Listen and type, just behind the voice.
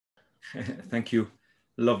Thank you.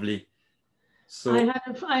 Lovely. So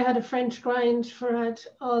I had a French grind for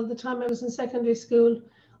all the time I was in secondary school.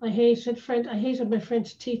 I hated French. I hated my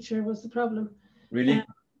French teacher was the problem. really?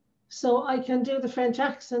 So I can do the French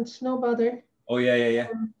accent, no bother. Oh, yeah.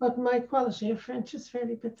 But my quality of French is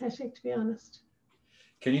fairly pathetic, to be honest.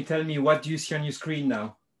 Can you tell me what do you see on your screen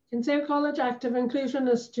now? Kinsale College Active Inclusion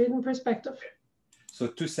as Student Perspective. So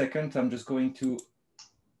 2 seconds, I'm just going to,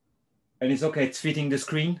 and it's okay, it's fitting the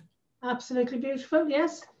screen? Absolutely beautiful,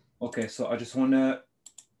 yes. Okay, so I just want to.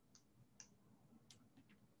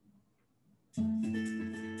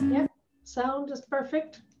 Yep, sound is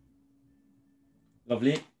perfect.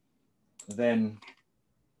 Lovely. Then,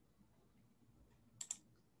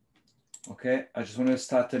 okay, I just want to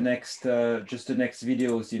start the next, just the next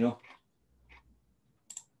videos, you know.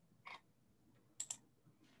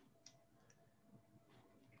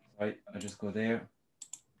 Right, I just go there.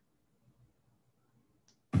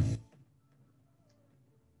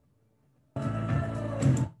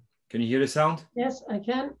 Can you hear the sound? Yes, I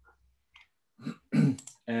can.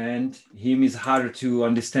 And him is harder to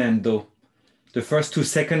understand though. The first 2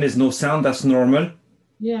 seconds is no sound, that's normal.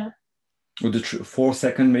 Yeah. Or the 4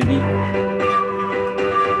 seconds maybe.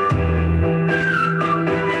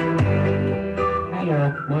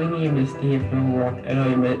 Hello, my name is Dave Newwork and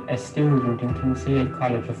I'm a student in Kinsale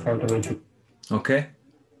College of Further Education. Okay.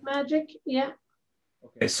 Magic, yeah.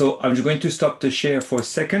 Okay, so I'm just going to stop the share for a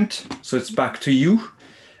second. So it's back to you.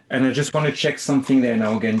 And I just want to check something there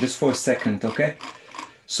now again, just for a second, okay?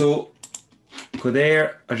 So go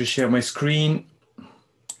there, I just share my screen.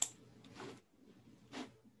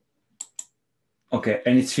 Okay,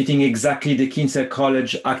 and it's fitting exactly the Kinsale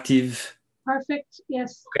College active. Perfect,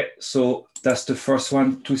 yes. Okay, so that's the first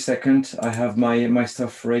one, 2 seconds. I have my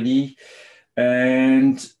stuff ready.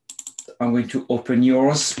 And I'm going to open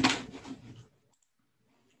yours.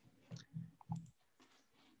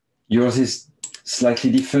 Yours is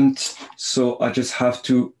slightly different, so I just have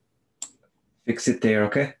to fix it there,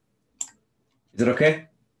 okay? Is it okay?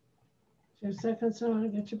 2 seconds, I want to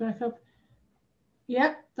get you back up.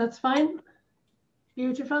 Yeah, that's fine.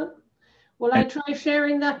 Beautiful. Will I try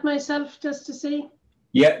sharing that myself just to see?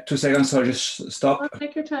 Yeah, 2 seconds, so I'll just stop. Oh,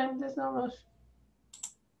 take your time, there's no rush.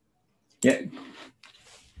 Yeah.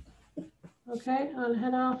 Okay, I'll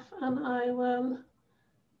head off and I will,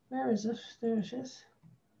 where is it? There it is.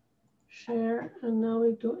 Share, and now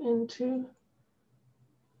we go into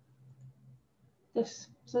this.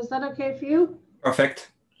 So is that okay for you?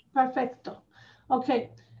 Perfect. Perfecto. Okay,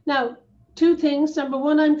 now 2 things. Number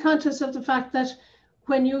one, I'm conscious of the fact that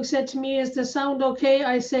when you said to me, is the sound okay?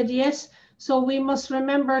 I said yes. So we must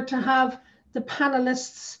remember to have the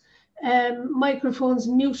panelists' microphones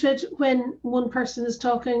muted when one person is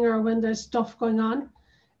talking or when there's stuff going on.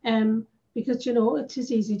 Because, you know, it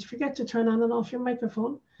is easy to forget to turn on and off your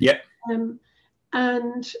microphone. Yeah.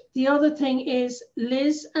 And the other thing is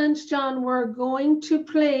Liz and John were going to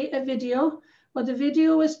play a video, but the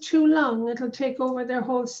video is too long. It'll take over their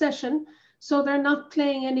whole session. So they're not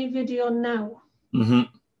playing any video now.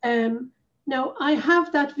 Mm-hmm. Now I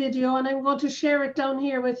have that video and I'm going to share it down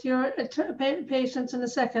here with your patients in a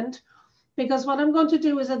second, because what I'm going to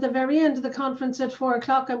do is at the very end of the conference at 4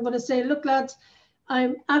 o'clock, I'm going to say, look, lads,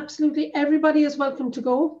 everybody is welcome to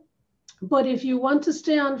go. But if you want to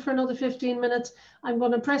stay on for another 15 minutes, I'm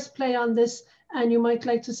going to press play on this and you might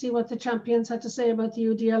like to see what the champions had to say about the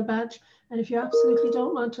UDL badge. And if you absolutely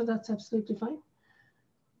don't want to, that's absolutely fine.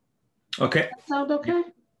 Okay. That sound okay?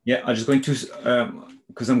 Yeah, I'm just going to,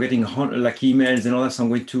 because I'm getting like emails and all that, so I'm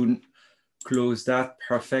going to close that.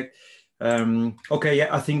 Perfect. Okay, yeah,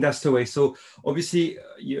 I think that's the way. So obviously,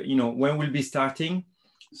 you know, when we'll be starting.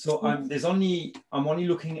 So I'm only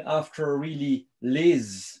looking after really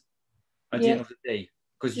Liz at the end of the day,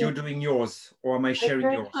 because you're doing yours, or am I sharing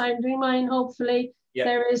yours? I'm doing mine, hopefully. Yeah.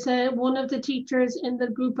 There is one of the teachers in the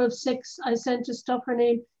group of 6 I sent to stuff. Her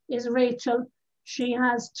name is Rachel. She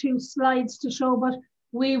has 2 slides to show, but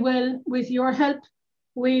we will, with your help,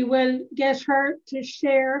 we will get her to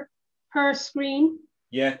share her screen.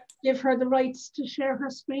 Yeah. Give her the rights to share her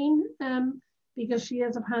screen because she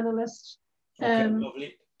is a panelist. Okay,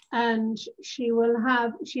 lovely. And she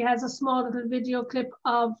has a small little video clip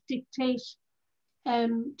of Dictate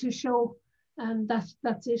to show, and that's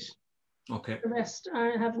it. Okay. The rest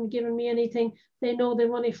haven't given me anything. They know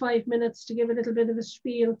they've only 5 minutes to give a little bit of a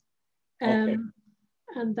spiel. Okay.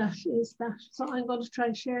 And that is that. So I'm going to try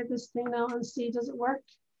and share this thing now and see does it work,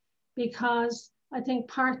 because I think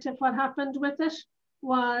part of what happened with it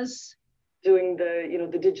was doing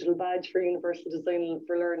the digital badge for Universal Design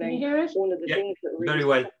for Learning. Can you hear it? One of the things that really very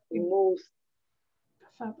well. most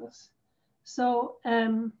fabulous. So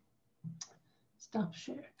Stop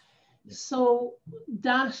share. So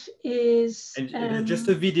that is... And just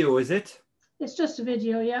a video, is it? It's just a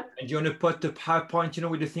video, yeah. And you want to put the PowerPoint, you know,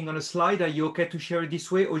 with the thing on the slide? Are you okay to share it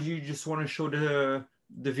this way, or you just want to show the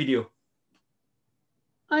video?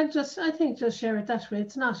 I think just share it that way.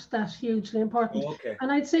 It's not that hugely important. Oh, okay.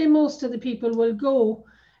 And I'd say most of the people will go.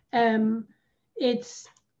 It's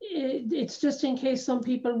just in case some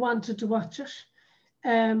people wanted to watch it.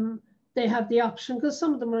 They have the option, because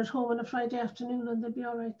some of them are at home on a Friday afternoon and they'll be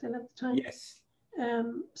all right. They'll have the time. Yes.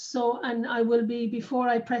 And I will be, before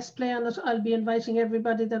I press play on it, I'll be inviting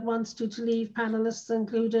everybody that wants to leave, panelists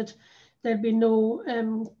included. There'll be no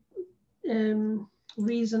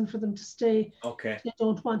reason for them to stay. Okay. If they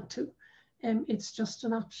don't want to. It's just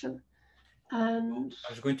an option. And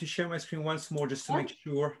I was going to share my screen once more just to make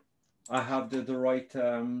sure I have the right,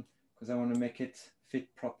 because I want to make it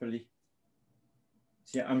fit properly.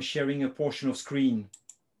 So yeah, I'm sharing a portion of screen.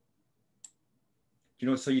 You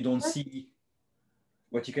know, so you don't see.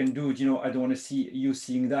 What you can do, you know, I don't want to see you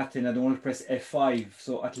seeing that, and I don't want to press F5.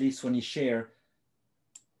 So at least when you share,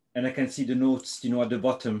 and I can see the notes, you know, at the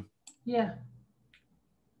bottom. Yeah.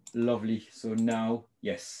 Lovely. So now,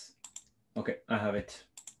 yes. Okay, I have it.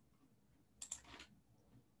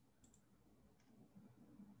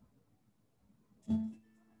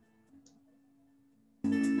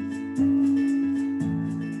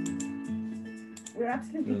 We're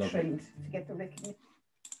absolutely thrilled to get the recognition.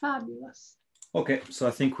 Fabulous. Okay, so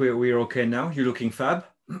I think we're okay now. You're looking fab.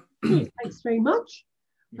 Thanks very much.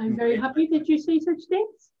 I'm very happy that you say such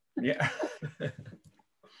things. Yeah.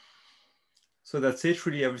 So that's it,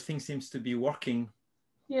 really. Everything seems to be working.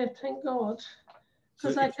 Yeah, thank God.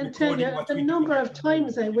 Because So I can tell you the number of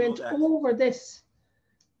times I went over this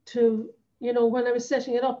to, you know, when I was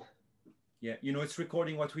setting it up. Yeah, you know, it's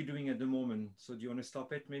recording what we're doing at the moment. So do you want to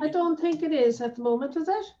stop it maybe? I don't think it is at the moment, is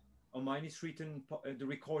it? Oh, mine is written, the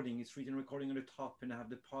recording is written recording on the top, and I have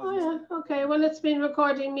the pause. Oh, yeah, okay. Well, it's been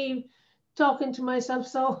recording me talking to myself,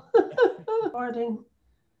 so recording,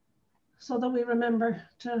 so that we remember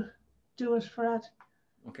to do it for that.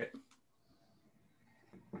 Okay.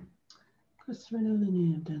 Christopher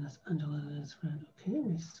Nolan, Dennis, Angela, and his friend. Okay,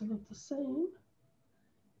 we still look the same.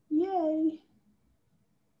 Yay.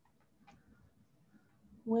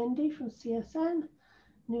 Wendy from CSN.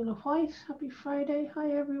 Nuala White, happy Friday.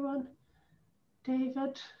 Hi, everyone.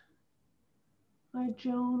 David. Hi,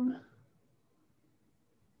 Joan.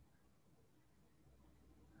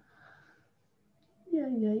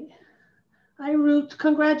 Yay. Hi, Ruth.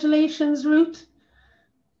 Congratulations, Ruth.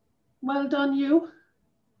 Well done, you.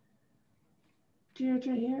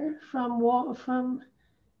 Deirdre here from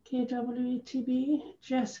KWTB.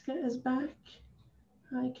 Jessica is back.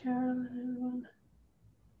 Hi, Carol and everyone.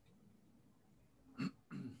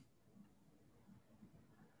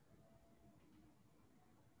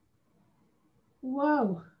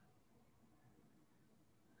 Wow.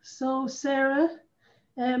 So Sarah,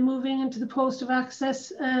 moving into the post of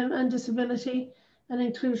Access and Disability and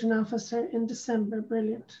Inclusion Officer in December.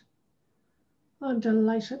 Brilliant. I'm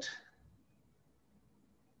delighted.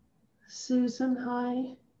 Susan,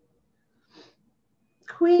 hi.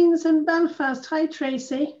 Queens in Belfast. Hi,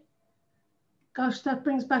 Tracy. Gosh, that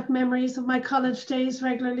brings back memories of my college days,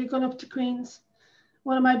 regularly going up to Queens.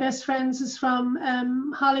 One of my best friends is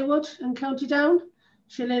from Hollywood in County Down.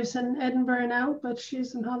 She lives in Edinburgh now, but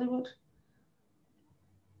she's in Hollywood.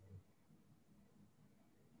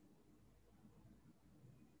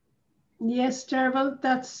 Yes, Derval,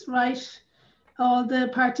 that's right. All the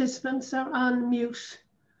participants are on mute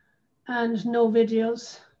and no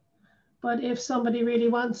videos. But if somebody really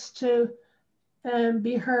wants to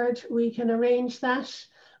be heard, we can arrange that.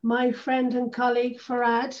 My friend and colleague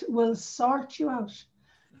Farad will sort you out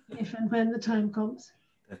if and when the time comes.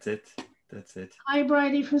 That's it. That's it. Hi,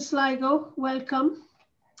 Bridie from Sligo. Welcome.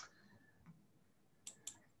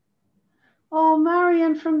 Oh,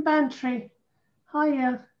 Marion from Bantry.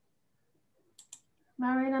 Hiya.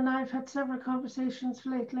 Marion and I have had several conversations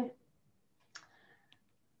lately.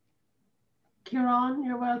 Kieran,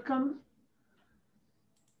 you're welcome.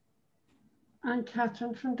 And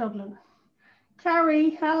Catherine from Dublin. Carrie,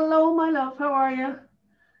 hello, my love. How are you?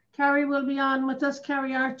 Carrie will be on with us.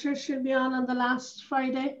 Carrie Archer, she'll be on the last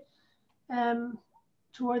Friday,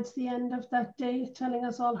 towards the end of that day, telling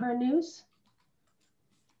us all her news.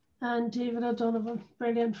 And David O'Donovan,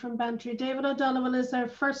 brilliant, from Bantry. David O'Donovan is our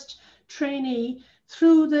first trainee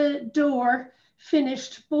through the door,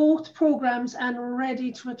 finished both programs and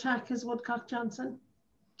ready to attack his Woodcock Johnson.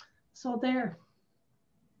 So there.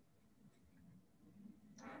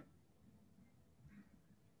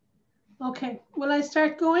 Okay, will I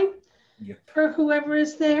start going? Yep. For whoever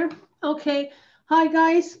is there. Okay. Hi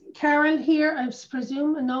guys, Carol here. I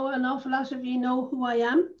presume an awful lot of you know who I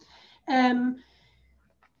am.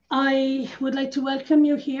 I would like to welcome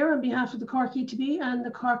you here on behalf of the Cork ETB and the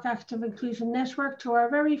Cork Active Inclusion Network to our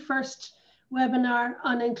very first webinar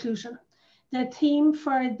on inclusion. The theme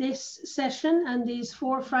for this session and these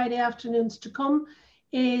 4 Friday afternoons to come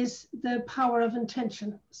is the power of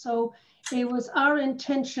intention. So it was our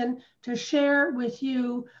intention to share with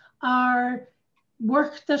you our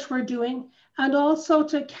work that we're doing and also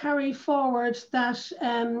to carry forward that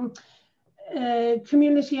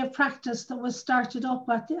community of practice that was started up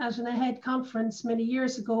at an AHEAD conference many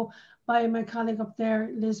years ago by my colleague up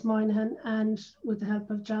there, Liz Moynihan, and with the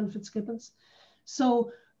help of John Fitzgibbons.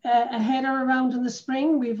 So AHEAD are around in the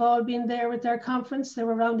spring. We've all been there with their conference. They're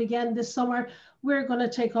around again this summer. We're going to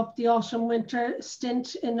take up the autumn winter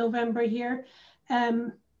stint in November here.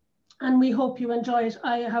 And we hope you enjoy it.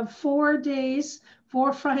 I have 4 days,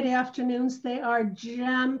 4 Friday afternoons. They are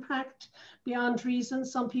jam-packed beyond reason.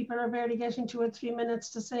 Some people are barely getting 2 or 3 minutes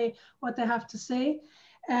to say what they have to say.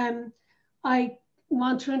 I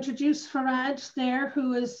want to introduce Farad there,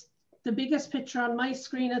 who is the biggest picture on my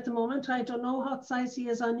screen at the moment. I don't know what size he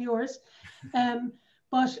is on yours.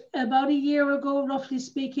 But about a year ago, roughly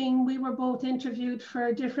speaking, we were both interviewed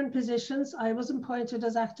for different positions. I was appointed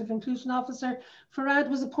as Active Inclusion Officer. Farad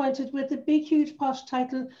was appointed with a big, huge posh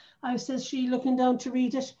title. I says she, looking down to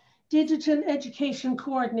read it, Digital Education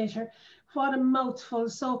Coordinator. What a mouthful.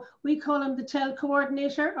 So we call him the TEL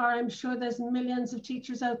Coordinator, or I'm sure there's millions of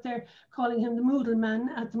teachers out there calling him the Moodle Man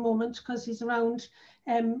at the moment because he's around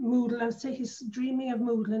Moodle. I'd say he's dreaming of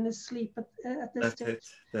Moodle in his sleep at this stage.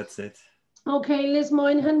 That's it. Okay, Liz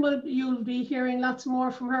Moynihan, you'll be hearing lots more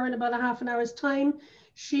from her in about a half an hour's time.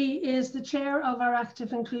 She is the chair of our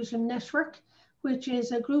Active Inclusion Network, which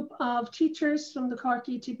is a group of teachers from the Cork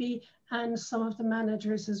ETB and some of the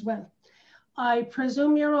managers as well. I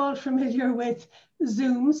presume you're all familiar with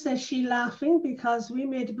Zoom, says she, laughing because we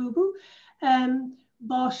made a boo-boo.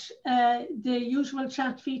 But the usual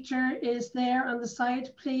chat feature is there on the side.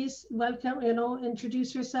 Please welcome,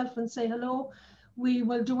 introduce yourself and say hello. We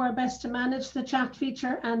will do our best to manage the chat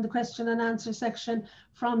feature and the question and answer section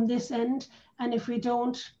from this end. And if we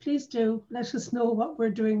don't, please do let us know what we're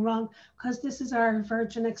doing wrong, because this is our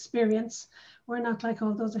virgin experience. We're not like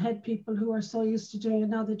all those AHEAD people who are so used to doing it,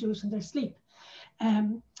 now they do it in their sleep.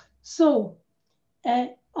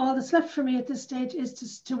 All that's left for me at this stage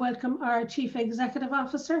is to welcome our Chief Executive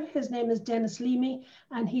Officer. His name is Dennis Leamy,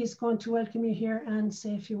 and he's going to welcome you here and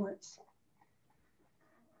say a few words.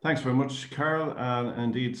 Thanks very much, Carol, and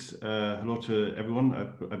indeed, hello to everyone.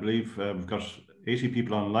 I believe we've got 80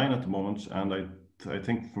 people online at the moment, and I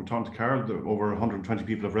think from talking to Carol, over 120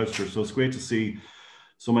 people have registered, so it's great to see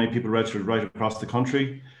so many people registered right across the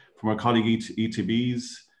country, from our colleague ETBs,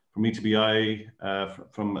 from ETBI,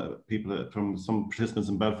 from some participants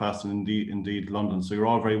in Belfast and indeed London. So you're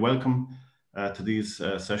all very welcome to these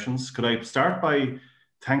sessions. Could I start by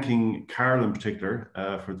thanking Carol in particular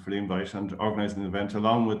for the invite and organising the event,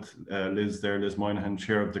 along with Liz Moynihan,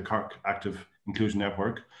 chair of the Cork Active Inclusion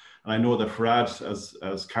Network. And I know that Farad,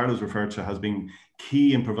 as Carol has referred to, has been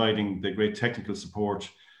key in providing the great technical support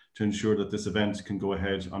to ensure that this event can go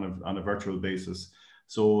ahead on a virtual basis.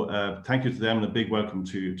 So thank you to them and a big welcome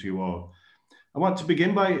to you all. I want to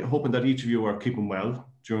begin by hoping that each of you are keeping well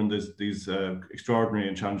during these extraordinary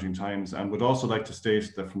and challenging times, and would also like to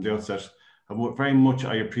state that from the outset, very much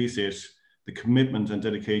I appreciate the commitment and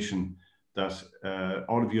dedication that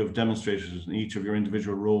all of you have demonstrated in each of your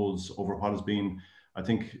individual roles over what has been, I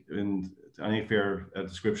think, in any fair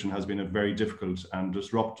description, has been a very difficult and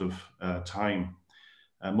disruptive time.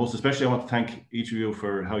 Most especially, I want to thank each of you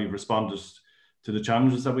for how you've responded to the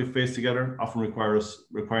challenges that we've faced together, often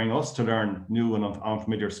requiring us to learn new and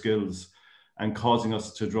unfamiliar skills and causing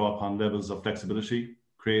us to draw upon levels of flexibility,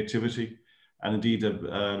 creativity, and indeed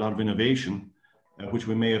a lot of innovation, which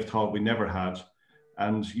we may have thought we never had.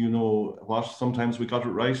 And you know what, sometimes we got it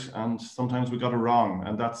right and sometimes we got it wrong,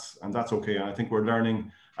 and that's okay. And I think we're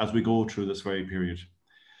learning as we go through this very period.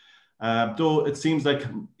 Though it seems like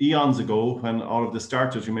eons ago when all of this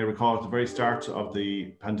started, you may recall at the very start of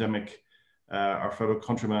the pandemic, our fellow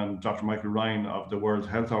countryman, Dr. Michael Ryan of the World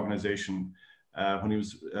Health Organization, when he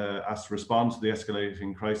was asked to respond to the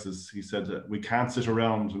escalating crisis, he said that we can't sit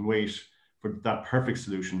around and wait for that perfect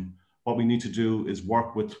solution. What we need to do is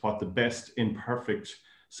work with what the best imperfect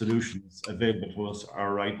solutions available to us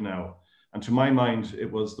are right now. And to my mind,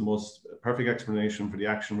 it was the most perfect explanation for the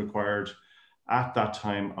action required at that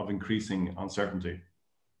time of increasing uncertainty.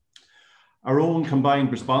 Our own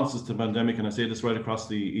combined responses to the pandemic, and I say this right across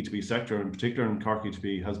the ETB sector, in particular in Cork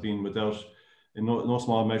ETB, has been without in no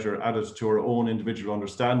small measure added to our own individual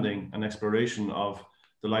understanding and exploration of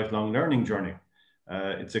the lifelong learning journey.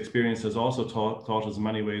 Its experience has also taught us in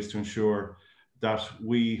many ways to ensure that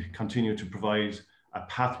we continue to provide a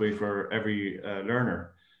pathway for every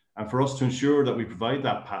learner. And for us to ensure that we provide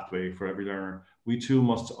that pathway for every learner, we too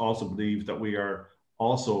must also believe that we are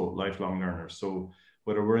also lifelong learners. So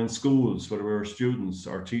whether we're in schools, whether we're students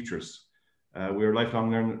or teachers, we are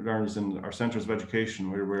lifelong learners in our centres of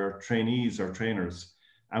education, where we're trainees or trainers,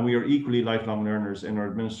 and we are equally lifelong learners in our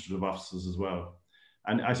administrative offices as well.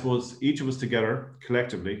 And I suppose each of us together,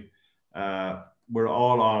 collectively, we're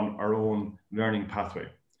all on our own learning pathway.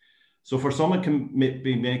 So for some, it can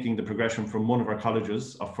be making the progression from one of our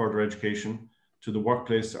colleges of further education to the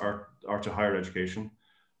workplace or to higher education.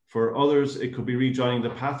 For others, it could be rejoining the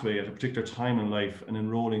pathway at a particular time in life and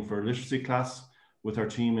enrolling for a literacy class with our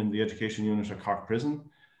team in the education unit at Cork Prison.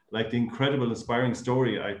 Like the incredible, inspiring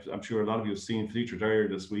story I'm sure a lot of you have seen featured earlier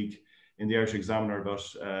this week in the Irish Examiner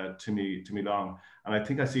about Timmy Long. And I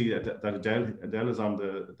think I see that Adele is on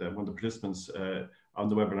one of the participants on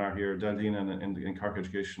the webinar here, Adele in Cork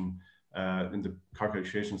Education, in the Cork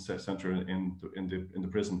Education Centre in the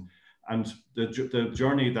prison. And the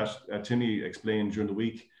journey that Timmy explained during the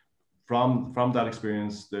week, from that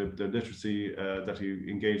experience, the literacy that he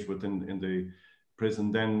engaged with in the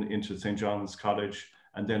prison, then into St. John's College,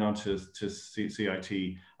 and then on to CIT.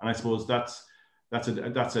 And I suppose that's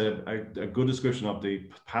a good description of the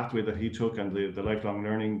pathway that he took and the lifelong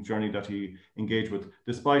learning journey that he engaged with,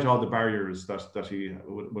 despite all the barriers that he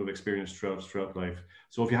would have experienced throughout life.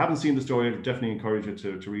 So if you haven't seen the story, I definitely encourage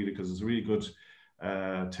you to read it, because it's a really good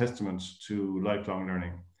testament to lifelong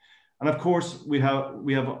learning. And of course, we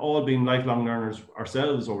have all been lifelong learners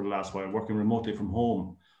ourselves over the last while, working remotely from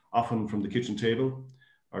home, often from the kitchen table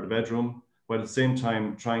or the bedroom, while at the same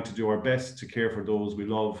time trying to do our best to care for those we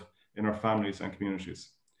love in our families and communities.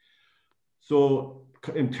 So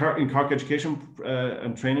in Cork Education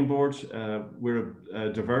and Training Board, we're a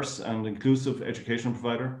diverse and inclusive education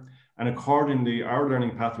provider, and accordingly our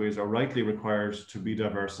learning pathways are rightly required to be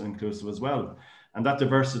diverse and inclusive as well. And that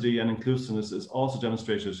diversity and inclusiveness is also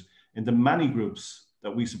demonstrated in the many groups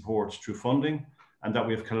that we support through funding and that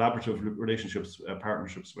we have collaborative relationships,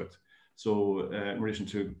 partnerships with. So in relation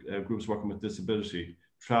to groups working with disability,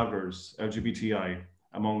 travellers, LGBTI,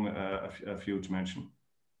 among a few to mention.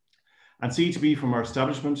 And CETB, from our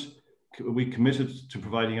establishment, we committed to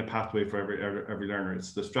providing a pathway for every learner.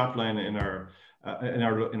 It's the strapline in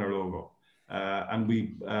our logo,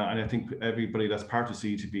 and I think everybody that's part of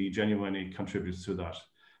CETB genuinely contributes to that.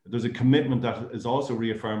 There's a commitment that is also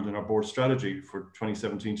reaffirmed in our board strategy for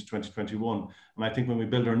 2017 to 2021, and I think when we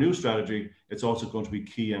build our new strategy, it's also going to be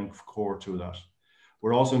key and core to that.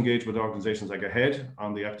 We're also engaged with organisations like AHEAD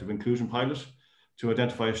on the active inclusion pilot, to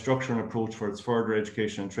identify a structure and approach for its further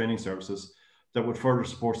education and training services that would further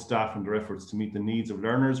support staff in their efforts to meet the needs of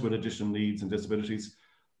learners with additional needs and disabilities,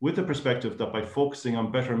 with the perspective that by focusing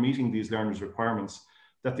on better meeting these learners' requirements,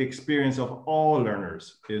 that the experience of all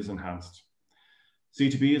learners is enhanced.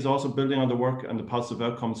 CETB is also building on the work and the positive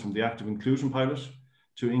outcomes from the active inclusion pilot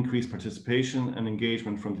to increase participation and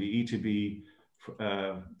engagement from the ETB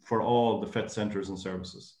for all the FET centres and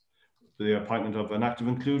services. The appointment of an active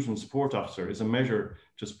inclusion support officer is a measure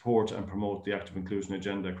to support and promote the active inclusion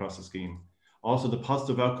agenda across the scheme. Also, the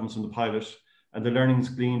positive outcomes from the pilot and the learnings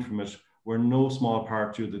gleaned from it were no small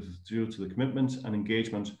part due to the commitment and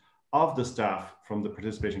engagement of the staff from the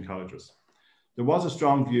participating colleges. There was a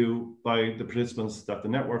strong view by the participants that the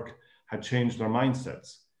network had changed their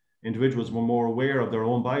mindsets. Individuals were more aware of their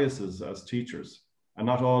own biases as teachers, and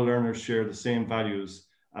not all learners share the same values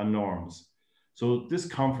and norms. So this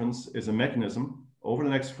conference is a mechanism over the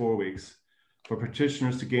next 4 weeks for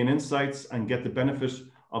practitioners to gain insights and get the benefit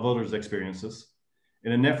of others' experiences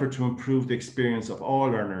in an effort to improve the experience of all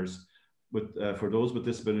learners, for those with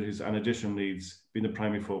disabilities and additional needs being the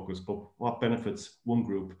primary focus, but what benefits one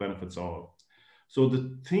group benefits all. So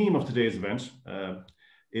the theme of today's event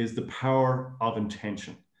is the power of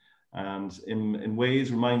intention, and in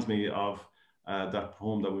ways reminds me of that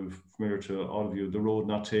poem that we've familiar to all of you, The Road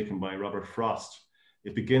Not Taken by Robert Frost.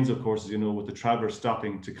 It begins, of course, as you know, with the traveller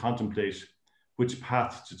stopping to contemplate which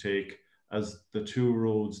path to take as the two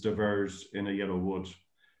roads diverged in a yellow wood,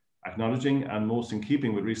 acknowledging, and most in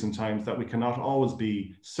keeping with recent times, that we cannot always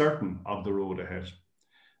be certain of the road ahead.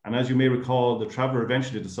 And as you may recall, the traveller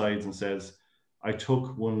eventually decides and says, I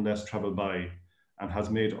took one less travel by, and has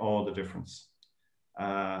made all the difference.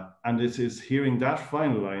 And it is hearing that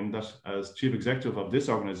final line that, as chief executive of this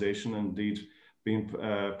organisation, indeed being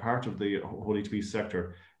part of the whole ETB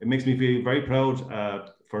sector, it makes me feel very proud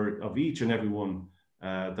of each and every one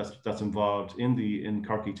that's involved in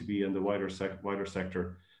Cork E2B and the wider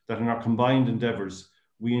sector, that in our combined endeavours,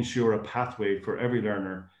 we ensure a pathway for every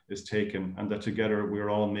learner is taken, and that together we're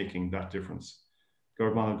all making that difference.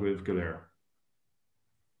 Gord Maha Guibh Galer.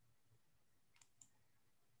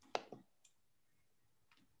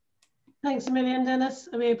 Thanks a million, Dennis.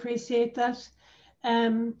 We appreciate that.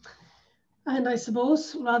 And I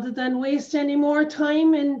suppose rather than waste any more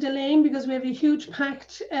time in delaying, because we have a huge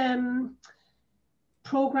packed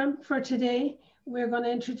program for today, we're going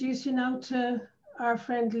to introduce you now to our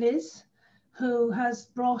friend Liz, who has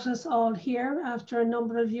brought us all here after a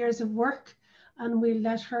number of years of work, and we'll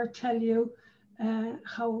let her tell you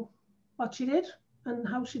what she did and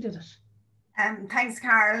how she did it. Thanks,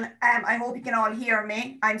 Carol. I hope you can all hear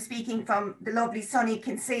me. I'm speaking from the lovely sunny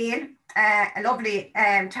Kinsale, a lovely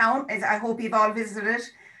town, as I hope you've all visited.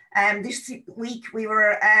 This week we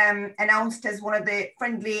were announced as one of the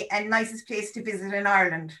friendly and nicest places to visit in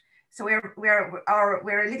Ireland. So we're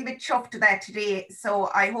a little bit chuffed to that today.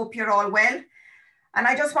 So I hope you're all well. And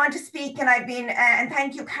I just want to speak, and and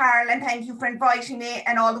thank you, Carol, and thank you for inviting me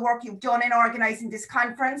and all the work you've done in organising this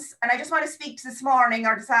conference. And I just want to speak to this morning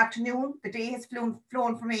or this afternoon, the day has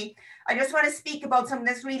flown for me. I just want to speak about something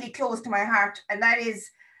that's really close to my heart, and that is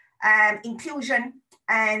inclusion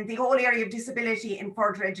and the whole area of disability in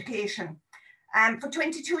further education. For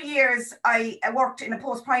 22 years, I worked in a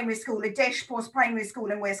post-primary school, a DEIS post-primary school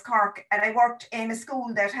in West Cork, and I worked in a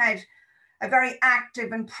school that had a very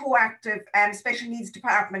active and proactive special needs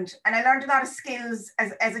department. And I learned a lot of skills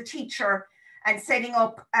as a teacher and setting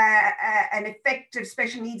up an effective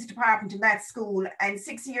special needs department in that school. And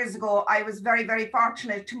 6 years ago, I was very, very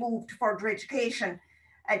fortunate to move to further education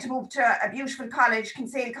and to move to a beautiful college,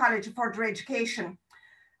 Kinsale College of Further Education.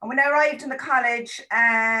 And when I arrived in the college, it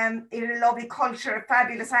had a lovely culture, a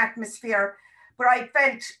fabulous atmosphere, but I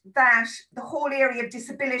felt that the whole area of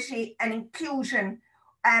disability and inclusion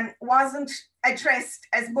wasn't addressed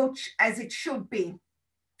as much as it should be.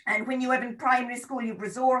 And when you have in primary school, you have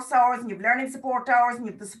resource hours and you have learning support hours and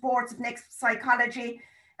you have the supports of next psychology,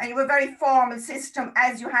 and you have a very formal system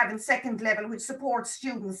as you have in second level, which supports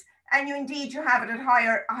students. And you have it at a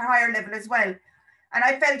higher level as well. And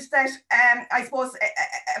I felt that, I suppose,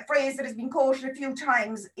 a phrase that has been quoted a few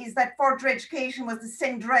times is that further education was the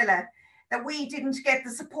Cinderella, that we didn't get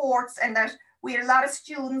the supports, and that we had a lot of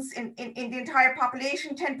students in the entire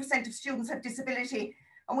population. 10% of students have disability.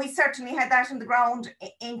 And we certainly had that on the ground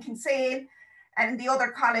in Kinsale and in the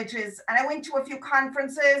other colleges. And I went to a few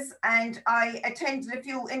conferences and I attended a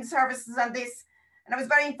few in-services on this. And I was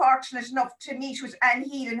very fortunate enough to meet with Anne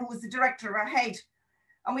Heelan, who was the director of our head.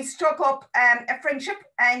 And we struck up a friendship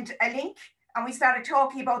and a link. And we started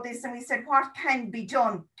talking about this and we said, what can be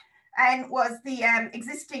done? And was the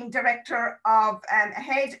existing director of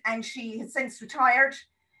AHEAD, and she has since retired.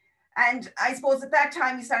 And I suppose at that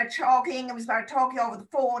time we started talking and we started talking over the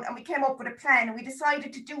phone, and we came up with a plan, and we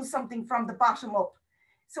decided to do something from the bottom up.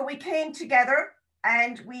 So we came together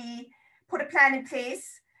and we put a plan in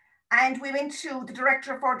place, and we went to the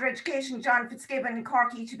Director of Further Education, John Fitzgibbon in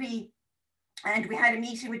Cork E2B, and we had a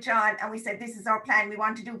meeting with John and we said, this is our plan. We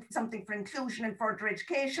want to do something for inclusion and further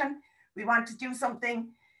education. We want to do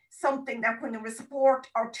something that when we support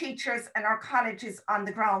our teachers and our colleges on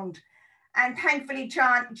the ground. And thankfully,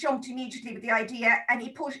 John jumped immediately with the idea, and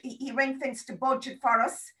he ring-fenced a budget for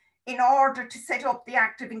us in order to set up the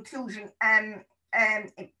active inclusion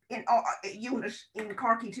unit in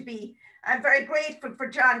Cork E2B. I'm very grateful for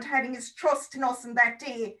John to having his trust in us on that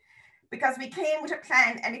day, because we came with a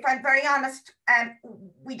plan, and if I'm very honest,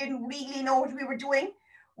 we didn't really know what we were doing.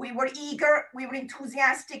 We were eager, we were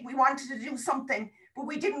enthusiastic, we wanted to do something, but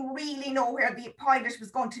we didn't really know where the pilot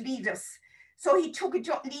was going to lead us. So he took a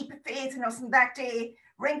leap of faith in us on that day,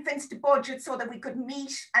 ring-fenced the budget so that we could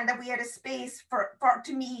meet and that we had a space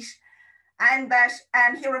to meet, and that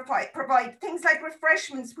he provide things like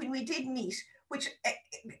refreshments when we did meet, which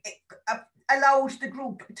allowed the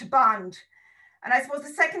group to bond. And I suppose the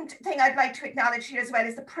second thing I'd like to acknowledge here as well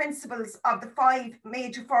is the principals of the 5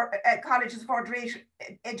 major colleges of further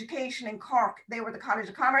education in Cork. They were the College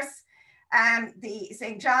of Commerce, the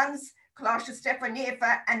St. John's, Colossus Stefan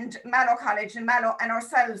Nefa, and Mallow College and Mallow, and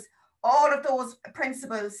ourselves. All of those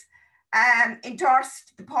principals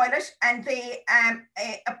endorsed the pilot, and they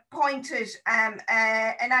appointed an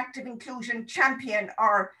active inclusion champion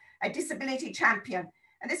or a disability champion.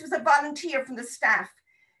 And this was a volunteer from the staff.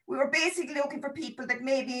 We were basically looking for people that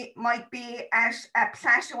maybe might be at a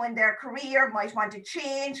plateau in their career, might want to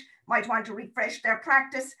change, might want to refresh their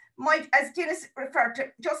practice, might, as Dennis referred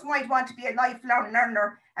to, just might want to be a lifelong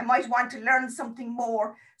learner and might want to learn something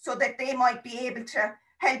more so that they might be able to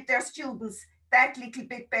help their students that little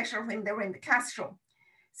bit better when they were in the classroom.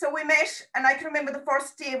 So we met, and I can remember the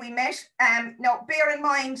first day we met. Now, bear in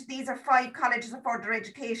mind, these are 5 colleges of further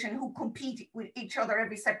education who compete with each other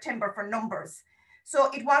every September for numbers. So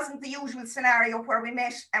it wasn't the usual scenario where we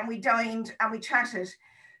met and we dined and we chatted.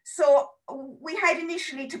 So we had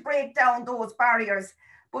initially to break down those barriers,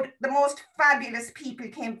 but the most fabulous people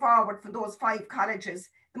came forward from those 5 colleges,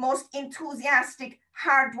 the most enthusiastic,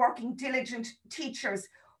 hardworking, diligent teachers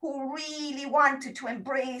who really wanted to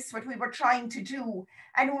embrace what we were trying to do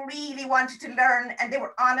and who really wanted to learn, and they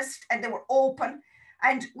were honest and they were open.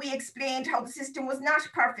 And we explained how the system was not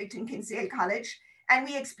perfect in Kinsale College, and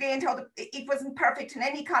we explained how it wasn't perfect in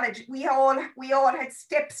any college. We all had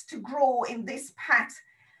steps to grow in this path.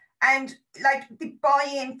 And like the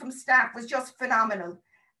buy-in from staff was just phenomenal.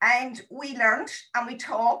 And we learned and we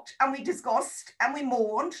talked and we discussed and we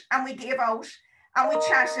moaned and we gave out and we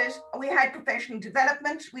chatted. We had professional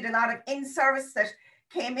development. We had a lot of in-service that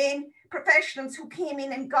came in, professionals who came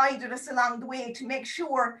in and guided us along the way to make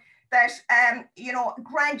sure that, you know,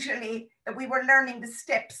 gradually that we were learning the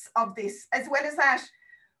steps of this. As well as that,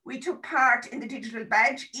 we took part in the digital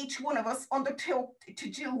badge. Each one of us undertook to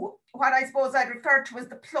do what I suppose I'd refer to as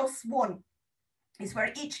the +1, is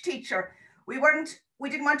where each teacher, we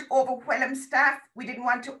didn't want to overwhelm staff. We didn't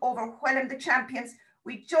want to overwhelm the champions.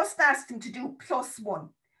 We just asked them to do +1.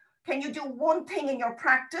 Can you do one thing in your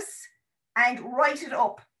practice and write it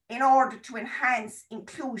up in order to enhance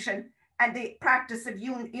inclusion and the practice of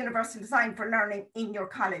universal design for learning in your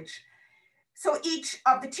college? So each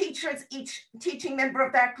of the teachers, each teaching member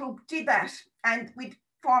of that group did that, and we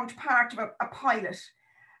formed part of a pilot.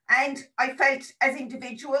 And I felt as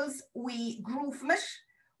individuals, we grew from it.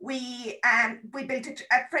 We built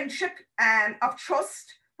a friendship of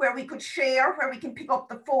trust where we could share, where we can pick up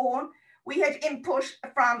the phone. We had input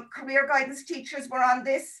from career guidance teachers were on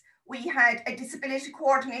this. We had a disability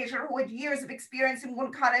coordinator who had years of experience in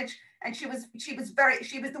one college, and she was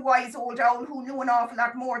the wise old owl who knew an awful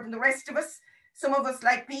lot more than the rest of us. Some of us,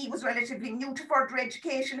 like me, was relatively new to further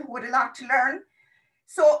education who had a lot to learn.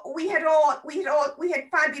 So we had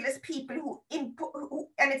fabulous people who input,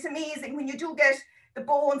 and it's amazing when you do get the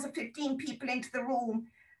bones of 15 people into the room,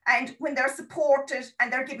 and when they're supported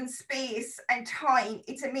and they're given space and time,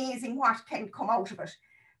 it's amazing what can come out of it.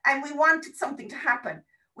 And we wanted something to happen.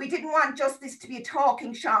 We didn't want just this to be a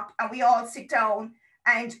talking shop and we all sit down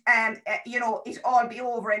and you know, it all be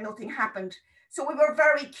over and nothing happened. So we were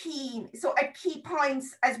very keen. So at key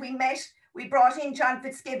points as we met, we brought in John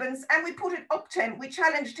Fitzgibbons and we put it up to him. We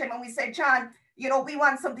challenged him and we said, John, you know, we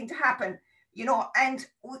want something to happen, you know, and,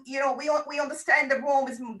 you know, we understand that Rome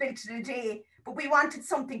isn't built in a day, but we wanted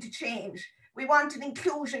something to change. We wanted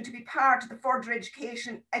inclusion to be part of the further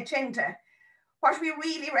education agenda. What we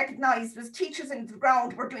really recognized was teachers on the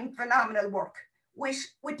ground were doing phenomenal work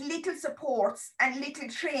with little supports and little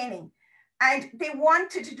training. And they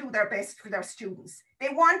wanted to do their best for their students. They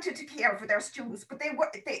wanted to care for their students, but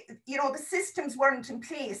you know, the systems weren't in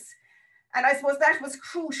place. And I suppose that was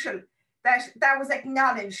crucial, that was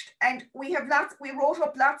acknowledged. And we wrote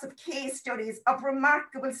up lots of case studies of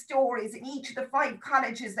remarkable stories in each of the 5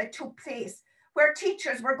 colleges that took place, where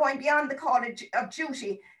teachers were going beyond the college of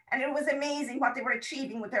duty. And it was amazing what they were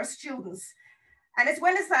achieving with their students. And as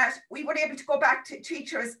well as that, we were able to go back to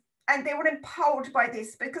teachers and they were empowered by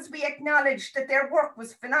this because we acknowledged that their work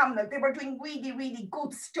was phenomenal. They were doing really, really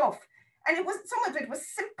good stuff. And it was, some of it was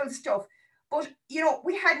simple stuff, but you know,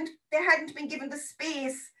 they hadn't been given the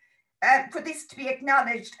space for this to be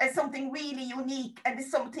acknowledged as something really unique and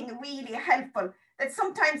as something really helpful. That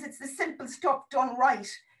sometimes it's the simple stuff done right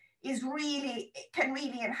can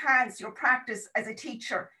really enhance your practice as a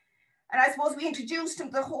teacher. And I suppose we introduced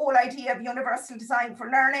them the whole idea of universal design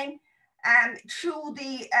for learning through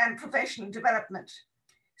the professional development.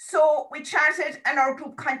 So we chatted and our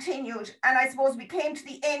group continued. And I suppose we came to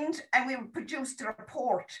the end and we produced a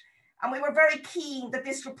report. And we were very keen that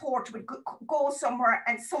this report would go somewhere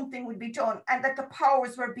and something would be done and that the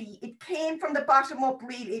powers would be. It came from the bottom up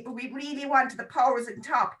really, but we really wanted the powers on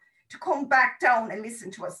top to come back down and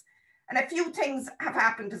listen to us. And a few things have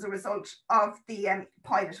happened as a result of the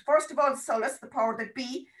pilot. First of all, Solus, the power that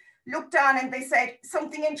be, looked on and they said,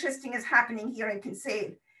 something interesting is happening here in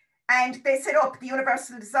Kinsale. And they set up the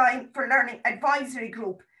Universal Design for Learning Advisory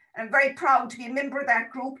Group. And I'm very proud to be a member of that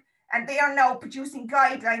group. And they are now producing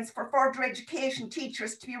guidelines for further education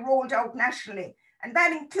teachers to be rolled out nationally. And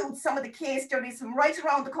that includes some of the case studies from right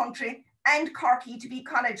around the country and Cork ETB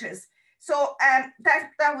colleges. So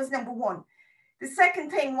that was number one. The second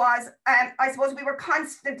thing was, I suppose we were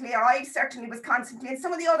constantly, I certainly was constantly, and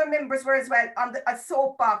some of the other members were as well, on a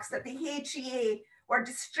soapbox that the HEA were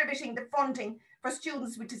distributing the funding for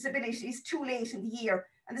students with disabilities too late in the year,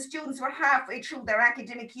 and the students were halfway through their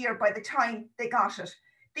academic year by the time they got it.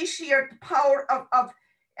 This year, the power of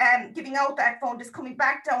giving out that fund is coming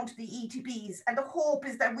back down to the ETBs, and the hope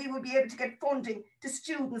is that we will be able to get funding to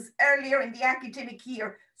students earlier in the academic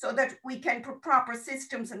year so that we can put proper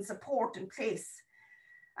systems and support in place.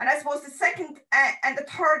 And I suppose the second and the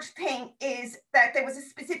third thing is that there was a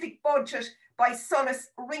specific budget by Solace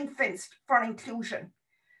ring-fenced for inclusion.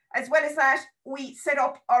 As well as that, we set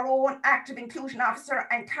up our own active inclusion officer,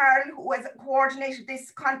 and Carol, who has coordinated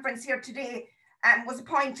this conference here today, was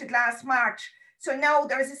appointed last March. So now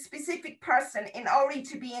there is a specific person in our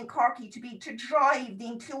ETB and Cork ETB to drive the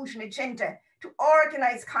inclusion agenda, to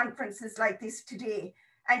organise conferences like this today,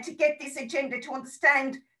 and to get this agenda to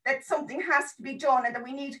understand that something has to be done, and that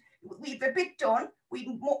we've a bit done, we've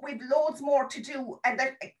loads more to do, and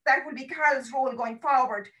that will be Carol's role going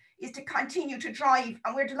forward, is to continue to drive.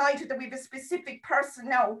 And we're delighted that we have a specific person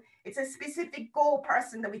now. It's a specific go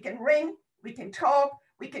person that we can ring, we can talk,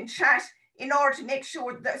 we can chat, in order to make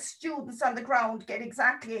sure that the students on the ground get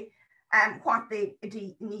exactly what they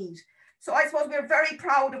need. So I suppose we're very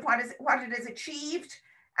proud of what it has achieved.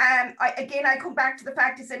 I come back to the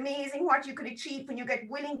fact it's amazing what you can achieve when you get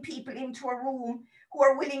willing people into a room who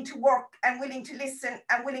are willing to work and willing to listen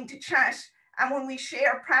and willing to chat, and when we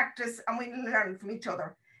share practice and we learn from each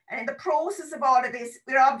other. And in the process of all of this,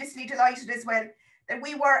 we're obviously delighted as well that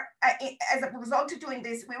we were, as a result of doing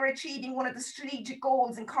this, we were achieving one of the strategic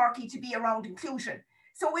goals in Cork to be around inclusion.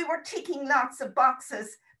 So we were ticking lots of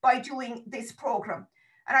boxes by doing this programme.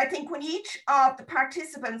 And I think when each of the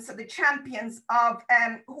participants or the champions of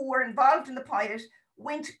who were involved in the pilot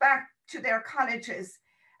went back to their colleges,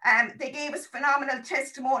 they gave us phenomenal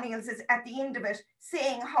testimonials at the end of it,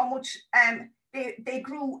 saying how much they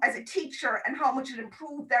grew as a teacher and how much it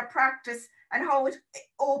improved their practice and how it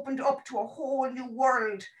opened up to a whole new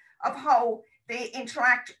world of how they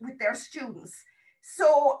interact with their students.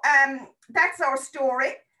 So that's our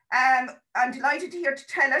story. I'm delighted here to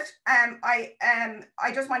tell it.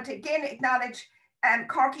 I just want to again acknowledge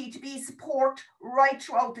Cork ETB support right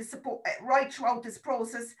throughout this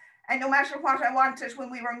process. And no matter what I wanted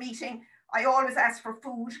when we were meeting, I always asked for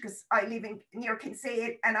food because I live near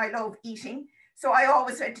Kinsale and I love eating. So I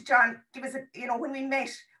always said to John, give us when we met,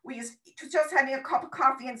 we used to just having a cup of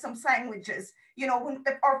coffee and some sandwiches. When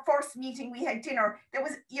our first meeting we had dinner, there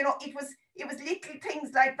was, it was little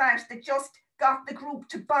things like that that just got the group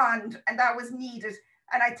to bond, and that was needed.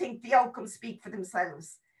 And I think the outcomes speak for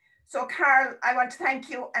themselves. So Carol, I want to thank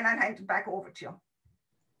you, and I'll hand it back over to you.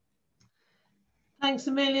 Thanks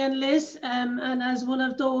a million, Liz. And as one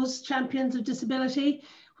of those champions of disability,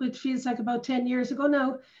 which feels like about 10 years ago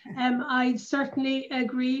now, I certainly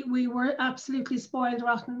agree. We were absolutely spoiled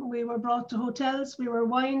rotten. We were brought to hotels, we were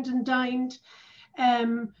wined and dined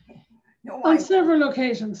on several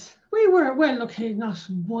occasions. We were, well, okay, not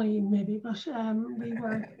wine maybe, but we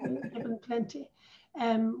were given plenty.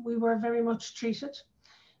 We were very much treated.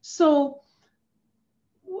 So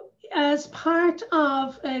as part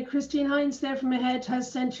of, Christine Hines there from Ahead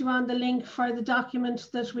has sent you on the link for the document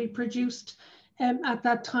that we produced at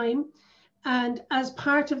that time. And as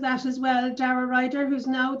part of that as well, Dara Ryder, who's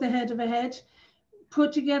now the head of Ahead,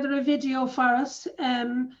 put together a video for us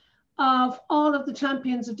of all of the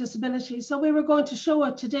champions of disability. So we were going to show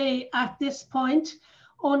it today at this point,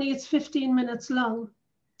 only it's 15 minutes long.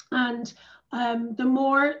 And the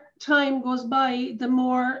more time goes by, the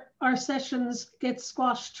more our sessions get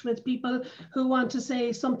squashed with people who want to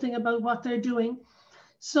say something about what they're doing.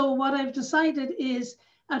 So what I've decided is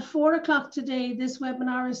at 4 o'clock today, this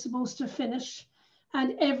webinar is supposed to finish,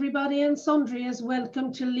 and everybody and sundry is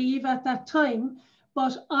welcome to leave at that time.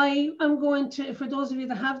 But I am going to, for those of you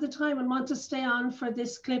that have the time and want to stay on for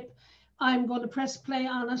this clip, I'm going to press play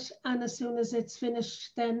on it. And as soon as it's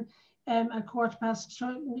finished, then at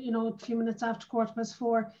a few minutes after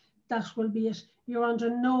 4:15, that will be it. You're under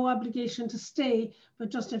no obligation to stay, but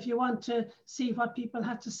just if you want to see what people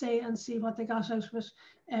had to say and see what they got out of it,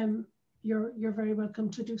 you're very welcome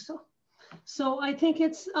to do so. So I think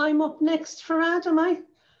I'm up next, Farad, am I?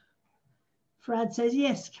 Farad says,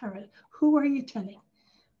 yes, Carol. Who are you telling?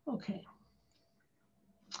 Okay.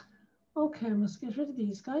 Okay, I must get rid of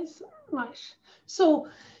these guys. Right. So,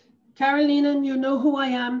 Carolina, you know who I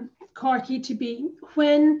am, Cork ETB.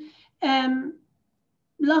 When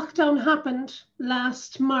lockdown happened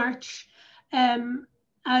last March,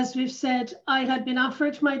 as we've said, I had been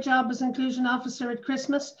offered my job as inclusion officer at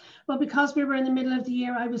Christmas, but because we were in the middle of the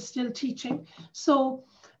year, I was still teaching. So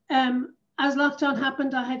As lockdown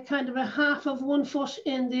happened, I had kind of a half of one foot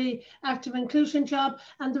in the active inclusion job,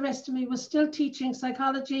 and the rest of me was still teaching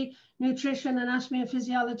psychology, nutrition, anatomy and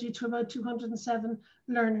physiology to about 207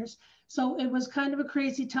 learners. So it was kind of a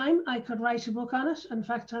crazy time. I could write a book on it. In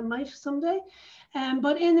fact, I might someday.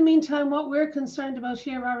 But in the meantime, what we're concerned about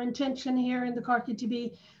here, our intention here in the Cork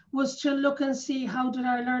UTB, was to look and see how did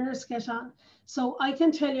our learners get on. So I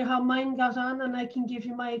can tell you how mine got on, and I can give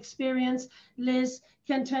you my experience. Liz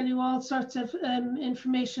can tell you all sorts of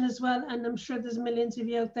information as well, and I'm sure there's millions of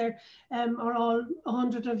you out there, or all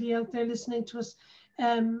 100 of you out there listening to us,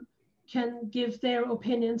 can give their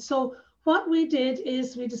opinion. So what we did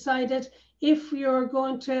is we decided, if you're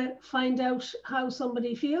going to find out how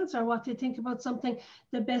somebody feels or what they think about something,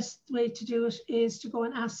 the best way to do it is to go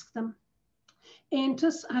and ask them.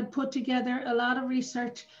 Aintus had put together a lot of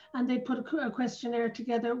research, and they put a questionnaire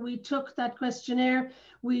together. We took that questionnaire,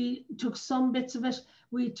 we took some bits of it,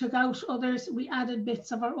 we took out others, we added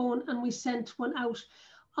bits of our own, and we sent one out.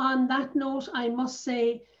 On that note, I must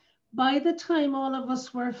say, by the time all of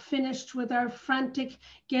us were finished with our frantic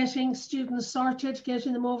getting students sorted,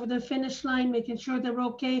 getting them over the finish line, making sure they were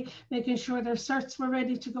okay, making sure their certs were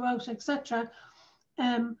ready to go out, etc.,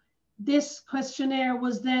 this questionnaire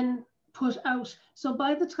was then put out. So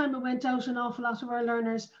by the time it went out, an awful lot of our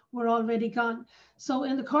learners were already gone. So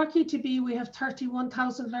in the Cork UTB, we have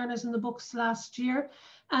 31,000 learners in the books last year.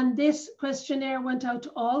 And this questionnaire went out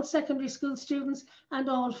to all secondary school students and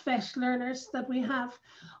all FET learners that we have.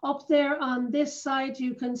 Up there on this side,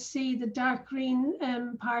 you can see the dark green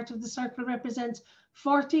part of the circle represents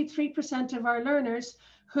 43% of our learners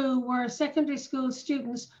who were secondary school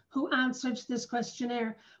students who answered this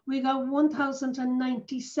questionnaire. We got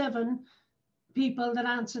 1,097 people that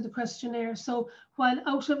answered the questionnaire. So while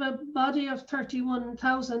out of a body of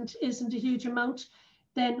 31,000 isn't a huge amount,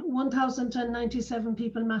 then 1,097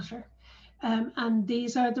 people matter. And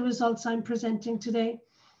these are the results I'm presenting today.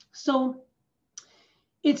 So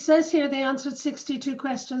it says here they answered 62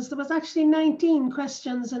 questions. There was actually 19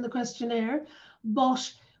 questions in the questionnaire,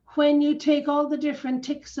 but when you take all the different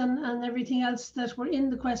ticks and everything else that were in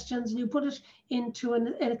the questions and you put it into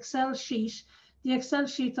an Excel sheet, the Excel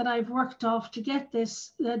sheet that I've worked off to get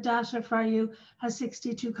this data for you has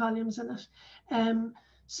 62 columns in it.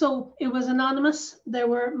 So it was anonymous. There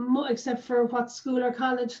were, except for what school or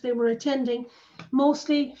college they were attending,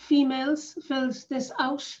 mostly females filled this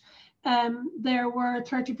out. There were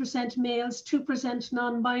 30% males, 2%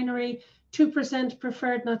 non-binary, 2%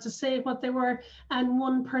 preferred not to say what they were, and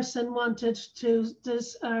 1 person wanted to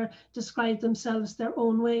describe themselves their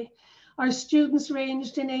own way. Our students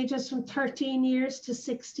ranged in ages from 13 years to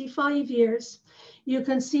 65 years. You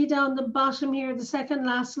can see down the bottom here, the second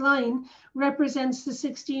last line represents the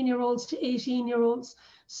 16-year-olds to 18-year-olds.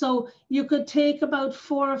 So you could take about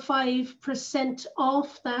 4 or 5%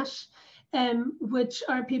 off that, which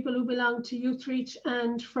are people who belong to Youth Reach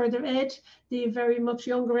and Further Ed, the very much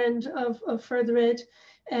younger end of Further Ed.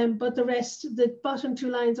 But the rest, the bottom 2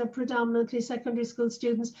 lines are predominantly secondary school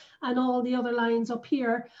students, and all the other lines up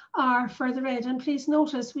here are Further Ed. And please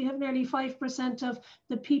notice, we have nearly 5% of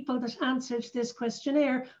the people that answered this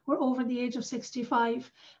questionnaire were over the age of 65,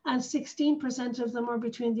 and 16% of them are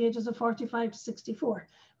between the ages of 45 to 64,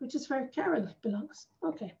 which is where Carol belongs.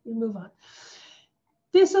 Okay, we'll move on.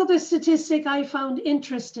 This other statistic I found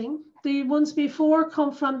interesting. The ones before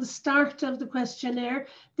come from the start of the questionnaire.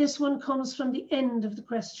 This one comes from the end of the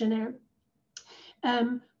questionnaire.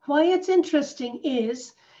 Why it's interesting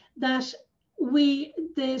is that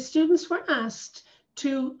the students were asked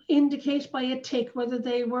to indicate by a tick whether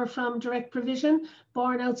they were from direct provision,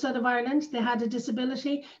 born outside of Ireland, they had a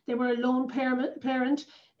disability, they were a lone parent,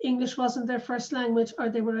 English wasn't their first language, or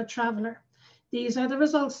they were a traveller. These are the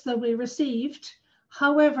results that we received.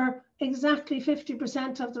 However, exactly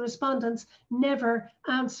 50% of the respondents never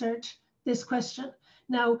answered this question.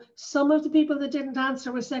 Now, some of the people that didn't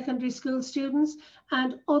answer were secondary school students,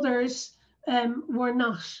 and others were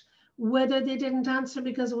not. Whether they didn't answer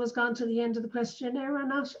because it was gone to the end of the questionnaire or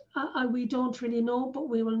not, we don't really know, but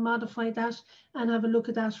we will modify that and have a look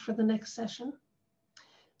at that for the next session.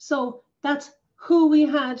 So that's who we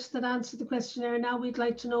had that answered the questionnaire. Now we'd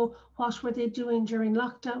like to know, what were they doing during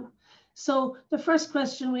lockdown? So the first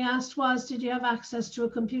question we asked was, did you have access to a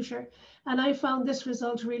computer? And I found this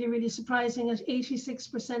result really, really surprising. At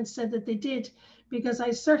 86% said that they did, because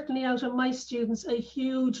I certainly, out of my students, a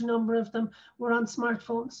huge number of them were on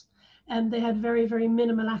smartphones, and they had very, very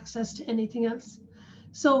minimal access to anything else.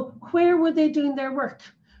 So where were they doing their work?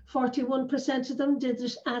 41% of them did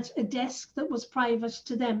it at a desk that was private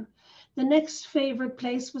to them. The next favorite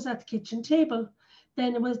place was at the kitchen table.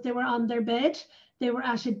 Then they were on their bed. They were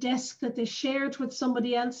at a desk that they shared with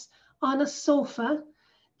somebody else, on a sofa.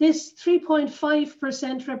 This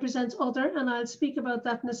 3.5% represents other, and I'll speak about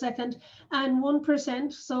that in a second, and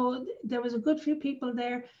 1%. So there was a good few people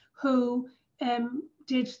there who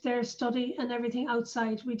did their study and everything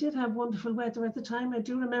outside. We did have wonderful weather at the time. I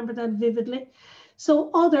do remember that vividly. So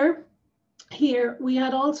other, here we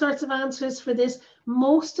had all sorts of answers for this.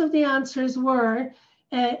 Most of the answers were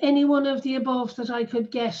any one of the above that I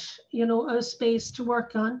could get, you know, a space to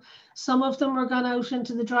work on. Some of them were gone out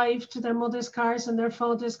into the drive to their mother's cars and their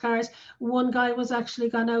father's cars. One guy was actually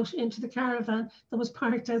gone out into the caravan that was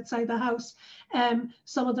parked outside the house.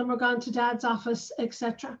 Some of them were gone to dad's office,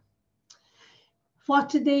 etc. What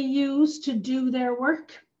did they use to do their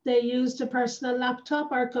work? They used a personal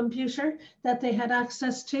laptop or computer that they had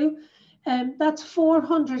access to. That's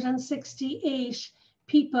 468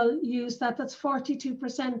 people used that. That's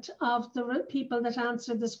 42% of the people that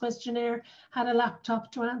answered this questionnaire had a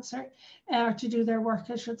laptop to answer, or to do their work,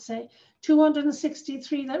 I should say.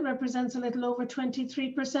 263, that represents a little over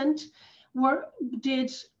 23%,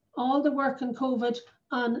 did all the work in COVID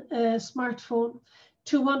on a smartphone.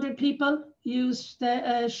 200 people used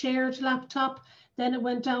the shared laptop. Then it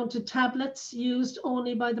went down to tablets used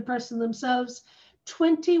only by the person themselves.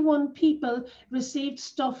 21 people received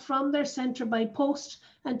stuff from their centre by post,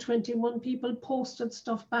 and 21 people posted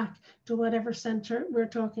stuff back to whatever centre we're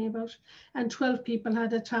talking about. And 12 people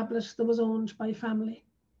had a tablet that was owned by family.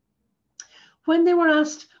 When they were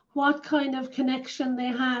asked what kind of connection they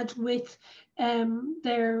had with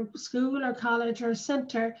their school or college or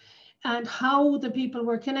centre and how the people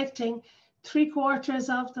were connecting, 3/4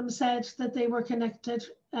 of them said that they were connected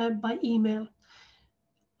by email.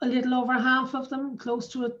 A little over half of them, close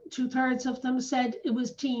to 2/3 of them, said it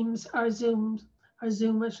was Teams or Zoom, I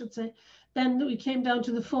should say. Then we came down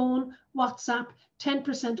to the phone, WhatsApp,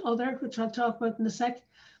 10% other, which I'll talk about in a sec,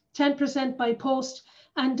 10% by post.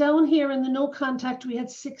 And down here in the no contact, we had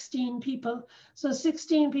 16 people. So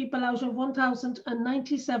 16 people out of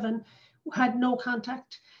 1,097 had no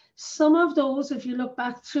contact. Some of those, if you look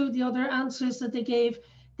back through the other answers that they gave,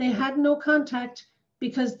 they had no contact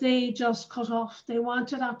because they just cut off. They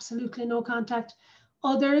wanted absolutely no contact.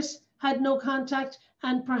 Others had no contact,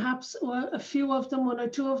 and perhaps a few of them, 1 or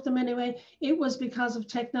 2 of them anyway, it was because of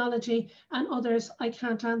technology, and others I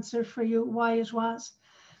can't answer for you why it was.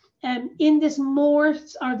 In this more,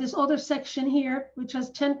 or this other section here, which has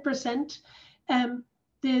 10%,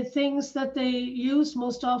 the things that they used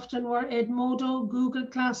most often were Edmodo, Google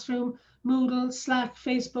Classroom, Moodle, Slack,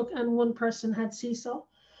 Facebook, and 1 person had Seesaw.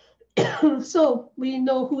 So we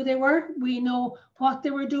know who they were, we know what they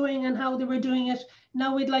were doing and how they were doing it.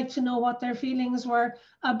 Now we'd like to know what their feelings were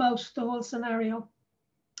about the whole scenario.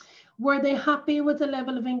 Were they happy with the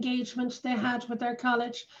level of engagement they had with their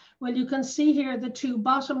college? Well, you can see here the 2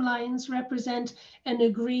 bottom lines represent an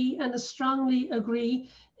agree and a strongly agree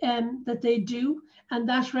that they do, and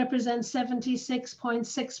that represents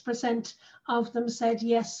 76.6% of them said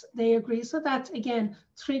yes, they agree. So that, again,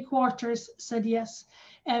 3/4 said yes.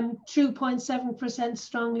 2.7%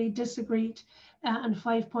 strongly disagreed, and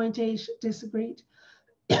 5.8% disagreed.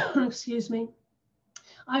 Excuse me.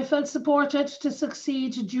 I felt supported to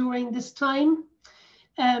succeed during this time.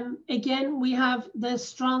 Again, we have the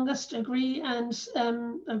strongest agree and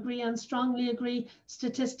strongly agree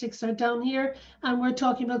statistics are down here, and we're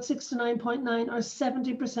talking about 69.9 or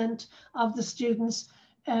 70% of the students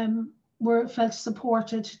felt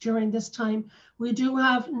supported during this time. We do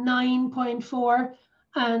have 9.4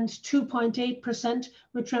 and 2.8%,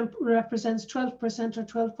 which represents 12% or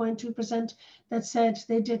 12.2% that said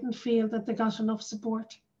they didn't feel that they got enough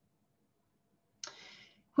support.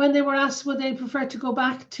 When they were asked would they prefer to go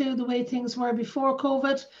back to the way things were before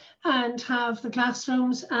COVID and have the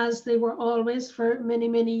classrooms as they were always for many,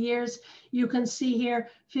 many years, you can see here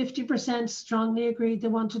 50% strongly agreed they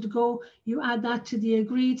wanted to go. You add that to the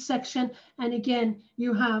agreed section, and again,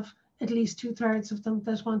 you have at least 2/3 of them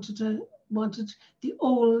that wanted the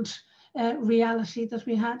old reality that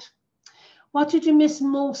we had. What did you miss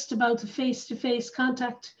most about the face-to-face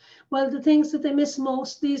contact? Well, the things that they miss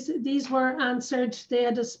most, these were answered. They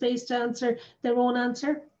had a space to answer their own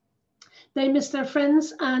answer. They missed their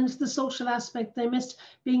friends and the social aspect. They missed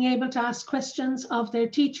being able to ask questions of their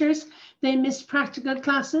teachers. They missed practical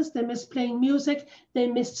classes. They missed playing music. They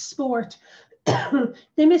missed sport.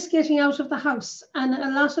 They miss getting out of the house, and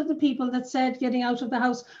a lot of the people that said getting out of the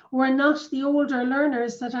house were not the older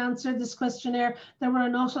learners that answered this questionnaire. There were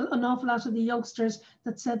an awful lot of the youngsters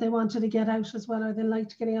that said they wanted to get out as well, or they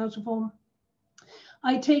liked getting out of home.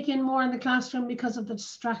 I take in more in the classroom because of the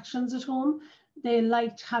distractions at home. They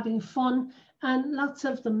liked having fun, and lots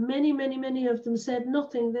of them, many of them said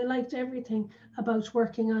nothing. They liked everything about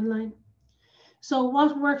working online. So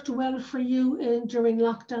what worked well for you during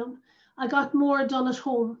lockdown? I got more done at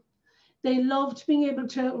home. They loved being able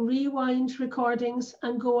to rewind recordings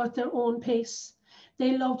and go at their own pace.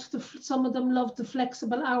 They loved some of them loved the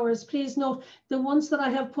flexible hours. Please note the ones that I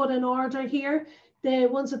have put in order here, the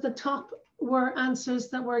ones at the top were answers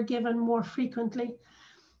that were given more frequently.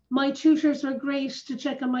 My tutors were great to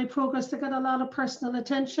check on my progress. They got a lot of personal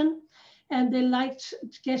attention, and they liked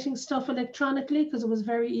getting stuff electronically because it was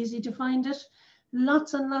very easy to find it.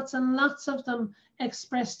 Lots and lots of them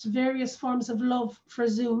expressed various forms of love for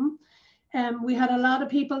Zoom. We had a lot of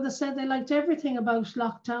people that said they liked everything about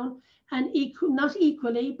lockdown, and not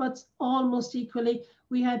equally, but almost equally,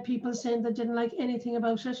 we had people saying they didn't like anything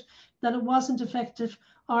about it, that it wasn't effective,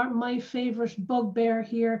 or my favorite bugbear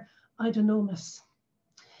here, I don't know, miss.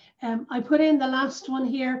 I put in the last one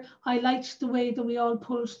here. I liked the way that we all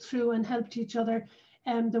pulled through and helped each other.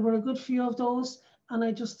 There were a good few of those, and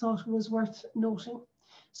I just thought it was worth noting.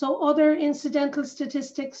 So other incidental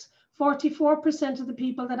statistics, 44% of the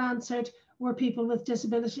people that answered were people with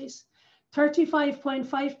disabilities.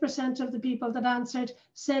 35.5% of the people that answered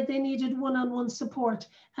said they needed one-on-one support.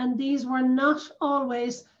 And these were not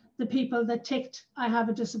always the people that ticked, I have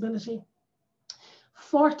a disability.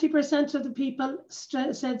 40% of the people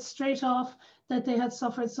said straight off that they had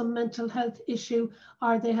suffered some mental health issue,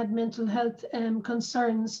 or they had mental health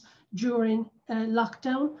concerns during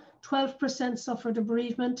lockdown. 12% suffered a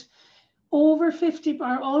bereavement. Over 50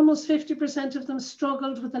 or almost 50% of them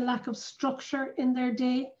struggled with a lack of structure in their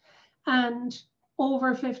day, and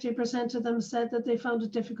over 50% of them said that they found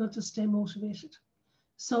it difficult to stay motivated.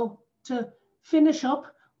 So to finish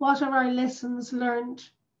up, what are our lessons learned?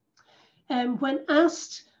 When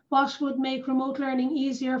asked what would make remote learning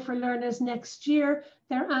easier for learners next year,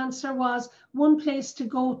 their answer was one place to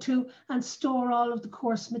go to and store all of the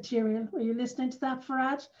course material. Are you listening to that,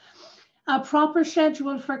 Farad? A proper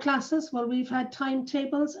schedule for classes. Well, we've had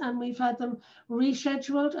timetables and we've had them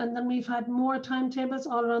rescheduled, and then we've had more timetables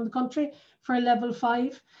all around the country for level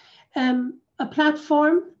 5. A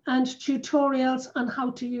platform and tutorials on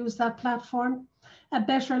how to use that platform. A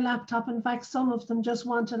better laptop. In fact, some of them just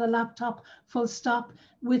wanted a laptop full stop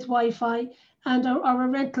with Wi-Fi, and our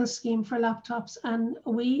rental scheme for laptops. And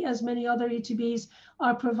we, as many other ETBs,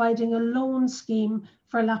 are providing a loan scheme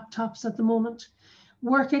for laptops at the moment.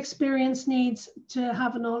 Work experience needs to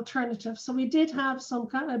have an alternative. So we did have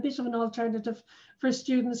a bit of an alternative for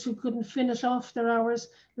students who couldn't finish off their hours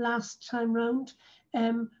last time round,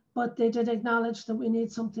 but they did acknowledge that we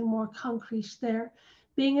need something more concrete there.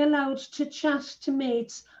 Being allowed to chat to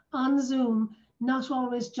mates on Zoom, not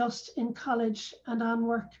always just in college and on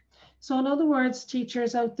work. So in other words,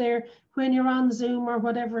 teachers out there, when you're on Zoom or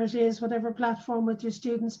whatever it is, whatever platform with your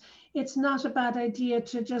students, it's not a bad idea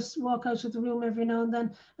to just walk out of the room every now and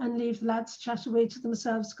then and leave the lads chat away to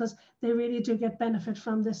themselves, because they really do get benefit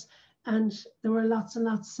from this. And there were lots and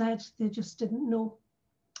lots said, they just didn't know.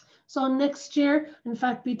 So next year, in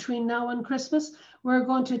fact, between now and Christmas, we're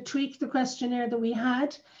going to tweak the questionnaire that we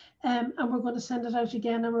had, and we're going to send it out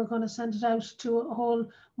again, and we're going to send it out to a whole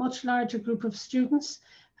much larger group of students.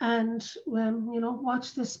 And you know,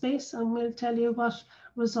 watch this space, and we'll tell you what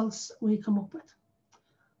results we come up with.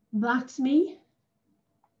 That's me.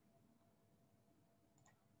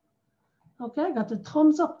 Okay, I got the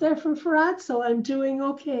thumbs up there from Farad, so I'm doing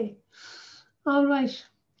okay. All right.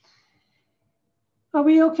 Are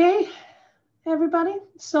we okay, everybody?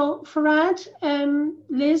 So Farad,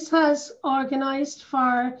 Liz has organized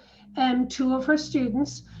for 2 of her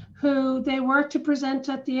students who they were to present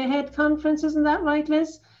at the AHEAD conference, isn't that right,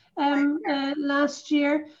 Liz? Last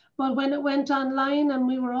year, but when it went online and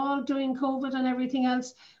we were all doing COVID and everything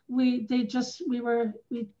else, we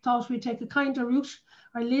thought we'd take a kinder route,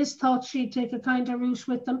 or Liz thought she'd take a kinder route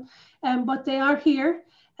with them, but they are here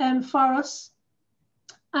for us.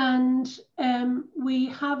 And we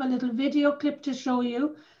have a little video clip to show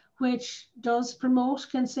you, which does promote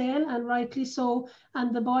Kinsale, and rightly so,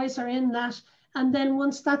 and the boys are in that. And then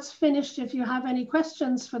once that's finished, if you have any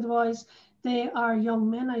questions for the boys, they are young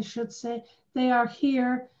men, I should say, they are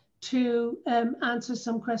here to answer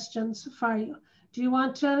some questions for you. Do you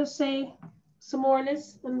want to say some more,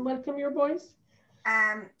 Liz, and welcome your boys?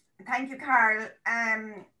 Thank you, Carl.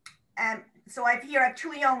 So I've here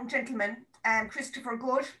 2 young gentlemen, Christopher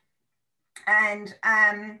Good and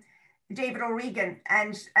David O'Regan,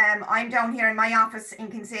 and I'm down here in my office in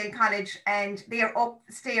Kinsale College, and they are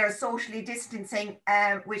upstairs socially distancing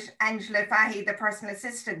with Angela Fahy, the personal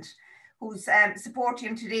assistant, who's supporting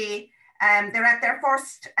him today. They're at their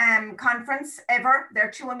first conference ever.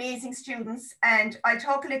 They're two amazing students, and I'll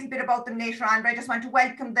talk a little bit about them later on, but I just want to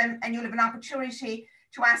welcome them, and you'll have an opportunity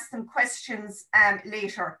to ask them questions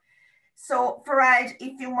later. So Farad,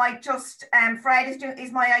 if you might just, Farad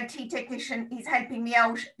is my IT technician. He's helping me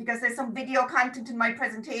out because there's some video content in my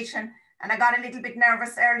presentation, and I got a little bit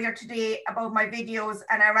nervous earlier today about my videos,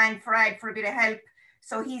 and I rang Farad for a bit of help.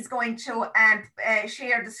 So he's going to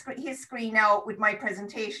share his screen now with my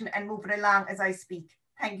presentation and move it along as I speak.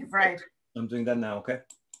 Thank you, Farad. I'm doing that now, okay?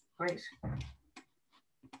 Great.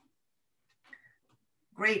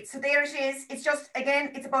 Great, so there it is. It's just,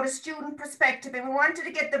 again, it's about a student perspective, and we wanted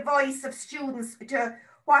to get the voice of students to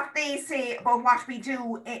what they say about what we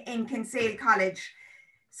do in Kinsale College.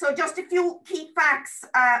 So just a few key facts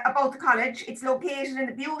about the college. It's located in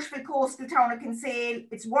the beautiful coastal town of Kinsale.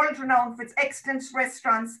 It's world renowned for its excellent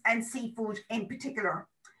restaurants and seafood in particular.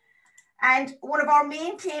 And one of our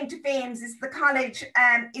main claim to fame is the college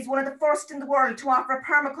is one of the first in the world to offer a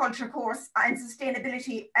permaculture course and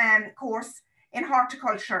sustainability course in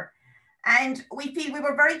horticulture. And we feel we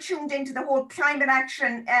were very tuned into the whole climate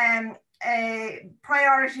action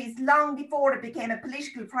priorities long before it became a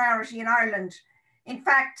political priority in Ireland. In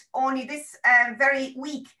fact, only this very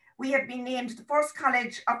week, we have been named the first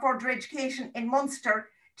college of further education in Munster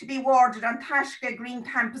to be awarded on Taoiseach Green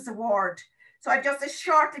Campus Award. So I've just a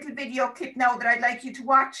short little video clip now that I'd like you to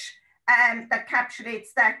watch that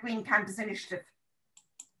encapsulates that Green Campus initiative.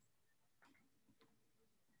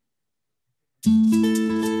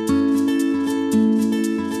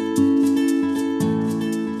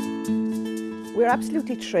 We're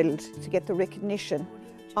absolutely thrilled to get the recognition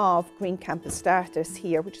of Green Campus Starters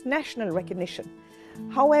here, which is national recognition.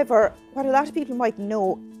 However, what a lot of people might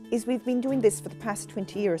know is we've been doing this for the past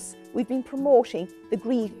 20 years. We've been promoting the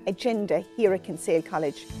green agenda here at Kinsale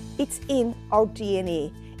College. It's in our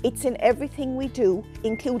DNA. It's in everything we do,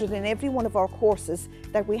 included in every one of our courses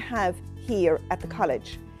that we have here at the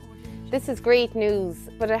college. This is great news,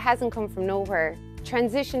 but it hasn't come from nowhere.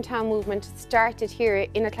 Transition Town movement started here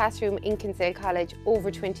in a classroom in Kinsale College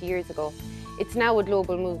over 20 years ago. It's now a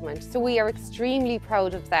global movement, so we are extremely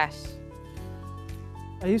proud of that.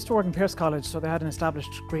 I used to work in Pearse College, so they had an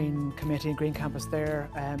established green committee and green campus there.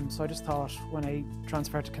 So I just thought when I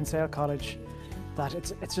transferred to Kinsale College that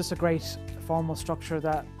it's just a great formal structure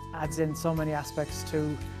that adds in so many aspects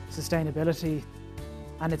to sustainability.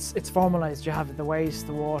 And it's formalised. You have the waste,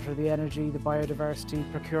 the water, the energy, the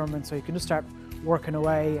biodiversity, procurement, so you can just start working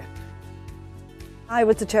away. I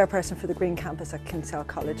was the chairperson for the Green Campus at Kinsale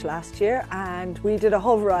College last year, and we did a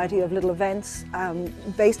whole variety of little events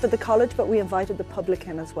based at the college, but we invited the public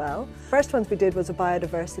in as well. First ones we did was a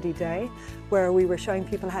biodiversity day, where we were showing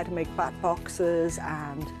people how to make bat boxes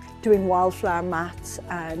and doing wildflower mats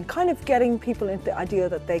and kind of getting people into the idea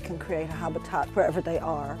that they can create a habitat wherever they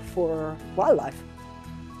are for wildlife.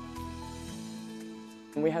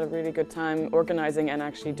 We had a really good time organising and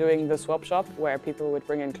actually doing the swap shop, where people would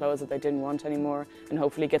bring in clothes that they didn't want anymore and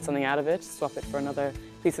hopefully get something out of it, swap it for another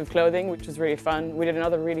piece of clothing, which was really fun. We did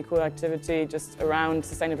another really cool activity just around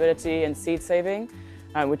sustainability and seed saving,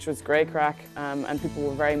 which was great crack, and people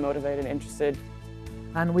were very motivated and interested.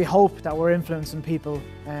 And we hope that we're influencing people,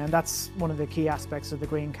 and that's one of the key aspects of the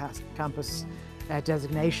Green Campus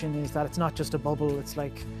designation, is that it's not just a bubble. It's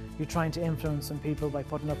like you're trying to influence some people by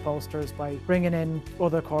putting up posters, by bringing in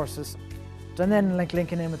other courses, and then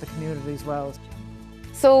linking in with the community as well.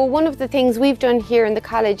 So one of the things we've done here in the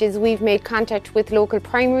college is we've made contact with local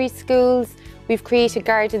primary schools. We've created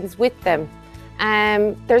gardens with them.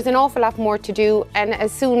 There's an awful lot more to do, and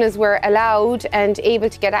as soon as we're allowed and able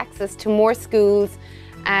to get access to more schools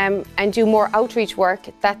and do more outreach work,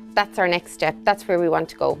 that's our next step. That's where we want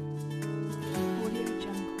to go.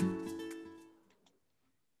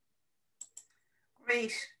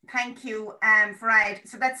 Great, thank you, Farad.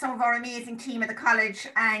 So that's some of our amazing team at the college,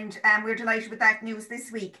 and we're delighted with that news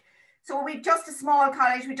this week. So we've just a small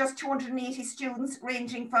college with just 280 students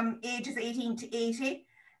ranging from ages 18 to 80.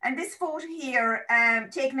 And this photo here,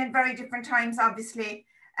 taken in very different times, obviously.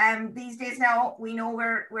 These days now, we know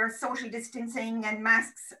we're social distancing and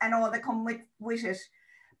masks and all that come with it.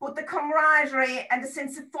 But the camaraderie and the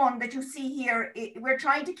sense of fun that you see here, we're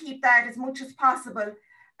trying to keep that as much as possible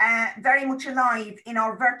very much alive in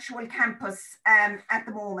our virtual campus at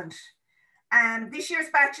the moment. This year's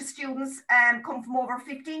batch of students come from over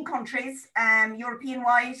 15 countries,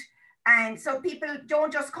 European-wide. And so people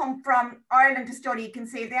don't just come from Ireland to study, you can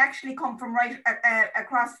say they actually come from right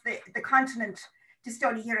across the continent to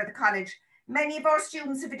study here at the college. Many of our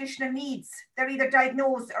students have additional needs. They're either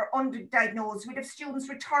diagnosed or underdiagnosed. We have students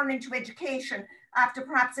returning to education after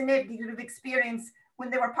perhaps a negative experience when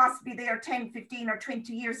they were possibly there 10, 15 or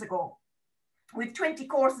 20 years ago. We've 20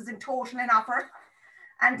 courses in total in offer.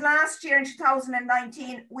 And last year in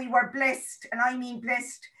 2019, we were blessed, and I mean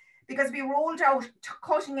blessed, because we rolled out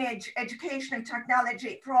cutting edge educational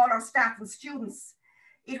technology for all our staff and students.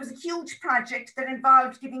 It was a huge project that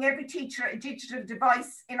involved giving every teacher a digital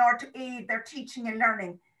device in order to aid their teaching and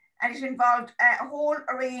learning. And it involved a whole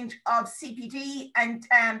range of CPD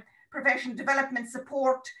and professional development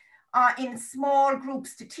support in small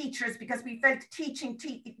groups to teachers, because we felt teaching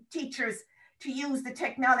teachers to use the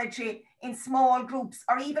technology in small groups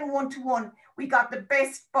or even one-to-one, we got the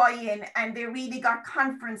best buy-in, and they really got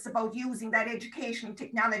confidence about using that educational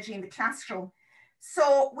technology in the classroom.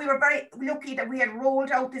 So we were very lucky that we had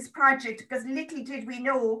rolled out this project, because little did we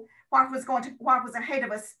know what was ahead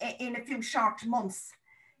of us in a few short months.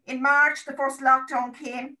 In March, the first lockdown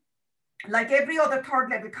came. Like every other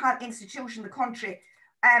third level institution in the country,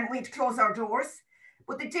 we had to close our doors.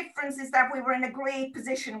 But the difference is that we were in a great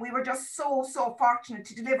position. We were just so fortunate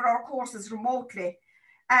to deliver our courses remotely.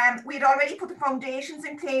 We had already put the foundations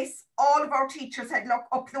in place. All of our teachers had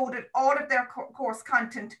uploaded all of their course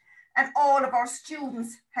content, and all of our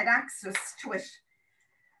students had access to it.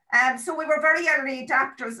 So we were very early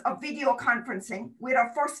adapters of video conferencing. We had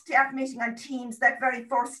our first staff meeting on Teams that very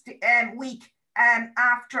first week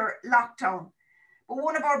after lockdown. But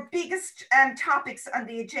one of our biggest topics on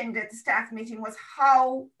the agenda at the staff meeting was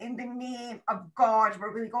how, in the name of God,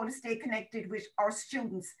 were we going to stay connected with our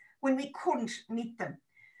students when we couldn't meet them.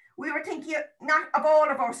 We were thinking not of all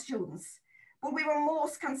of our students, but we were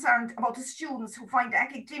most concerned about the students who find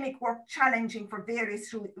academic work challenging for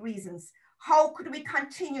various reasons. How could we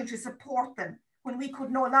continue to support them when we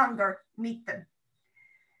could no longer meet them?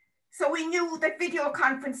 So we knew that video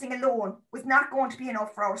conferencing alone was not going to be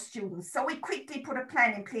enough for our students. So we quickly put a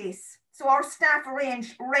plan in place. So our staff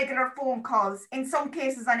arranged regular phone calls, in some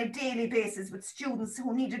cases on a daily basis, with students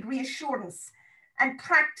who needed reassurance and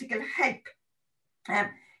practical help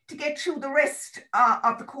to get through the rest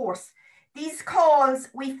of the course. These calls,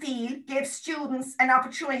 we feel, gave students an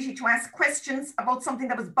opportunity to ask questions about something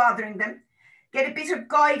that was bothering them, get a bit of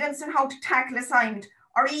guidance on how to tackle assignment,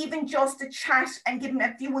 or even just a chat and give them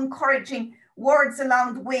a few encouraging words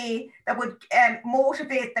along the way that would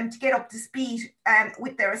motivate them to get up to speed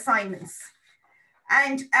with their assignments.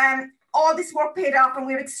 And all this work paid off, and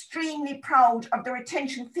we're extremely proud of the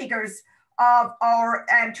retention figures of our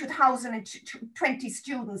 2020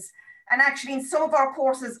 students. And actually in some of our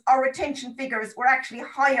courses, our retention figures were actually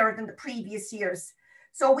higher than the previous years.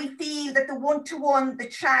 So we feel that the one-to-one, the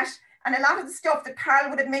chat, and a lot of the stuff that Carol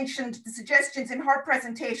would have mentioned, the suggestions in her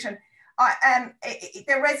presentation,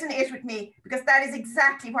 they resonate with me, because that is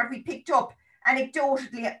exactly what we picked up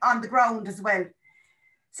anecdotally on the ground as well.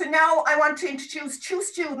 So now I want to introduce two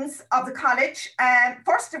students of the college.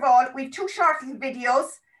 First of all, we have two short little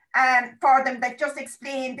videos for them that just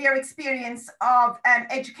explain their experience of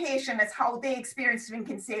education as how they experienced it in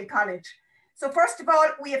Kinsale College. So first of all,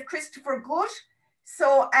 we have Christopher Good.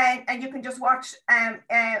 So, and you can just watch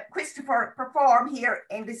Christopher perform here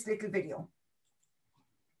in this little video.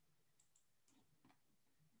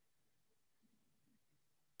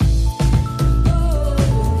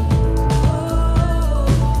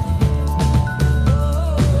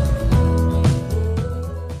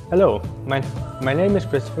 Hello, my name is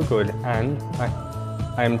Christopher Good, and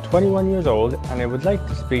I am 21 years old, and I would like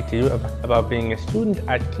to speak to you about being a student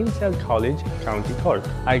at Kinsale College, County Cork.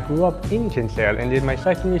 I grew up in Kinsale and did my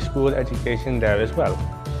secondary school education there as well.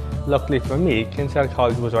 Luckily for me, Kinsale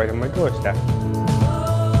College was right on my doorstep.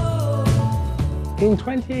 In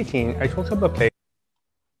 2018, I took up a place.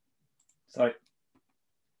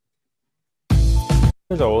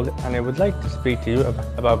 Years old, and I would like to speak to you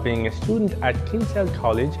about being a student at Kinsale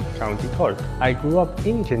College, County Cork. I grew up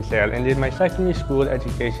in Kinsale and did my secondary school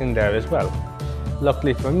education there as well.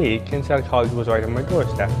 Luckily for me, Kinsale College was right on my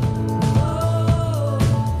doorstep.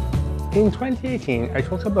 In 2018, I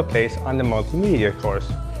took up a place on the multimedia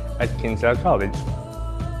course at Kinsale College.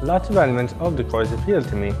 Lots of elements of the course appealed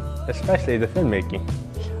to me, especially the filmmaking.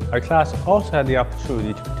 Our class also had the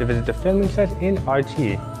opportunity to visit the filming set in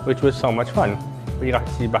RT, which was so much fun. We got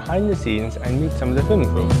to see behind the scenes and meet some of the film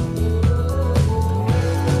crew.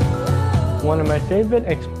 One of my favourite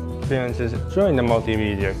experiences during the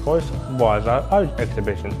multimedia course was our art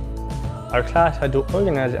exhibition. Our class had to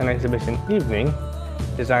organise an exhibition evening,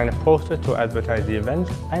 design a poster to advertise the event,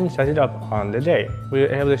 and set it up on the day. We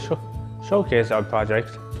were able to showcase our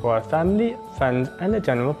projects to our family, friends, and the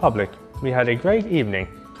general public. We had a great evening.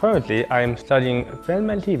 Currently, I am studying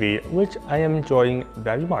film and TV, which I am enjoying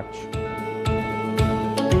very much.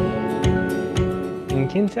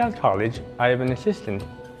 Kinsale College, I have an assistant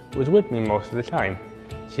who is with me most of the time.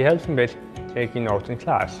 She helps me with taking notes in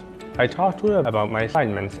class. I talk to her about my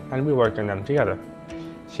assignments and we work on them together.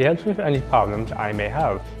 She helps me with any problems I may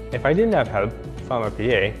have. If I didn't have help from a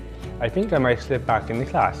PA, I think I might slip back in the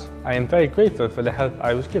class. I am very grateful for the help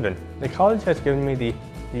I was given. The college has given me the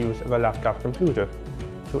use of a laptop computer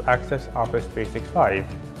to access Office 365.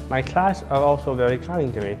 My class are also very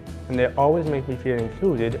kind to me, and they always make me feel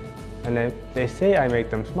included, and they say I make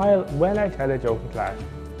them smile when I tell a joke in class.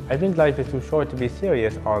 I think life is too short to be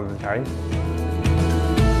serious all the time.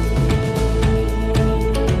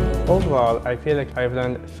 Overall, I feel like I've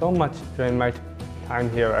learned so much during my time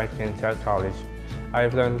here at Kinsale College.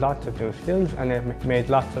 I've learned lots of new skills and I've made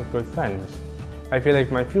lots of good friends. I feel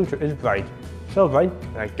like my future is bright. So bright,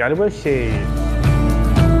 I gotta wear shades.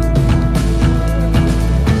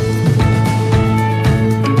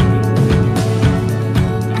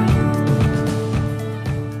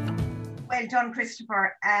 Well done,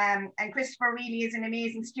 Christopher. And Christopher really is an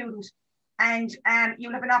amazing student. And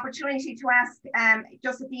you'll have an opportunity to ask,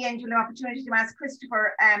 just at the end, you'll have an opportunity to ask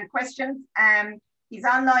Christopher questions. He's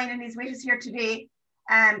online and he's with us here today.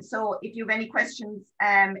 So if you have any questions,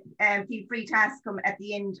 feel free to ask him at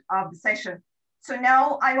the end of the session. So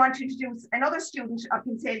now I want to introduce another student of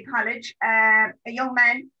Kinsale College, a young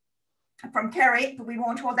man from Kerry, but we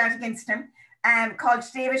won't hold that against him, called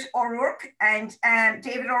David O'Rourke. And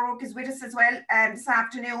David O'Rourke is with us as well this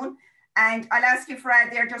afternoon. And I'll ask you,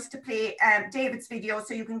 Fred, there just to play David's video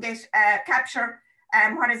so you can get capture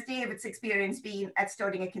what has David's experience been at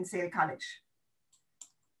studying at Kinsale College.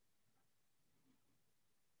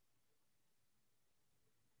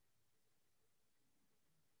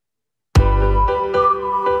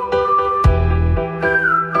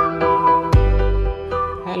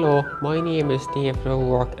 Hello, my name is David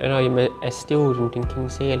O'Rourke and I'm a student in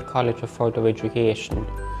Kinsale College of Further Education.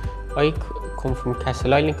 I come from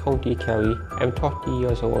Castleisland, County Kerry. I'm 30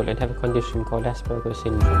 years old and have a condition called Asperger's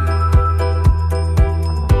syndrome.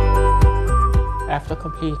 After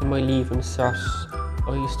completing my Leaving Cert,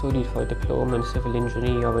 I studied for a diploma in civil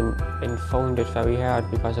engineering and found it very hard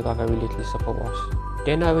because I got very little support.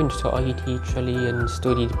 Then I went to IT Tralee and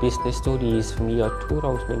studied business studies from year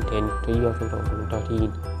 2010 to year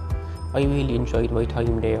 2013. I really enjoyed my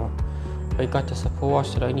time there. I got the support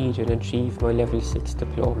that I needed to achieve my level 6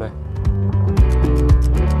 diploma.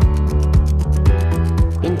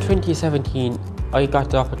 In 2017, I got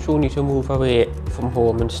the opportunity to move away from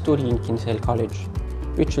home and study in Kinsale College,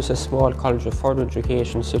 which is a small college of further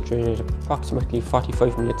education situated approximately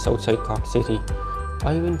 45 minutes outside Cork City.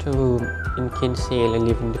 I rent a room in Kinsale and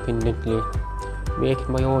live independently,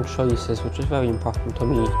 making my own choices, which is very important to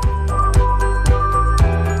me.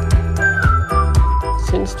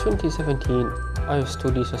 Since 2017, I have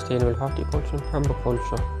studied sustainable horticulture and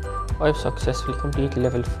permaculture. I have successfully completed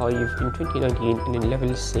level 5 in 2019 and in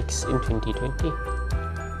level 6 in 2020.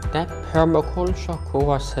 That permaculture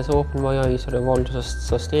course has opened my eyes to the world of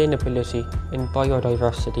sustainability and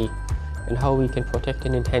biodiversity and how we can protect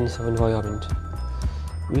and enhance our environment.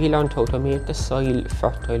 We learned how to make the soil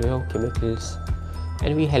fertile without chemicals,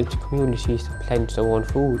 and we helped communities to plant their own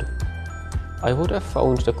food. I would have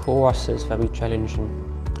found the courses very challenging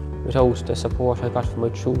without the support I got from my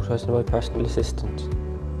tutors and my personal assistant.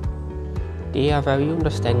 They are very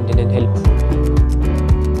understanding and helpful.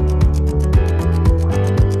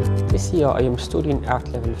 This year I am studying art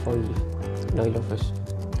level 5 and I love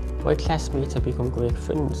it. My classmates have become great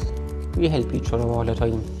friends. We help each other all the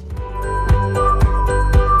time.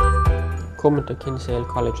 Coming to Kinsale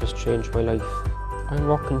College has changed my life. I'm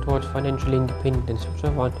working towards financial independence, which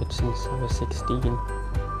I've wanted since I was 16.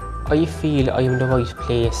 I feel I am the right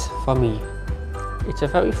place for me. It's a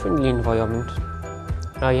very friendly environment.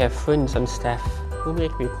 I have friends and staff who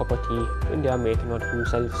make me a cup of tea when they are making one for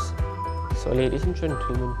themselves. So ladies and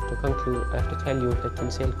gentlemen, to conclude, I have to tell you that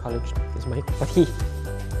Kinsale College is my cup of tea.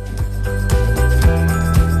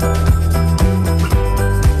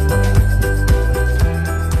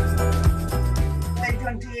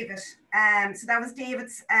 So that was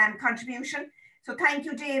David's contribution. So thank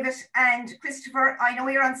you, David and Christopher. I know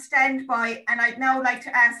you're on standby, and I'd now like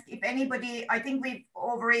to ask if anybody, I think we've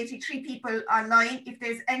over 83 people online, if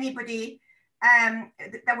there's anybody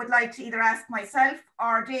that would like to either ask myself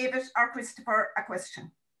or David or Christopher a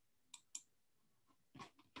question.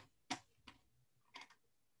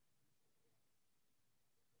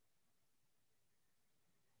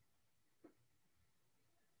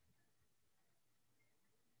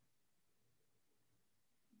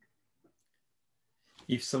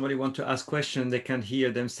 If somebody wants to ask questions, they can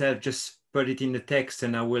hear themselves, just put it in the text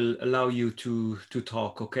and I will allow you to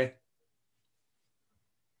talk, okay?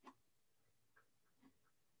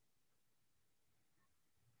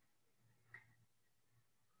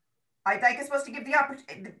 I'd like, I suppose, to give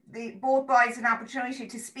the both boys an opportunity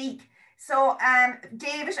to speak. So,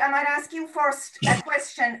 David, I might ask you first a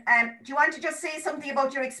question. Do you want to just say something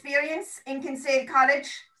about your experience in Kinsale College?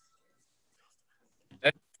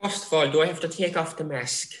 First of all, do I have to take off the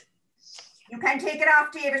mask? You can take it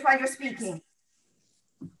off, David, while you're speaking.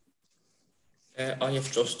 I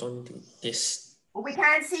have just done this. Well, we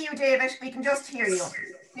can't see you, David. We can just hear you. So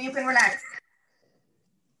you can relax.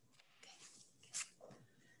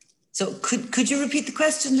 So could you repeat the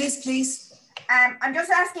question, Liz, please? I'm just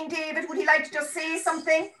asking David, would he like to just say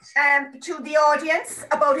something to the audience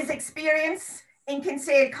about his experience in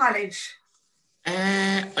Kinsale College?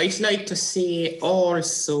 I'd like to say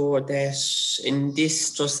also that, and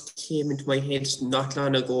this just came into my head not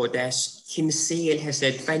long ago, that Kinsale has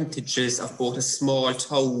advantages of both a small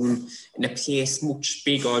town and a place much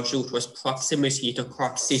bigger due to its proximity to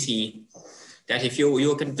Cork City. That if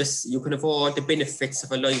you can have all the benefits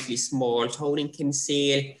of a lively small town in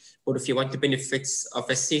Kinsale, but if you want the benefits of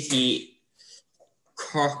a city,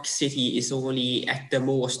 Cork City is only at the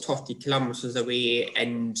most 30 kilometres away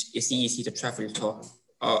and it's easy to travel to.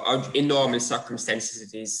 Or in normal circumstances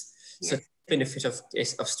it is. Yes. So the benefit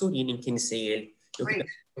of studying in Kinsale, you get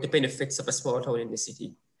the benefits of a small town in the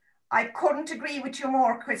city. I couldn't agree with you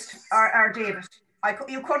more, Christopher or David. I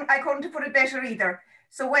couldn't have put it better either.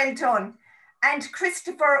 So well done. And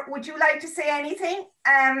Christopher, would you like to say anything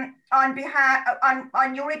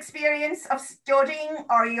on your experience of studying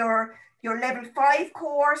or your level 5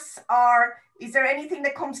 course, or is there anything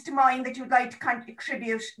that comes to mind that you'd like to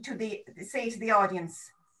contribute to say to the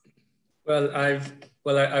audience? Well,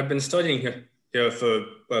 I've been studying here for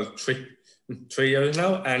 3 years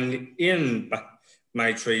now, and in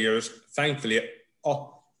my 3 years, thankfully,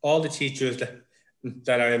 all the teachers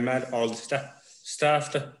that I met, all the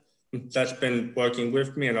staff that's been working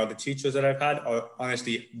with me, and all the teachers that I've had are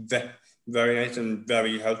honestly very nice and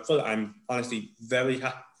very helpful. I'm honestly very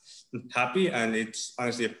happy, and it's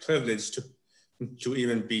honestly a privilege to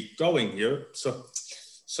even be going here. So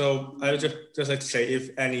I would just like to say,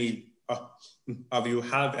 if any of you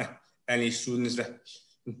have any students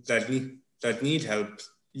that need help,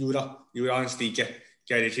 you would honestly get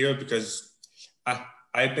it here, because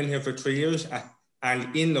I've been here for 3 years,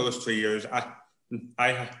 and in those 3 years,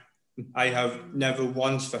 I have never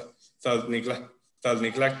once felt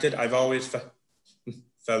neglected. I've always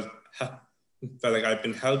felt like I've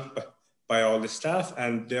been helped by all the staff,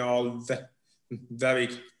 and they're all very,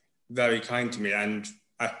 very kind to me. And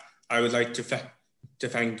I would like to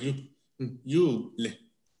thank you,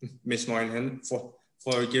 Miss Moynihan,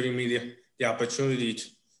 for giving me the opportunity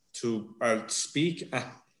to speak,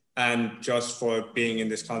 and just for being in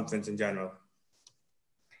this conference in general.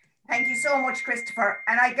 Thank you so much, Christopher.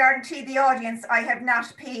 And I guarantee the audience I have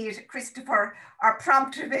not paid Christopher or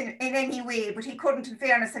prompted him in any way, but he couldn't, in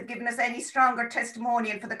fairness, have given us any stronger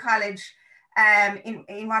testimonial for the college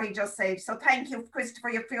in what he just said. So thank you,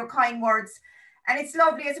 Christopher, for your kind words. And it's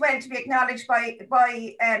lovely as well to be acknowledged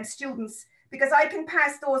by students, because I can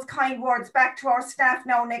pass those kind words back to our staff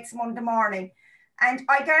now next Monday morning. And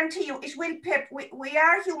I guarantee you, it will we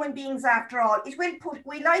are human beings after all.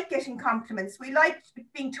 We like getting compliments. We like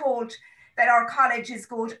being told that our college is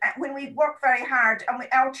good when we work very hard, and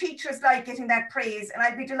our teachers like getting that praise. And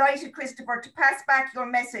I'd be delighted, Christopher, to pass back your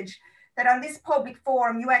message that on this public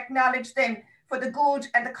forum, you acknowledge them for the good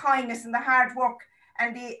and the kindness and the hard work,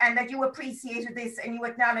 and that you appreciated this and you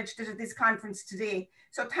acknowledged it at this conference today.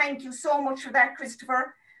 So thank you so much for that,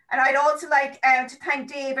 Christopher. And I'd also like to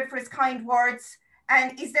thank David for his kind words.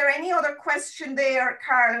 And is there any other question there,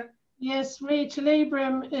 Carol? Yes, Rachel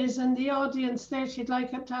Abram is in the audience there. She'd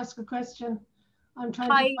like to ask a question. I'm trying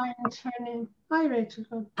to find her name. Hi, Rachel.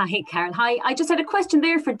 Hi, Carol. Hi. I just had a question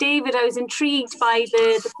there for David. I was intrigued by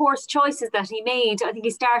the course choices that he made. I think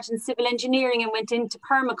he started in civil engineering and went into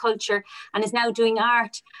permaculture and is now doing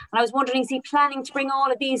art. And I was wondering, is he planning to bring all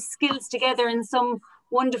of these skills together in some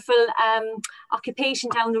wonderful occupation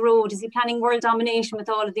down the road? Is he planning world domination with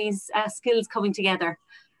all of these skills coming together?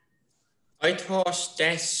 I thought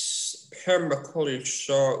that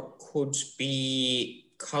permaculture could be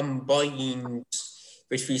combined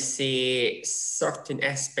with, we say, certain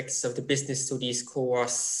aspects of the business studies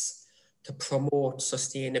course to promote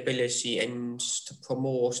sustainability and to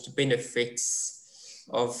promote the benefits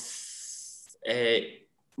of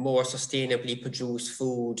more sustainably produced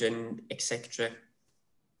food and etc.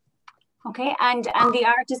 Okay, and the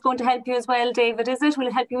art is going to help you as well, David, is it? Will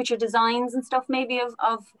it help you with your designs and stuff, maybe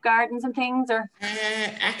of gardens and things, or?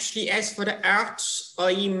 Actually, as for the art,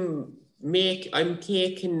 I'm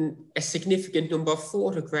taking a significant number of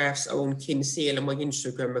photographs on Kinsale on my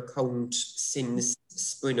Instagram account since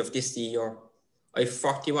spring of this year. I have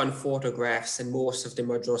 41 photographs and most of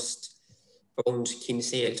them are just around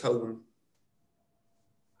Kinsale town.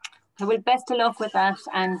 Well, best of luck with that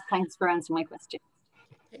and thanks for answering my question.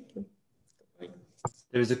 Thank you.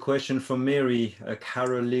 There is a question from Mary,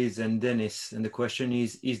 Carol, Liz and Dennis, and the question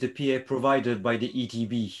is the PA provided by the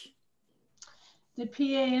ETB? The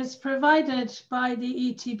PA is provided by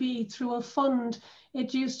the ETB through a fund.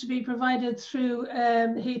 It used to be provided through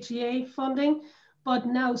HEA funding, but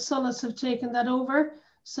now Solis have taken that over.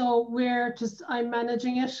 So I'm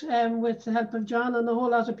managing it with the help of John and a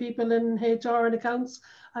whole lot of people in HR and accounts,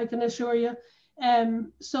 I can assure you.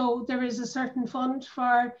 So there is a certain fund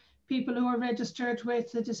for people who are registered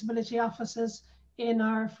with the disability offices in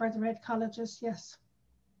our further ed colleges, yes.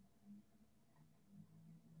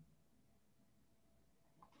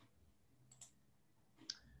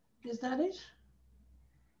 Is that it?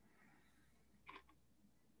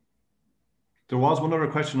 There was one other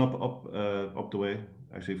question up the way,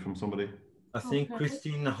 actually, from somebody. I think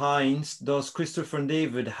Christine Hines, does Christopher and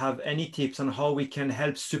David have any tips on how we can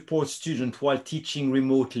help support students while teaching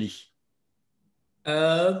remotely?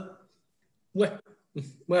 Well,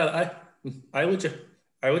 I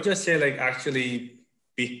would just say, like, actually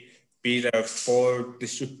be there for the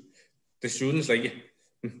students.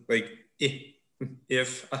 Like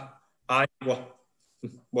if I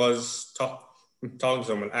was talking to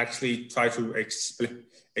someone, actually try to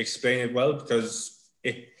explain it well, because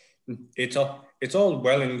it's all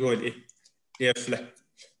well and good if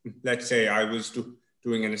let's say I was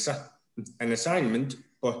doing an assignment,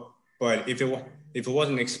 but if it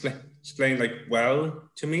wasn't explained like well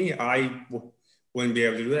to me, I wouldn't be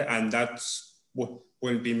able to do it, and that's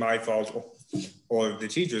wouldn't be my fault or the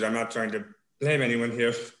teachers. I'm not trying to blame anyone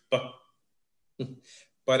here, but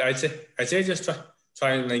I'd say just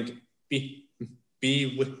try and like be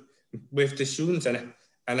with the students and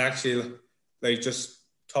actually like just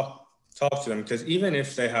talk to them, because even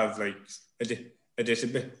if they have like a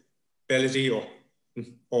disability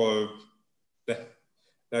or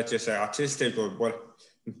let's just say autistic or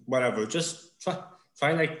whatever, just try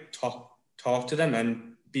and like talk to them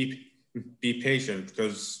and be patient,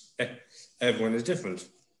 because everyone is different.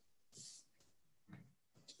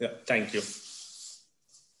 Yeah, thank you.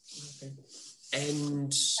 Okay.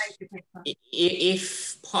 And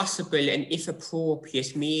if possible and if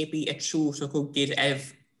appropriate, maybe a tutor could give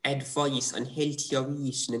advice on healthier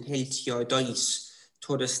eating and healthier diet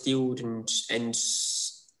to the student. And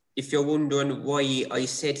if you're wondering why I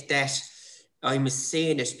said that, I'm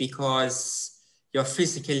saying it because your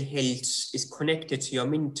physical health is connected to your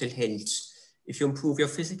mental health. If you improve your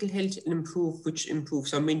physical health and which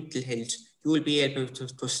improves your mental health, you will be able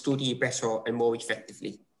to study better and more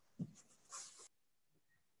effectively.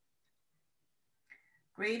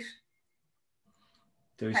 Great.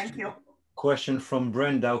 Thank you. Question from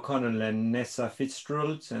Brenda O'Connell and Nessa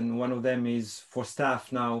Fitzgerald, and one of them is for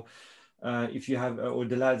staff now, if you have, or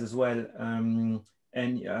the lads as well,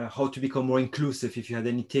 and how to become more inclusive, if you had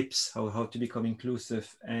any tips, how to become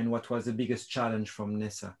inclusive, and what was the biggest challenge from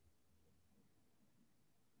Nessa?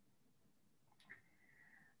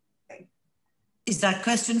 Is that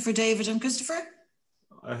question for David and Christopher?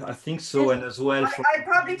 I think so, and as well for... I'll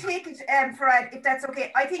probably take it, Fred, if that's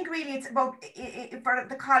okay. I think really it's about, for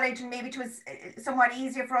the college, and maybe it was somewhat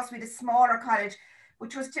easier for us with a smaller college,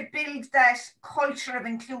 which was to build that culture of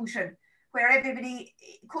inclusion where everybody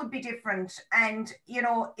could be different. And, you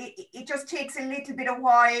know, it just takes a little bit of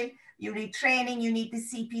while. You need training, you need the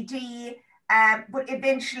CPD, but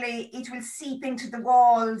eventually it will seep into the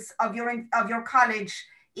walls of your college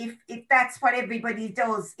if that's what everybody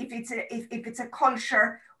does. If it's a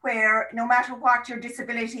culture where no matter what your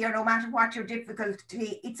disability or no matter what your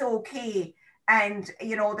difficulty, it's okay, and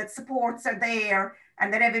you know that supports are there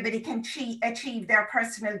and that everybody can achieve their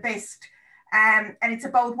personal best. And it's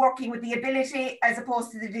about working with the ability as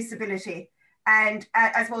opposed to the disability. And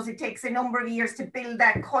I suppose it takes a number of years to build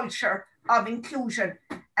that culture of inclusion.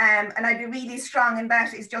 And I'd be really strong in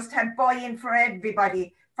that, is just have buy-in for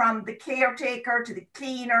everybody, from the caretaker to the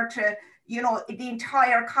cleaner to, you know, the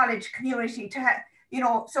entire college community, to have, you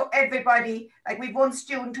know, so everybody, like we've one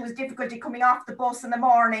student who has difficulty coming off the bus in the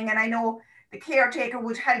morning, and I know the caretaker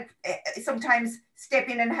would help sometimes step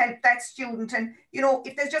in and help that student. And, you know,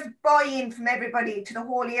 if there's just buy-in from everybody to the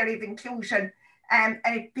whole area of inclusion, and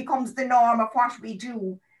it becomes the norm of what we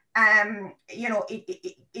do, you know,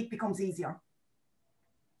 it becomes easier.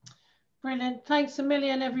 Brilliant. Thanks a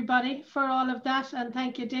million, everybody, for all of that. And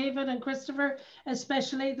thank you, David and Christopher,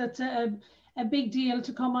 especially. That's a big deal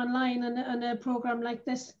to come online on a program like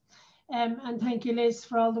this. And thank you, Liz,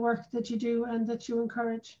 for all the work that you do and that you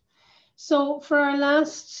encourage. So for our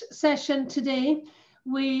last session today,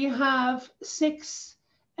 we have 6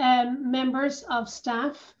 members of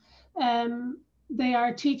staff. They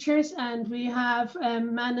are teachers and we have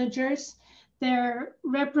managers. They're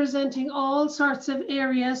representing all sorts of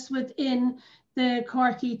areas within the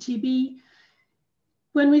Cork ETB.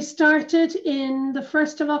 When we started in the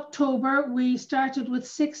 1st of October, we started with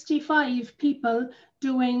 65 people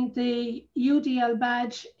doing the UDL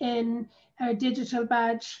badge in our digital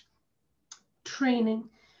badge training.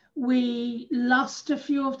 We lost a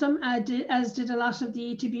few of them, as did a lot of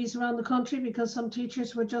the ETBs around the country, because some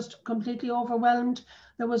teachers were just completely overwhelmed.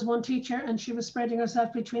 There was one teacher and she was spreading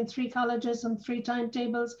herself between 3 colleges and 3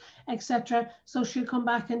 timetables, etc. So she'll come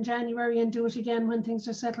back in January and do it again when things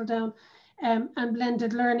are settled down. And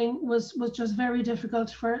blended learning was just very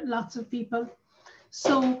difficult for lots of people.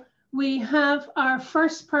 So we have our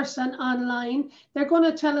first person online. They're going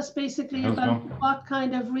to tell us basically about what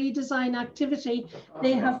kind of redesign activity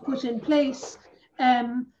they have put in place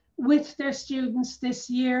with their students this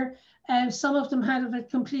year. Some of them have it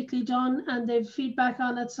completely done and they've feedback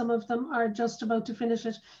on it. Some of them are just about to finish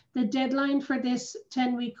it. The deadline for this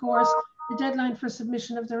 10-week course, the deadline for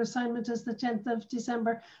submission of their assignment is the 10th of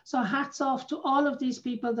December. So hats off to all of these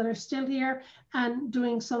people that are still here and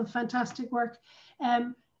doing some fantastic work.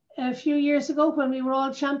 A few years ago when we were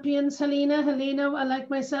all champions, Helena, like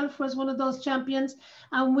myself, was one of those champions,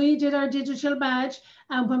 and we did our digital badge.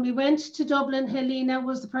 And when we went to Dublin, Helena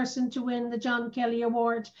was the person to win the John Kelly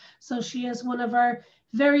Award. So she is one of our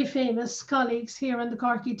very famous colleagues here in the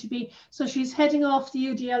Cork ETB. So she's heading off the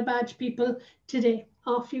UDL badge people today.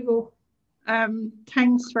 Off you go.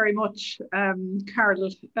 Thanks very much, Carol.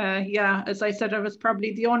 Yeah, as I said, I was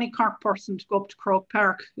probably the only Cork person to go up to Croke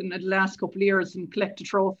Park in the last couple of years and collect a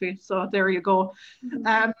trophy. So there you go.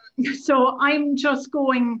 So I'm just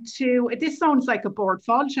going to, this sounds like a board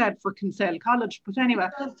fáilte for Kinsale College, but anyway,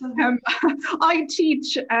 I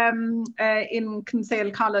teach in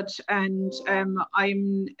Kinsale College, and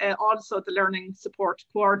I'm also the learning support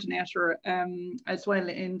coordinator as well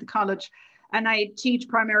in the college. And I teach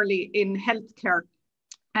primarily in healthcare.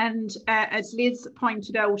 And as Liz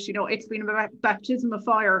pointed out, you know, it's been a baptism of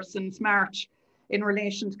fire since March in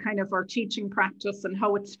relation to kind of our teaching practice and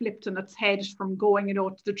how it's flipped on its head from going, you know,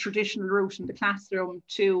 to the traditional route in the classroom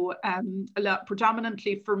to a lot,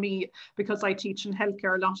 predominantly for me, because I teach in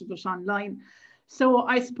healthcare, a lot of it online. So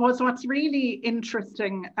I suppose what's really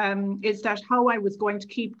interesting is that how I was going to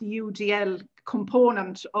keep the UDL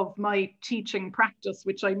component of my teaching practice,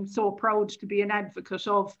 which I'm so proud to be an advocate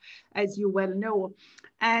of, as you well know.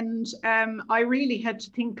 And I really had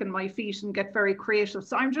to think on my feet and get very creative.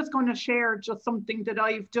 So I'm just going to share just something that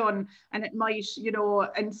I've done, and it might, you know,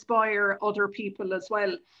 inspire other people as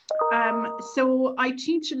well. So I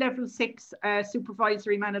teach a level 6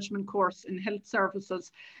 supervisory management course in health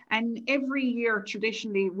services. And every year,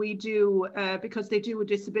 traditionally, we do, because they do a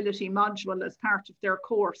disability module as part of their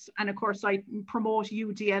course. And of course, I promote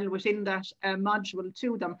UDL within that module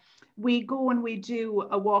to them. We go and we do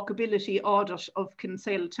a walkability audit of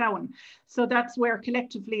Kinsale Town. So that's where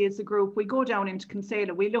collectively as a group, we go down into Kinsale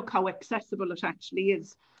and we look how accessible it actually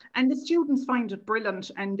is. And the students find it brilliant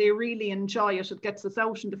and they really enjoy it. It gets us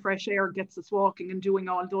out in the fresh air, gets us walking and doing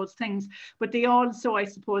all those things. But they also, I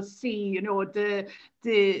suppose, see, you know, the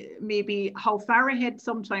maybe how far ahead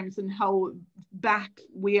sometimes and how back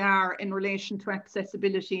we are in relation to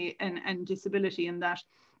accessibility and disability in that.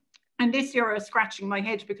 And this year I was scratching my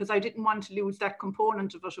head because I didn't want to lose that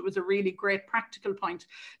component of it. It was a really great practical point.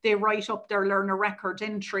 They write up their learner record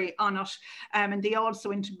entry on it, and they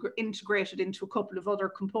also integrate it into a couple of other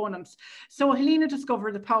components. So Helena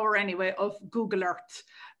discovered the power anyway of Google Earth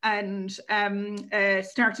and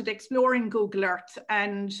started exploring Google Earth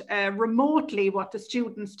and remotely what the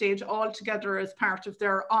students did all together as part of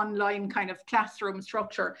their online kind of classroom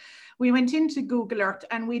structure. We went into Google Earth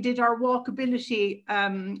and we did our walkability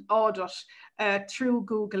audit through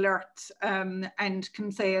Google Earth and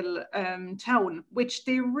Kinsale Town, which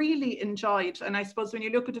they really enjoyed. And I suppose when you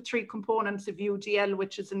look at the 3 components of UDL,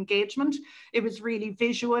 which is engagement, it was really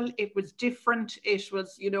visual, it was different, it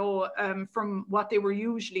was, you know, from what they were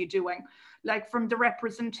usually doing. Like from the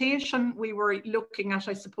representation, we were looking at,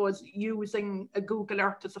 I suppose, using a Google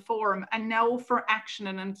Earth as a forum, and now for action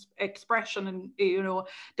and expression, and you know,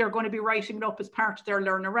 they're going to be writing it up as part of their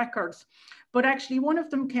learner records. But actually one of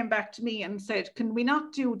them came back to me and said, can we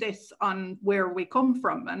not do this on where we come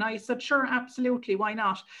from? And I said, sure, absolutely, why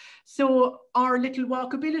not? So our little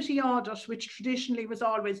walkability audit, which traditionally was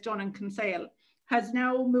always done in Kinsale, has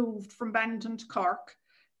now moved from Bandon to Cork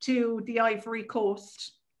to the Ivory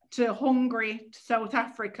Coast, to Hungary, to South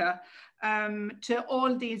Africa, to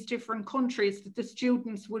all these different countries that the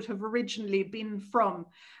students would have originally been from.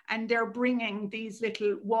 And they're bringing these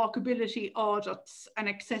little walkability audits and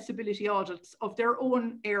accessibility audits of their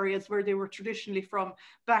own areas where they were traditionally from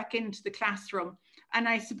back into the classroom. And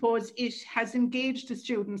I suppose it has engaged the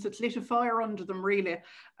students, it's lit a fire under them really,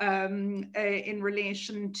 in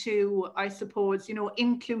relation to, I suppose, you know,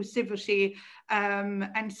 inclusivity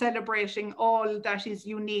and celebrating all that is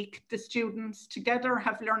unique. The students together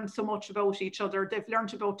have learned so much about each other. They've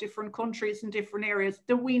learned about different countries and different areas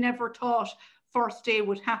that we never thought first day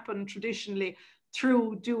would happen traditionally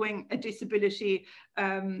through doing a disability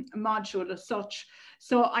module as such.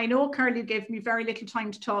 So I know, Carl, you gave me very little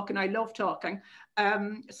time to talk and I love talking.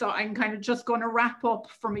 So I'm kind of just going to wrap up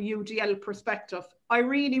from a UDL perspective. I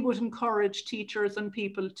really would encourage teachers and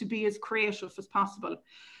people to be as creative as possible.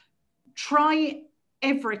 Try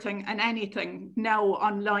everything and anything now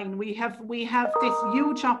online. We have this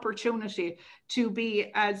huge opportunity to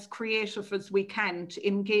be as creative as we can to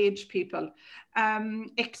engage people.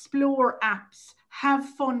 Explore apps, have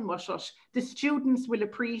fun with it. The students will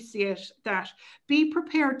appreciate that. Be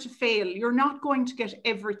prepared to fail. You're not going to get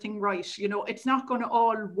everything right. You know, it's not going to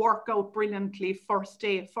all work out brilliantly first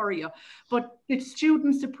day for you, but the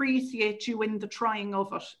students appreciate you in the trying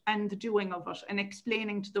of it and the doing of it and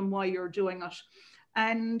explaining to them why you're doing it.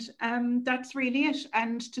 And that's really it.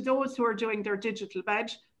 And to those who are doing their digital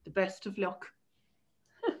badge, the best of luck.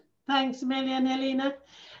 Thanks a million, Elena.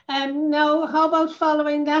 Now, how about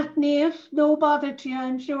following that, Niamh? No bother to you,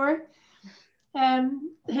 I'm sure.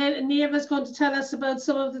 Niamh is going to tell us about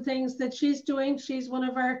some of the things that she's doing. She's one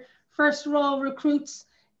of our first raw recruits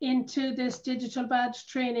into this digital badge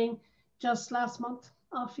training just last month.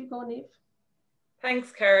 Off you go, Niamh.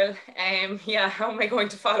 Thanks, Carol. Yeah, how am I going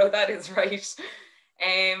to follow that is right.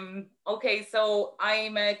 Okay, so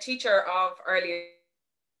I'm a teacher of early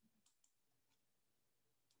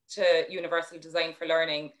to Universal Design for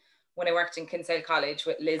Learning when I worked in Kinsale College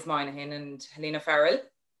with Liz Moynihan and Helena Farrell.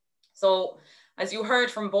 So as you heard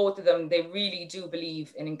from both of them, they really do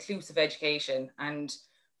believe in inclusive education. And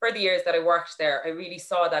for the years that I worked there, I really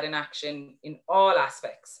saw that in action in all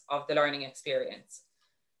aspects of the learning experience.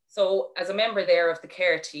 So as a member there of the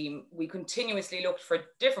care team, we continuously looked for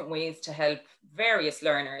different ways to help various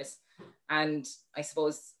learners. And I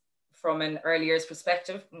suppose from an early years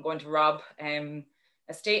perspective, I'm going to rob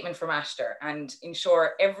a statement from Ashton and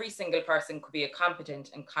ensure every single person could be a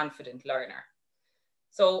competent and confident learner.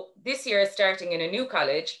 So this year, starting in a new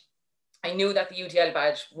college, I knew that the UDL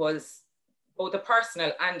badge was both a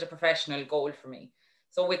personal and a professional goal for me.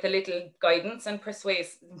 So with a little guidance and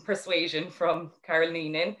persuasion from Carol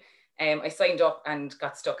Neenan, I signed up and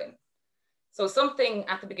got stuck in. So something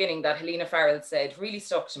at the beginning that Helena Farrell said really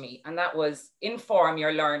stuck to me, and that was inform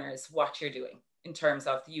your learners what you're doing in terms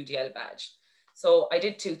of the UDL badge. So I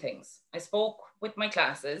did two things. I spoke with my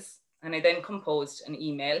classes and I then composed an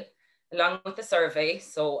email along with the survey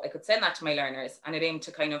so I could send that to my learners, and it aimed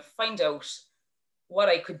to kind of find out what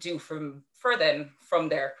I could do for them from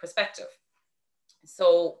their perspective.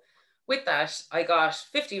 So with that, I got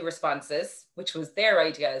 50 responses, which was their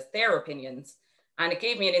ideas, their opinions, and it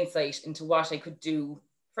gave me an insight into what I could do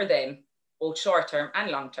for them, both short-term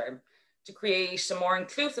and long-term, to create a more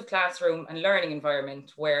inclusive classroom and learning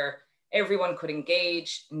environment where everyone could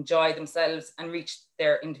engage, enjoy themselves, and reach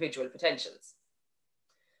their individual potentials.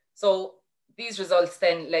 So these results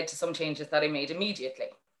then led to some changes that I made immediately.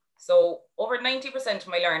 So over 90% of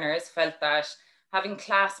my learners felt that having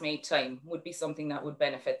classmate time would be something that would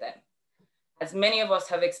benefit them. As many of us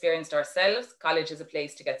have experienced ourselves, college is a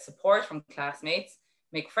place to get support from classmates,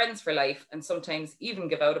 make friends for life, and sometimes even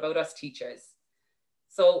give out about us teachers.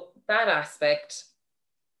 So that aspect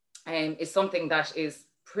is something that is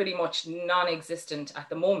pretty much non-existent at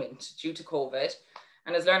the moment due to COVID.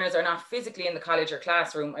 And as learners are not physically in the college or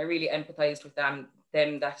classroom, I really empathized with them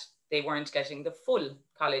that they weren't getting the full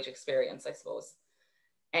college experience, I suppose.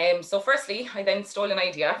 So firstly, I then stole an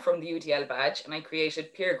idea from the UDL badge and I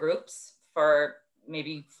created peer groups for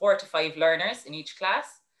maybe 4 to 5 learners in each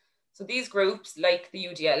class. So these groups, like the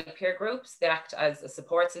UDL peer groups, they act as a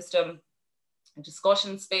support system, a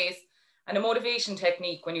discussion space, and a motivation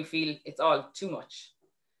technique when you feel it's all too much.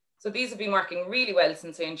 So these have been working really well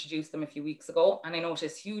since I introduced them a few weeks ago, and I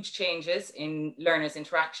noticed huge changes in learners'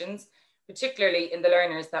 interactions, particularly in the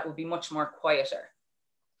learners that would be much more quieter.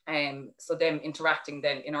 So them interacting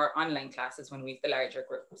then in our online classes when we have the larger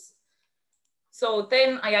groups. So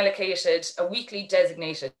then I allocated a weekly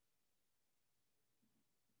designated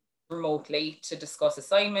remotely to discuss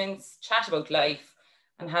assignments, chat about life,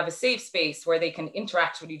 and have a safe space where they can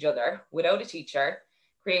interact with each other without a teacher,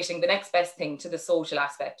 creating the next best thing to the social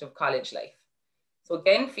aspect of college life. So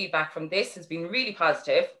again, feedback from this has been really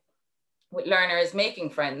positive, with learners making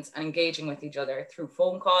friends and engaging with each other through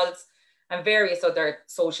phone calls and various other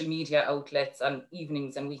social media outlets on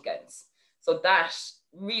evenings and weekends. So that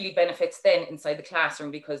really benefits then inside the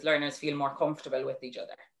classroom because learners feel more comfortable with each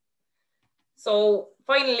other. So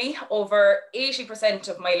finally, over 80%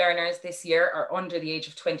 of my learners this year are under the age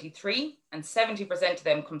of 23, and 70% of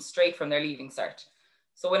them come straight from their Leaving Cert.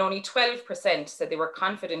 So when only 12% said they were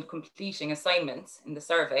confident completing assignments in the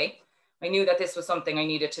survey, I knew that this was something I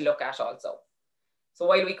needed to look at also. So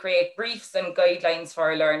while we create briefs and guidelines for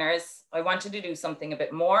our learners, I wanted to do something a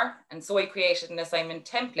bit more. And so I created an assignment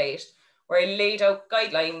template where I laid out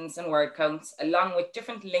guidelines and word counts along with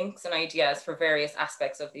different links and ideas for various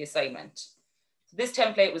aspects of the assignment. So this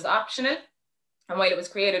template was optional. And while it was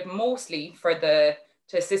created mostly to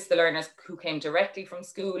assist the learners who came directly from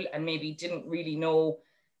school and maybe didn't really know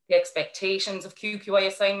the expectations of QQI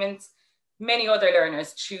assignments, many other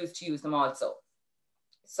learners choose to use them also.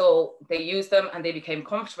 So they used them and they became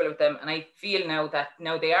comfortable with them. And I feel now that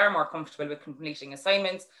now they are more comfortable with completing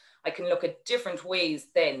assignments, I can look at different ways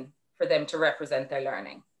then for them to represent their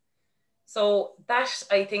learning. So that,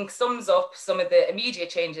 I think, sums up some of the immediate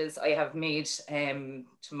changes I have made to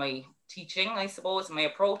my teaching, I suppose, my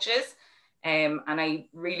approaches. And I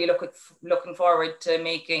really looking forward to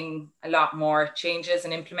making a lot more changes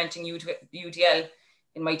and implementing UDL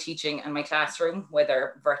in my teaching and my classroom,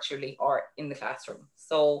 whether virtually or in the classroom.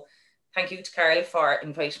 So thank you to Carol for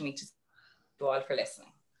inviting me to you all for listening.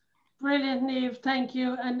 Brilliant, Niamh, thank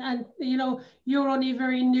you. And you know, you're only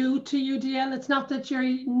very new to UDL. It's not that you're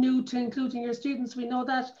new to including your students, we know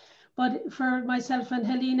that, but for myself and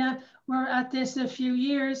Helena, we're at this a few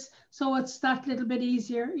years, so it's that little bit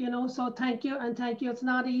easier, you know, so thank you, and thank you. It's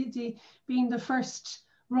not easy being the first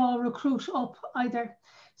raw recruit up either.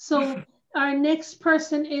 So our next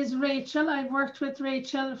person is Rachel. I've worked with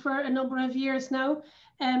Rachel for a number of years now.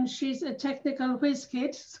 She's a technical whiz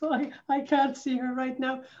kid, so I can't see her right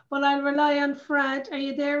now, but I'll rely on Farad. Are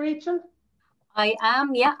you there, Rachel? I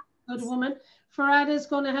am, yeah. Good woman. Farad is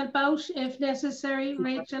going to help out if necessary.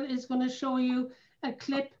 Rachel is going to show you a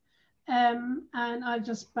clip, and I'll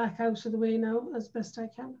just back out of the way now as best I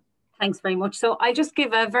can. Thanks very much. So I just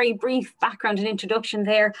give a very brief background and introduction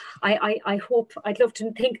there. I hope, I'd love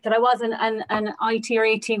to think that I was an IT or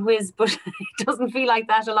AT whiz, but it doesn't feel like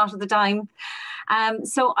that a lot of the time.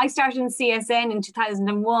 So I started in CSN in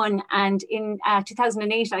 2001, and in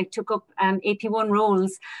 2008 I took up AP1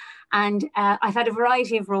 roles, and I've had a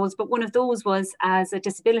variety of roles, but one of those was as a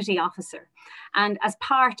disability officer. And as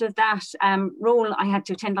part of that role, I had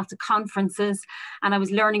to attend lots of conferences, and I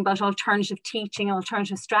was learning about alternative teaching and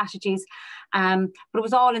alternative strategies. But it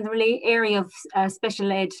was all in the area of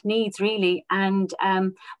special ed needs, really. And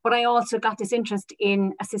but I also got this interest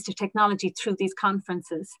in assistive technology through these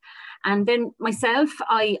conferences. And then myself,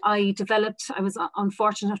 I was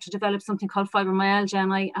unfortunate enough to develop something called fibromyalgia,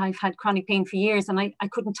 and I've had chronic pain for years, and I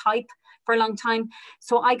couldn't type for a long time.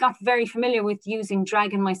 So I got very familiar with using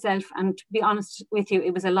Dragon myself, and to be honest with you,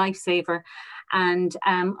 it was a lifesaver. And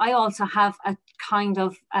I also have a kind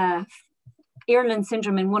of Irlen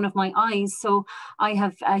syndrome in one of my eyes. So I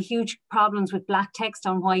have huge problems with black text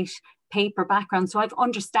on white paper background. So I've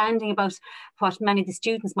understanding about what many of the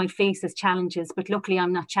students might face as challenges, but luckily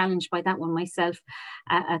I'm not challenged by that one myself,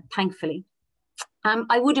 thankfully.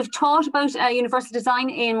 I would have taught about universal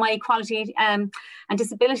design in my equality and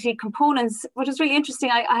disability components, which is really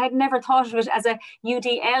interesting. I had never thought of it as a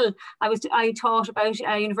UDL. I taught about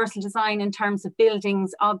universal design in terms of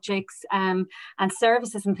buildings, objects, and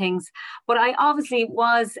services and things. But I obviously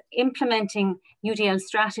was implementing UDL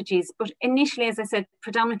strategies, but initially, as I said,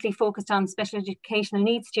 predominantly focused on special educational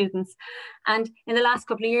needs students. And in the last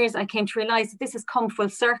couple of years, I came to realize that this has come full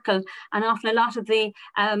circle, and often a lot of the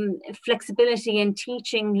flexibility in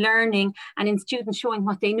teaching, learning, and in students showing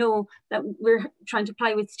what they know that we're trying to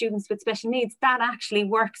apply with students with special needs, that actually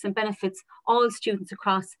works and benefits all students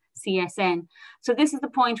across CSN. So this is the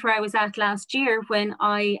point where I was at last year when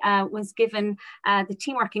I was given the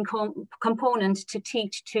teamworking component to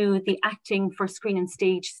teach to the acting for screen and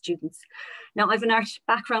stage students. Now I've an art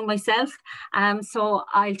background myself, so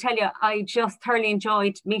I'll tell you, I just thoroughly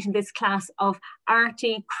enjoyed meeting this class of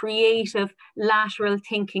arty, creative, lateral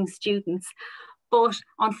thinking students. But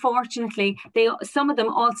unfortunately, some of them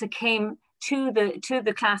also came to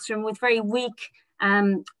the classroom with very weak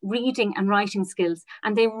reading and writing skills,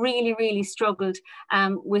 and they really, really struggled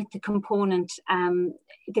with the component,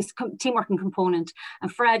 this teamworking component.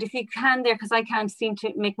 And Fred, if you can there, because I can't seem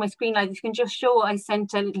to make my screen live, if you can just show, I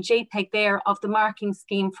sent a little JPEG there of the marking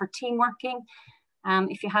scheme for teamworking.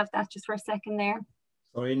 If you have that just for a second there.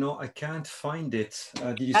 Sorry, no, I can't find it.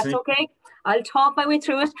 Did you That's say? okay. I'll talk my way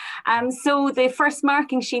through it. So the first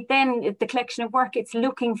marking sheet then, the collection of work, it's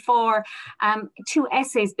looking for 2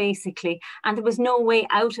 essays basically, and there was no way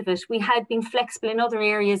out of it. We had been flexible in other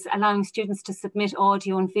areas, allowing students to submit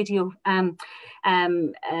audio and video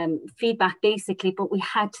feedback basically, but we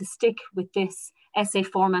had to stick with this essay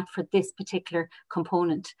format for this particular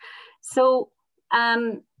component. So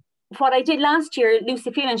what I did last year,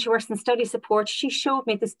 Lucy Phelan, she works in study support, she showed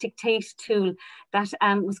me this dictate tool that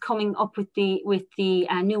was coming up with the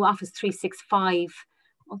new Office 365,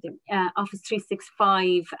 Office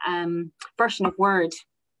 365 version of Word.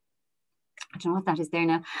 I don't know what that is there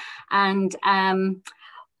now. And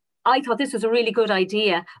I thought this was a really good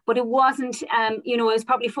idea, but it wasn't, you know, it was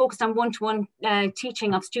probably focused on one-to-one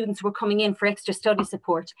teaching of students who were coming in for extra study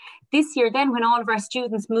support. This year then, when all of our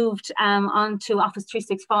students moved onto Office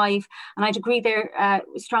 365, and I'd agree there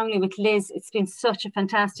strongly with Liz, it's been such a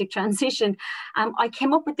fantastic transition. I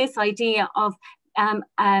came up with this idea of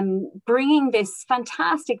bringing this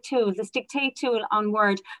fantastic tool, this dictate tool on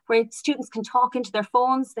Word, where students can talk into their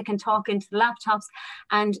phones, they can talk into the laptops,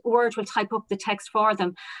 and Word will type up the text for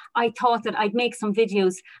them. I thought that I'd make some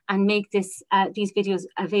videos and make this these videos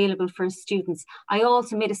available for students. I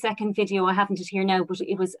also made a second video, I haven't it here now, but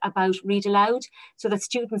it was about read aloud, so that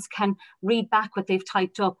students can read back what they've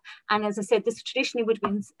typed up. And as I said, this traditionally would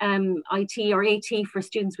have been IT or AT for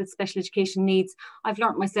students with special education needs. I've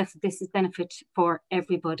learned myself that this is benefit for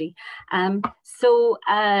everybody.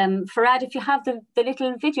 Farad, if you have the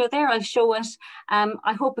little video there, I'll show it.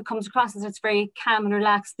 I hope it comes across as it's very calm and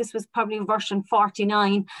relaxed. This was probably version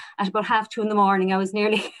 49 at about 2:30 in the morning. I was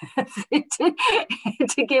nearly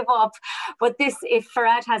to give up. But this, if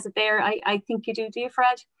Farad has it there, I think you do. Do you,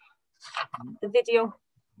 Farad? The video.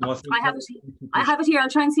 No, I have it here. I'll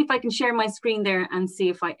try and see if I can share my screen there and see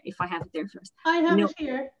if I have it there first. I have it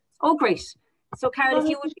here. Oh, great. So, Carol, if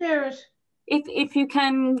you would share it. If you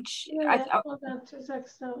can, hold on 2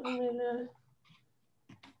 seconds now.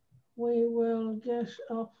 We will get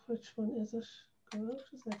up. Which one is it? Go out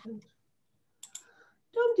a second.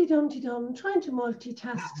 Dum-de-dum-de-dum. Trying to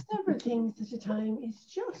multitask several things at a time is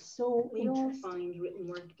just so interesting. Find written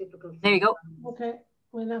work difficult. There you go. Okay,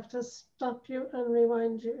 we'll have to stop you and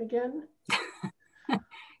rewind you again.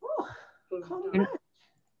 Come back.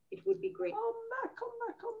 It would be great.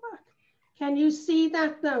 Come back. Can you see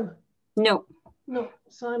that now? No. No,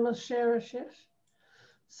 so I must share a shit.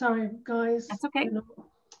 Sorry, guys. That's okay. You know,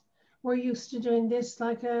 we're used to doing this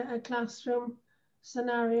like a classroom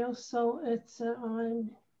scenario, so it's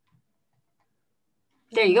I'm.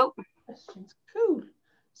 There you go. Questions. Cool.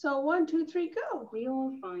 So 1, 2, 3, go. We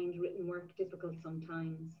all find written work difficult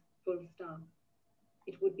sometimes. Full stop.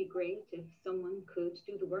 It would be great if someone could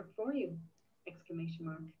do the work for you! Exclamation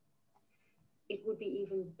mark. It would be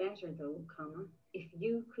even better though, comma, if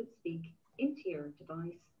you could speak into your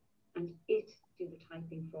device and it do the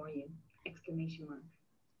typing for you! Exclamation mark.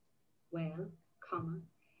 Well, comma,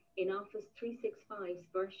 in Office 365's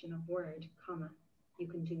version of Word, comma, you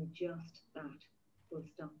can do just that! Full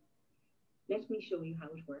stop. Let me show you how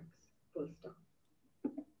it works. Full stop.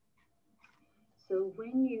 So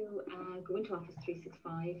when you go into Office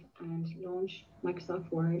 365 and launch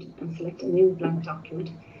Microsoft Word and select a new blank document,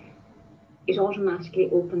 it automatically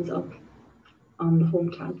opens up on the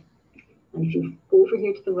Home tab. And if you go over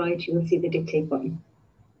here to the right, you will see the Dictate button.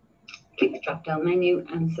 Click the drop-down menu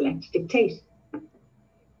and select Dictate.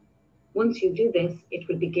 Once you do this, it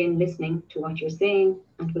will begin listening to what you're saying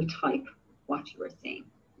and will type what you are saying.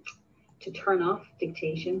 To turn off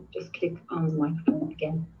dictation, just click on the microphone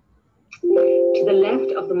again. To the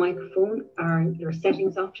left of the microphone are your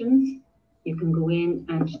settings options. You can go in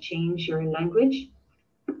and change your language.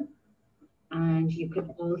 And you can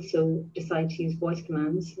also decide to use voice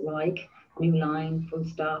commands like new line, full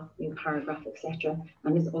stop, new paragraph, etc.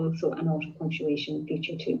 And there's also an auto punctuation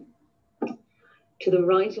feature too. To the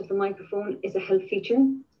right of the microphone is a help feature.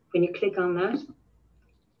 When you click on that,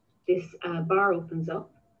 this bar opens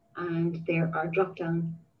up and there are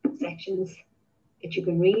drop-down sections that you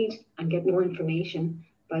can read and get more information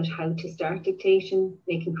about how to start dictation,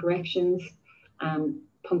 making corrections,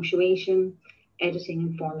 punctuation, editing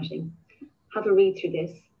and formatting. Have a read through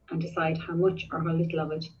this and decide how much or how little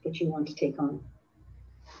of it that you want to take on.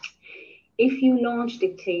 If you launch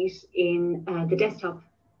Dictate in the desktop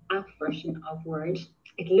app version of Word,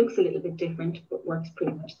 it looks a little bit different, but works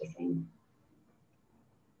pretty much the same.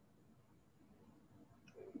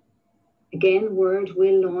 Again, Word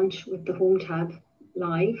will launch with the Home tab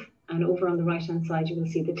live, and over on the right-hand side, you will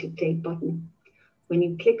see the Dictate button. When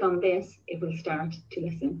you click on this, it will start to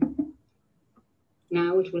listen.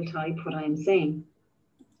 Now it will type what I am saying.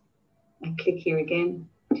 I click here again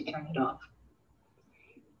to turn it off.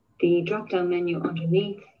 The drop-down menu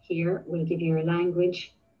underneath here will give you your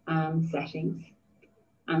language and settings,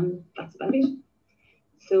 and that's about it.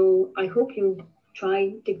 So I hope you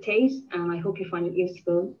try dictate, and I hope you find it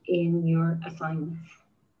useful in your assignments.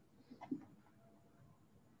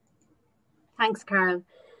 Thanks, Carol.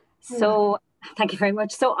 So thank you very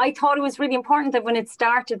much. So I thought it was really important that when it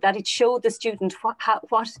started that it showed the student what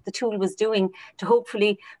the tool was doing to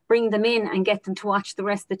hopefully bring them in and get them to watch the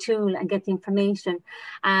rest of the tool and get the information.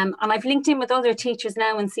 And I've linked in with other teachers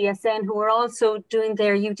now in CSN who are also doing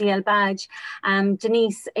their UDL badge.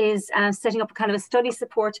 Denise is setting up a kind of a study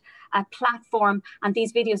support platform, and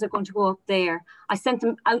these videos are going to go up there. I sent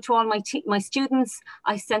them out to all my students.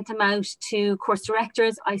 I sent them out to course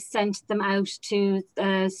directors. I sent them out to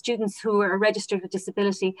students who are registered with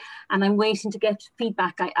disability, and I'm waiting to get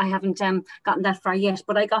feedback. I haven't gotten that far yet,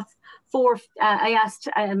 but I got 4, I asked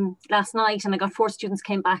last night, and I got 4 students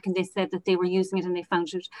came back and they said that they were using it and they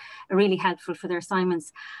found it really helpful for their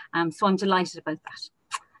assignments. So I'm delighted about that.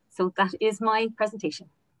 So that is my presentation.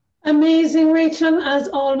 Amazing, Rachel, as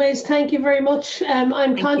always. Thank you very much.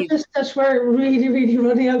 I'm conscious that we're really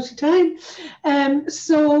running out of time.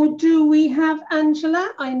 So do we have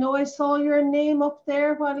Angela? I know I saw your name up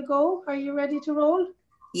there a while ago. Are you ready to roll?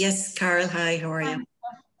 Yes, Carol. Hi, how are you?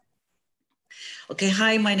 Okay,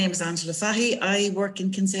 hi, my name is Angela Fahy. I work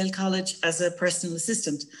in Kinsale College as a personal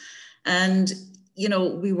assistant. And, you know,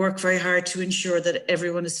 we work very hard to ensure that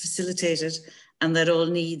everyone is facilitated and that all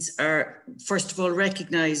needs are, first of all,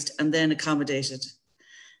 recognised and then accommodated.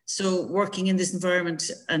 So working in this environment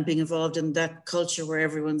and being involved in that culture where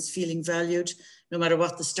everyone's feeling valued, no matter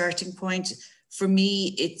what the starting point, for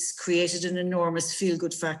me, it's created an enormous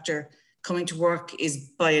feel-good factor. Coming to work is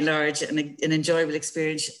by and large an enjoyable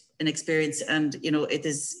experience, and you know, it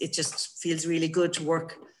just feels really good to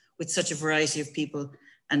work with such a variety of people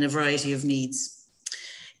and a variety of needs.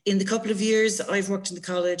 In the couple of years I've worked in the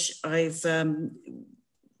college, I've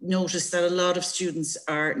noticed that a lot of students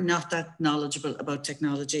are not that knowledgeable about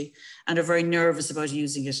technology and are very nervous about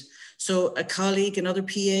using it. So a colleague, another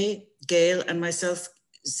PA, Gail, and myself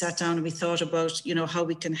sat down and we thought about, you know, how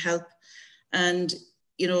we can help. And,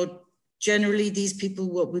 you know, generally these people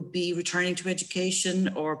would be returning to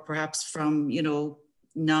education or perhaps from, you know,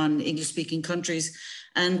 non-English speaking countries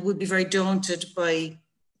and would be very daunted by,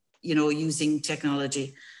 you know, using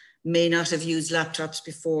technology, may not have used laptops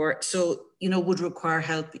before. So, you know, would require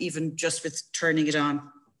help even just with turning it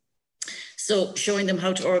on. So showing them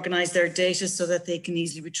how to organize their data so that they can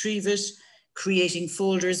easily retrieve it, creating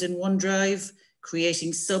folders in OneDrive,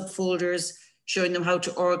 creating subfolders, showing them how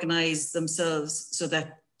to organize themselves so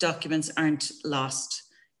that documents aren't lost,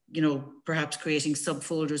 you know, perhaps creating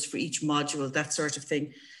subfolders for each module, that sort of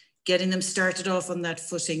thing. Getting them started off on that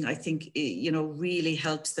footing, I think, you know, really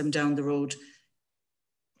helps them down the road,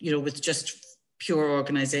 you know, with just pure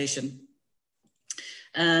organization.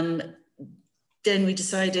 Then we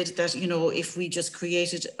decided that, you know, if we just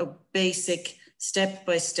created a basic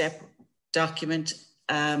step-by-step document,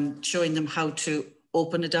 showing them how to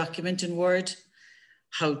open a document in Word,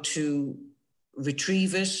 how to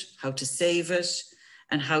retrieve it, how to save it,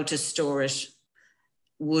 and how to store it,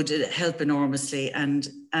 would help enormously and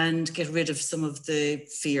get rid of some of the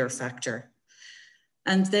fear factor.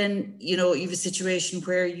 And then, you know, you have a situation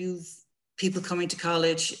where you've people coming to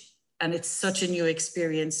college and it's such a new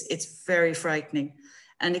experience, it's very frightening.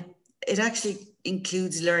 And it actually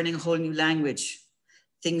includes learning a whole new language.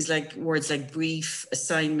 Things like words like brief,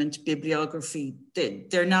 assignment, bibliography,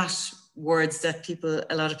 they're not words that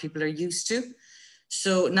a lot of people are used to.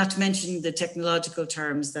 So not to mention the technological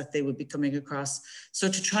terms that they would be coming across. So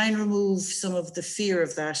to try and remove some of the fear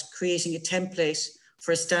of that, creating a template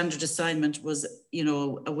for a standard assignment was, you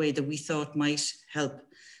know, a way that we thought might help.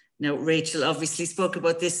 Now, Rachel obviously spoke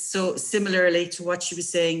about this. So similarly to what she was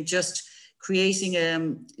saying, just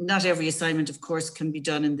creating, not every assignment, of course, can be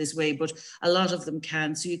done in this way, but a lot of them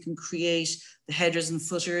can. So you can create the headers and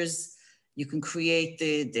footers, you can create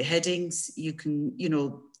the headings, you can, you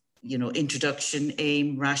know, introduction,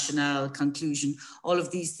 aim, rationale, conclusion, all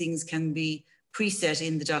of these things can be preset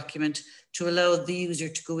in the document to allow the user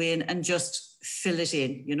to go in and just fill it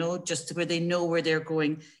in, you know, just where they know where they're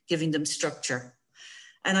going, giving them structure.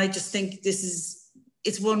 And I just think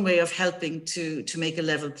it's one way of helping to make a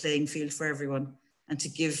level playing field for everyone and to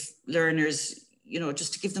give learners, you know,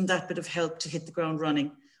 just to give them that bit of help to hit the ground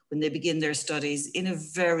running when they begin their studies in a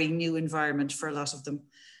very new environment for a lot of them.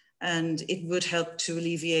 And it would help to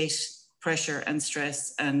alleviate pressure and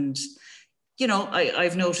stress. And, you know,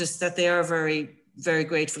 I've noticed that they are very, very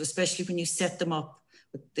grateful, especially when you set them up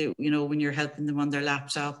But they, you know, when you're helping them on their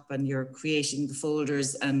laptop and you're creating the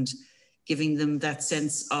folders and giving them that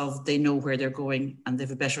sense of they know where they're going and they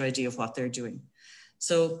have a better idea of what they're doing.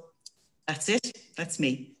 So that's it. That's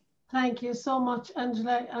me. Thank you so much,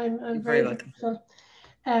 Angela. I'm very very welcome. grateful.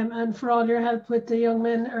 And for all your help with the young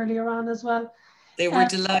men earlier on as well. They were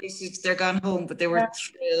delighted. They're gone home, but they were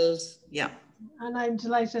thrilled. Yeah. And I'm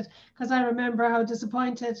delighted because I remember how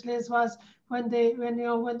disappointed Liz was when they, when you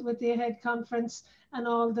know, went with the head conference and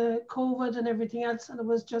all the COVID and everything else, and it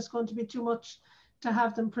was just going to be too much to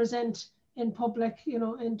have them present in public, you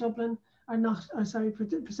know, in Dublin, or not, or sorry,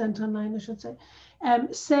 present online, I should say.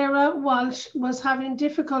 Sarah Walsh was having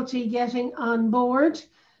difficulty getting on board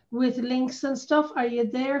with links and stuff. Are you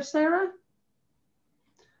there, Sarah?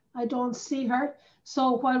 I don't see her.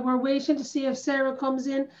 So while we're waiting to see if Sarah comes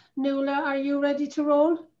in, Nuala, are you ready to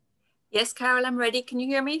roll? Yes, Carol, I'm ready. Can you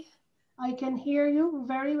hear me? I can hear you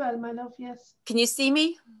very well, my love, yes. Can you see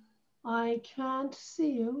me? I can't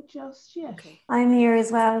see you just yet. Okay. I'm here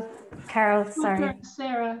as well, Carol, sorry. Okay,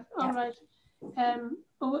 Sarah, all right.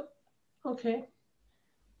 Oh, okay.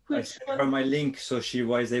 I sent her my link so she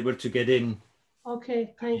was able to get in.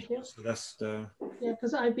 Okay, thank you. So that's the... Yeah,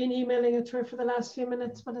 because I've been emailing it to her for the last few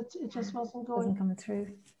minutes, but it just wasn't going. Wasn't coming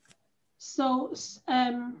through. So,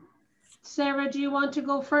 Sarah, do you want to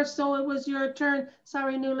go first? So it was your turn.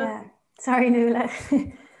 Sorry, Nuala. Yeah, sorry, Nuala.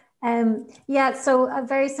 Yeah, so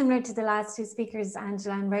very similar to the last two speakers,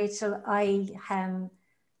 Angela and Rachel, I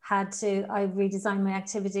redesigned my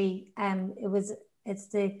activity. It's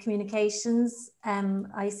the communications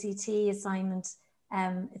ICT assignment.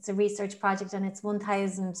 It's a research project and it's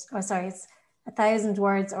 1,000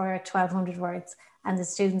 words or 1,200 words, and the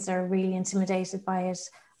students are really intimidated by it.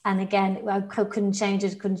 And again, I couldn't change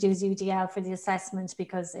it, couldn't use UDL for the assessment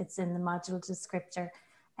because it's in the module descriptor.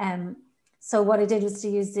 So what I did was to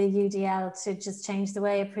use the UDL to just change the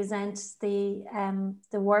way I present the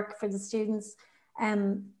work for the students. I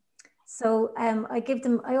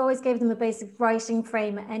always gave them a basic writing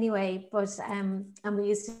frame anyway, but and we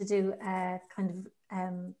used to do a kind of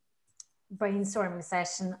brainstorming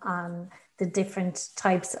session on the different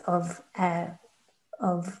types of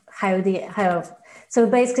so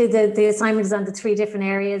basically the assignment is on the 3 different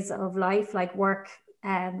areas of life, like work,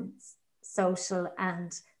 social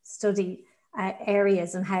and study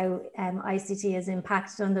areas, and how ICT has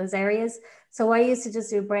impacted on those areas. So I used to just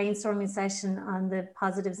do a brainstorming session on the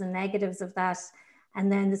positives and negatives of that, and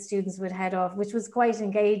then the students would head off, which was quite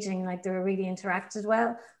engaging, like they were really interacted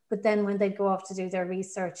well. But then when they'd go off to do their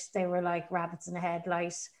research, they were like rabbits in a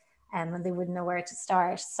headlight, and they wouldn't know where to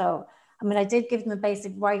start. So, I mean, I did give them a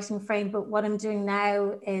basic writing frame, but what I'm doing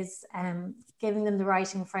now is giving them the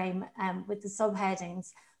writing frame with the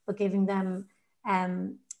subheadings, but giving them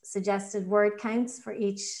suggested word counts for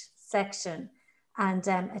each section and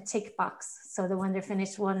a tick box, so that when they're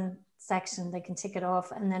finished one section, they can tick it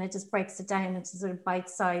off, and then it just breaks it down into sort of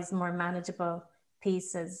bite-sized, more manageable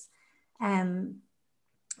pieces. Then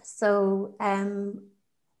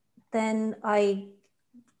I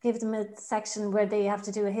give them a section where they have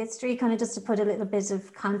to do a history, kind of just to put a little bit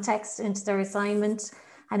of context into their assignment.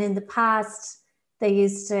 And in the past, the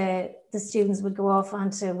students would go off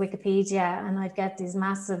onto Wikipedia, and I'd get these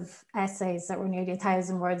massive essays that were nearly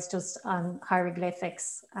 1,000 words just on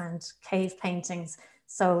hieroglyphics and cave paintings.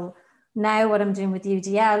 So now what I'm doing with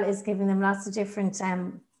UDL is giving them lots of different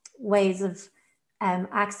ways of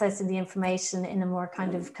accessing the information in a more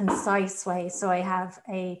kind of concise way. So I have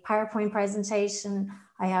a PowerPoint presentation,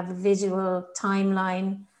 I have a visual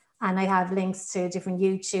timeline, and I have links to different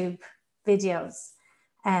YouTube videos.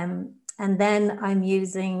 And then I'm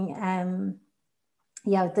using,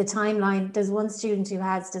 the timeline. There's one student who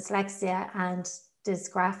has dyslexia and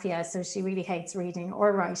dysgraphia, so she really hates reading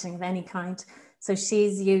or writing of any kind. So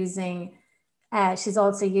she's using she's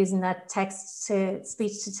also using that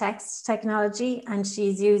speech to text technology, and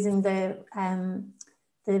she's using the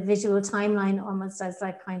visual timeline almost as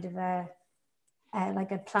like kind of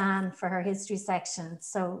like a plan for her history section.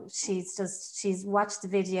 So she's watched the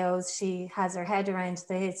videos, she has her head around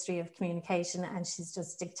the history of communication, and she's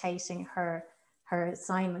just dictating her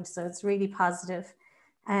assignment. So it's really positive.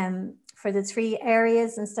 For the 3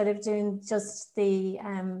 areas, instead of doing just the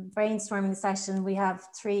brainstorming session, we have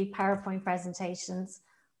 3 PowerPoint presentations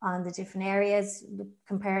on the different areas,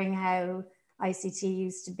 comparing how ICT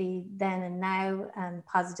used to be then and now, and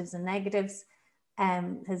positives and negatives.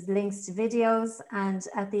 Has links to videos, and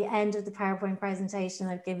at the end of the PowerPoint presentation,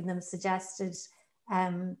 I've given them suggested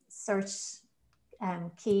search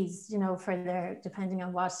keys, for depending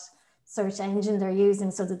on what search engine they're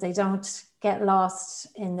using, so that they don't get lost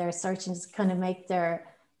in their search and just kind of make their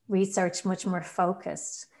research much more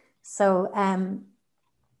focused. So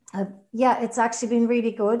yeah, it's actually been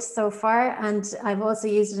really good so far, and I've also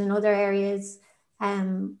used it in other areas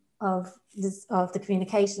of the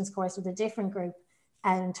communications course with a different group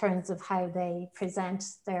in terms of how they present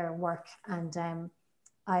their work, and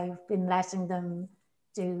I've been letting them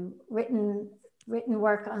do written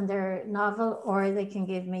work on their novel, or they can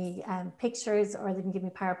give me pictures, or they can give me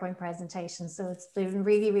PowerPoint presentations. So it's been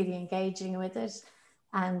really, really engaging with it.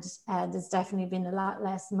 And there's definitely been a lot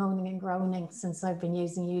less moaning and groaning since I've been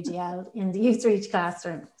using UDL in the Youth Reach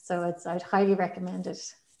classroom. So I'd highly recommend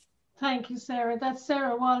it. Thank you, Sarah. That's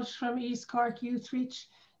Sarah Walsh from East Cork Youth Reach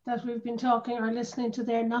that we've been talking or listening to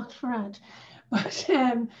there, not for ad. But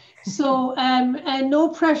no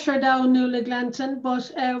pressure down, Nuala Glanton,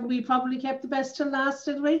 but we probably kept the best till last,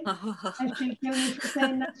 did we? I she'll kill me for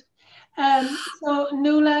saying that. So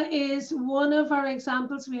Nuala is one of our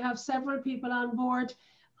examples. We have several people on board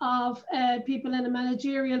of people in a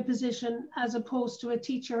managerial position as opposed to a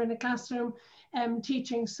teacher in a classroom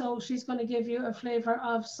teaching. So she's going to give you a flavour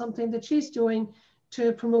of something that she's doing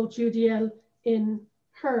to promote UDL in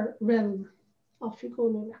her realm. Off you go,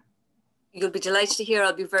 Nuala. You'll be delighted to hear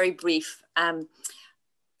I'll be very brief.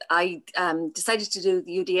 I decided to do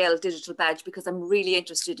the UDL digital badge because I'm really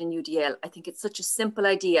interested in UDL. I think it's such a simple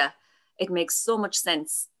idea. It makes so much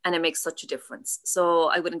sense and it makes such a difference. So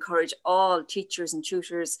I would encourage all teachers and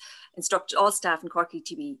tutors, instructors, all staff in Cork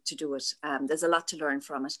ETB to do it. There's a lot to learn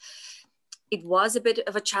from it. It was a bit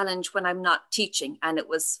of a challenge when I'm not teaching, and it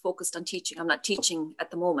was focused on teaching. I'm not teaching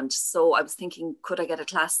at the moment. So I was thinking, could I get a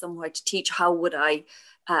class somewhere to teach? How would I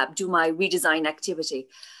do my redesign activity?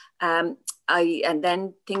 And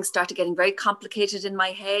then things started getting very complicated in my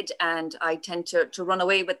head, and I tend to run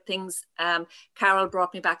away with things. Carol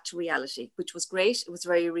brought me back to reality, which was great. It was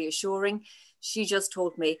very reassuring. She just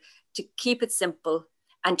told me to keep it simple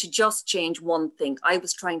and to just change one thing. I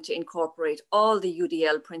was trying to incorporate all the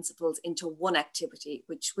UDL principles into one activity,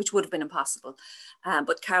 which would have been impossible.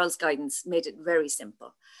 But Carol's guidance made it very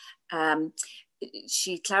simple.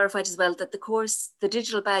 She clarified as well that the course, the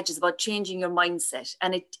digital badge, is about changing your mindset.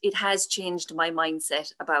 And it has changed my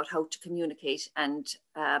mindset about how to communicate and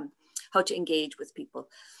how to engage with people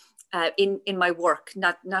in my work,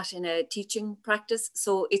 not in a teaching practice.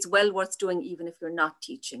 So it's well worth doing even if you're not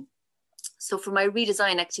teaching. So for my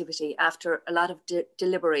redesign activity, after a lot of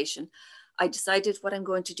deliberation, I decided what I'm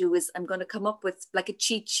going to do is I'm going to come up with like a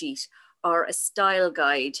cheat sheet or a style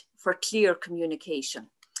guide for clear communication.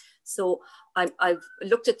 So I've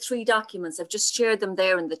looked at 3 documents. I've just shared them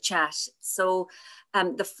there in the chat. So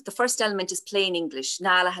the first element is plain English.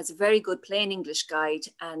 NALA has a very good plain English guide,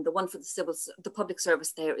 and the one for the public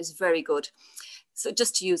service there is very good. So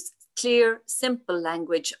just to use clear, simple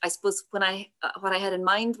language. I suppose what I had in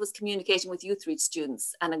mind was communicating with Youth Reach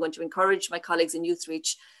students, and I'm going to encourage my colleagues in Youth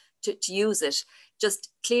Reach to use it. Just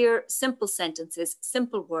clear, simple sentences,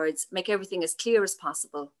 simple words, make everything as clear as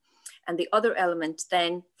possible. And the other element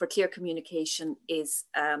then for clear communication is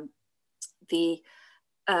the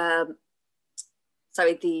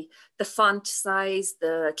font size,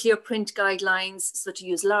 the clear print guidelines. So to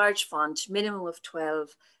use large font, minimum of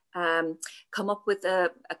 12, come up with a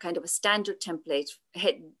kind of a standard template.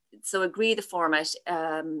 So agree the format.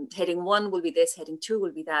 Heading 1 will be this, heading 2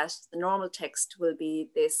 will be that. The normal text will be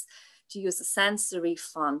this. To use a sans serif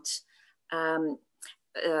font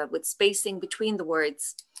with spacing between the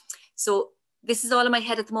words. So this is all in my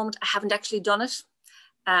head at the moment. I haven't actually done it.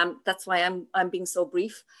 That's why I'm being so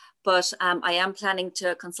brief. But I am planning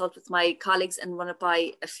to consult with my colleagues and run it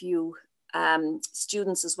by a few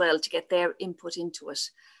students as well to get their input into it.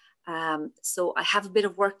 So I have a bit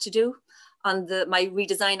of work to do on my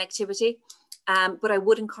redesign activity, but I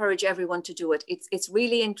would encourage everyone to do it. It's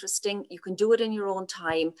really interesting. You can do it in your own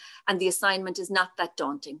time, and the assignment is not that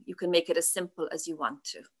daunting. You can make it as simple as you want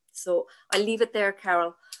to. So I'll leave it there,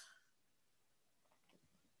 Carol.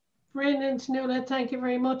 Brilliant, Nuala. Thank you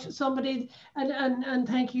very much. And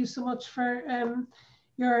thank you so much for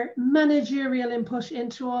your managerial input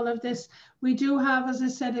into all of this. We do have, as I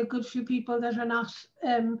said, a good few people that are not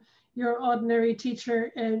your ordinary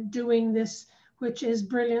teacher doing this, which is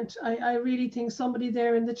brilliant. I really think somebody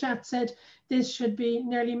there in the chat said this should be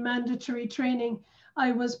nearly mandatory training.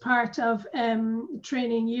 I was part of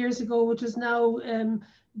training years ago, which is now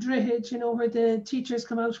DRIHID, you know, where the teachers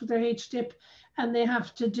come out with their HDIP and they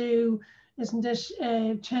have to do, isn't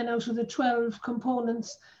it, 10 out of the 12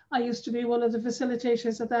 components. I used to be one of the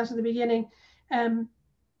facilitators of that at the beginning.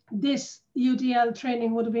 This UDL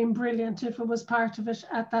training would have been brilliant if it was part of it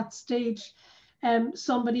at that stage.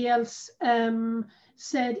 Somebody else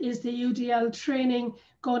said, is the UDL training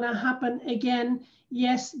going to happen again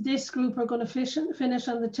yes, this group are going to finish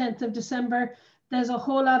on the 10th of December. There's a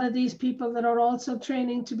whole lot of these people that are also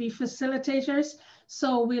training to be facilitators.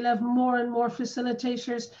 So we'll have more and more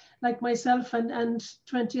facilitators like myself and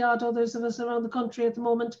 20 odd others of us around the country at the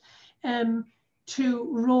moment to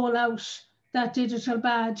roll out that digital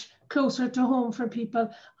badge closer to home for people.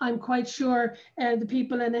 I'm quite sure the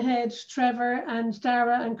people in ahead, Trevor and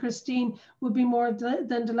Dara and Christine, would be more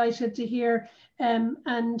than delighted to hear, and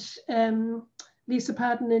Lisa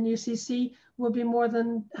Patton in UCC would be more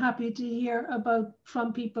than happy to hear about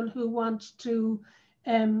from people who want to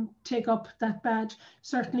take up that badge.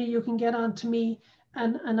 Certainly you can get on to me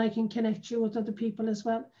and I can connect you with other people as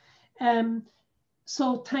well.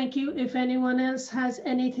 So thank you. If anyone else has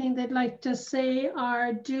anything they'd like to say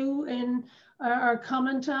or do in or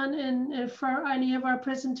comment on for any of our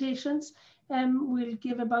presentations, we'll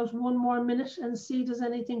give about 1 more minute and see does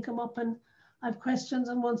anything come up, and I've questions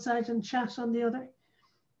on one side and chat on the other.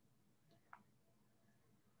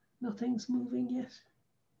 Nothing's moving yet.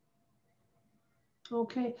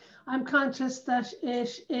 Okay, I'm conscious that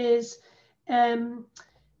it is. Hi,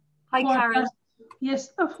 Carol. Yes,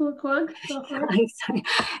 go on.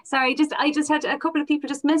 Sorry, I just had a couple of people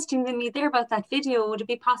just messaging me there about that video. Would it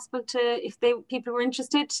be possible to, if people were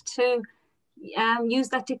interested, to use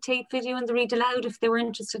that dictate video and the read aloud if they were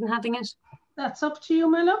interested in having it? That's up to you,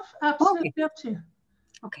 my love. Absolutely up to you.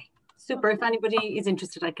 Okay, super. If anybody is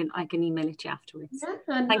interested, I can email it to you afterwards.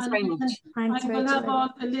 Yeah, thanks very much. I will have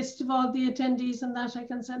a list of all the attendees and that I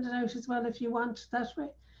can send it out as well if you want that way.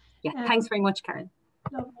 Yeah, thanks very much, Karen.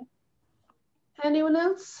 Lovely. Anyone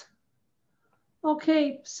else?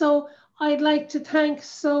 Okay, so I'd like to thank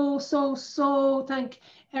thank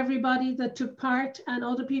everybody that took part and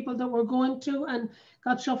other people that were going to and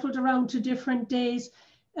got shuffled around to different days.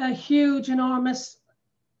 A huge, enormous,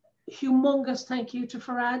 humongous thank you to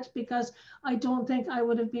Farad, because I don't think I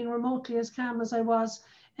would have been remotely as calm as I was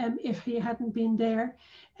if he hadn't been there.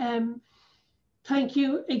 Thank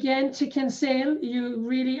you again to Kinsale. You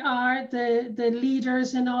really are the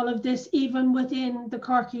leaders in all of this, even within the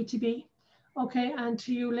Cork ETB. Okay, and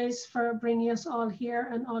to you, Liz, for bringing us all here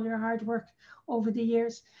and all your hard work over the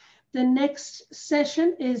years. The next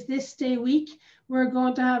session is this day week. We're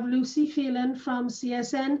going to have Lucy Phelan from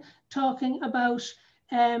CSN talking about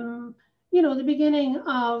you know, the beginning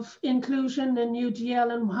of inclusion in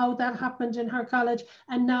UDL and how that happened in her college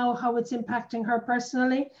and now how it's impacting her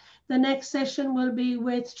personally. The next session will be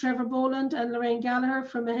with Trevor Boland and Lorraine Gallagher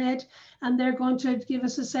from AHEAD, and they're going to give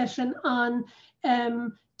us a session on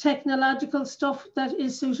technological stuff that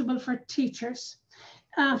is suitable for teachers.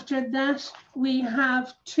 After that, we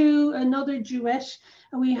have another duet.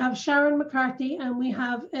 We have Sharon McCarthy and we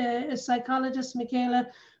have a psychologist, Michaela,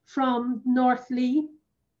 from North Lee,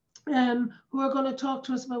 who are going to talk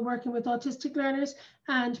to us about working with autistic learners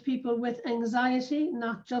and people with anxiety,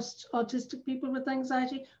 not just autistic people with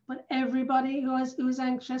anxiety, but everybody who is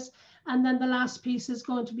anxious. And then the last piece is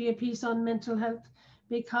going to be a piece on mental health,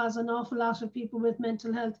 because an awful lot of people with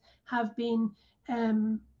mental health have been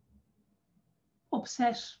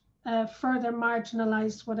upset, further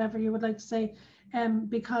marginalized, whatever you would like to say,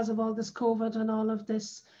 because of all this COVID and all of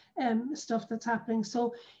this stuff that's happening.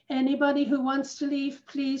 So anybody who wants to leave,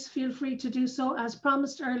 please feel free to do so. As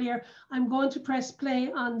promised earlier, I'm going to press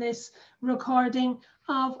play on this recording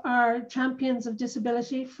of our Champions of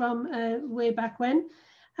Disability from way back when.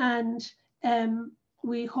 And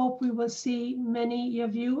we hope we will see many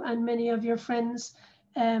of you and many of your friends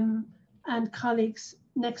and colleagues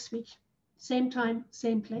next week. Same time,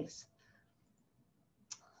 same place.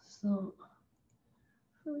 So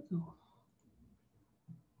here we go.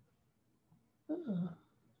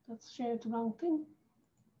 That's shared the wrong thing.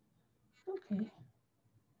 Okay.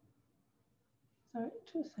 Sorry,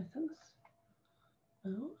 2 seconds.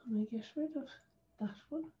 Now let me get rid of that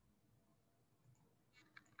one.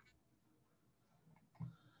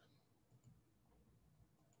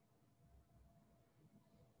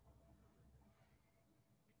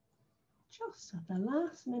 Just at the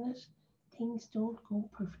last minute, things don't go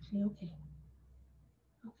perfectly okay.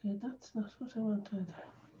 Okay, that's not what I wanted.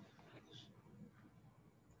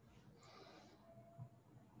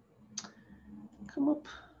 Come up.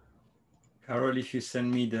 Carol, if you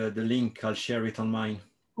send me the link, I'll share it on mine.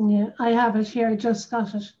 Yeah, I have it here. I just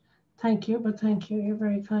got it. Thank you, but thank you. You're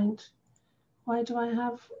very kind. Why do I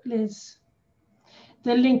have Liz?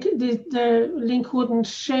 The link, the link wouldn't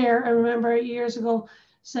share. I remember years ago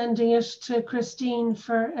sending it to Christine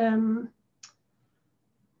for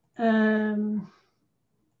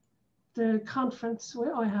the conference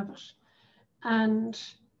where I have it, and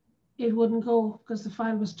it wouldn't go because the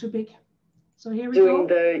file was too big. So here we doing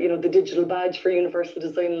go. the digital badge for Universal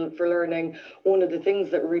Design for Learning, one of the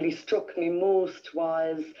things that really struck me most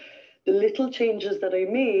was the little changes that I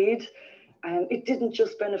made. And it didn't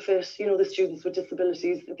just benefit, the students with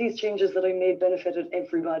disabilities. These changes that I made benefited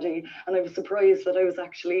everybody. And I was surprised that I was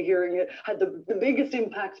actually hearing it had the biggest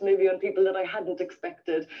impact maybe on people that I hadn't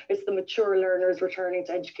expected. It's the mature learners returning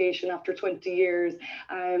to education after 20 years.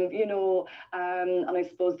 And I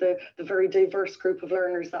suppose the very diverse group of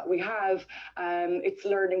learners that we have, it's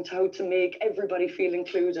learning how to make everybody feel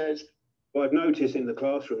included. Well, I've noticed in the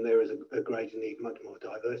classroom there is a greater need, much more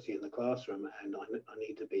diversity in the classroom, and I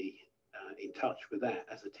need to be in touch with that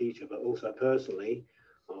as a teacher, but also personally,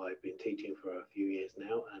 I've been teaching for a few years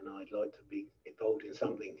now, and I'd like to be involved in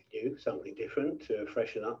something new, something different to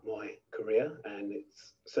freshen up my career, and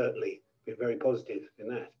it's certainly been very positive in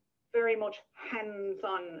that. Very much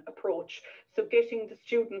hands-on approach. So getting the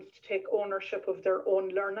students to take ownership of their own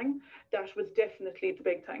learning, that was definitely the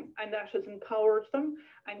big thing. And that has empowered them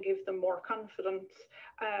and gives them more confidence.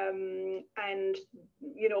 And,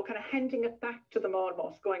 kind of handing it back to them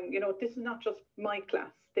almost, going, this is not just my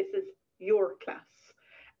class, this is your class.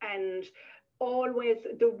 And always,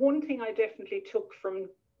 the one thing I definitely took from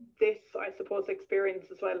this, I suppose, experience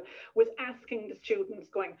as well, was asking the students,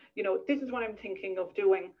 going, this is what I'm thinking of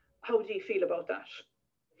doing. How do you feel about that?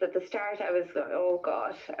 At the start, I was going, oh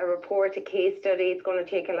God, a report, a case study, it's going to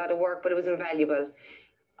take a lot of work, but it was invaluable.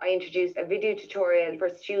 I introduced a video tutorial for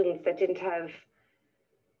students that didn't have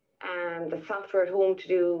the software at home to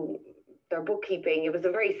do their bookkeeping. It was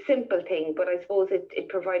a very simple thing, but I suppose it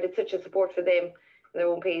provided such a support for them in their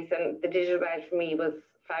own pace. And the digital badge for me was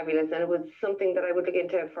fabulous. And it was something that I would look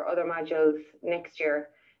into for other modules next year,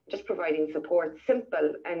 just providing support,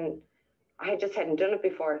 simple. And I just hadn't done it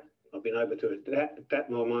before. I've been able to adapt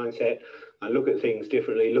my mindset and look at things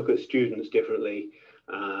differently, look at students differently.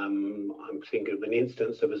 I'm thinking of an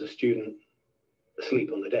instance. There was a student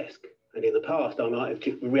asleep on the desk, and in the past I might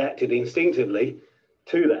have reacted instinctively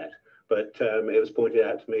to that, but it was pointed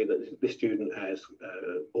out to me that this student has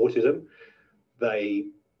autism. They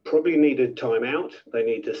probably needed time out, they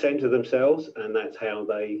need to centre themselves, and that's how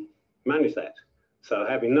they manage that. So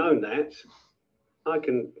having known that, I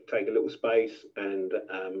can take a little space and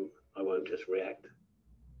I won't just react.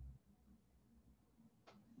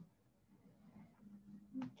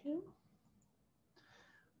 Okay.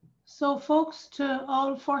 So folks, to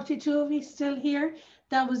all 42 of you still here,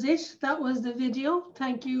 that was it. That was the video.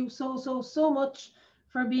 Thank you so much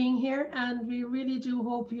for being here. And we really do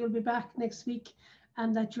hope you'll be back next week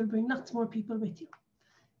and that you'll bring lots more people with you.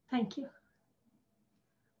 Thank you.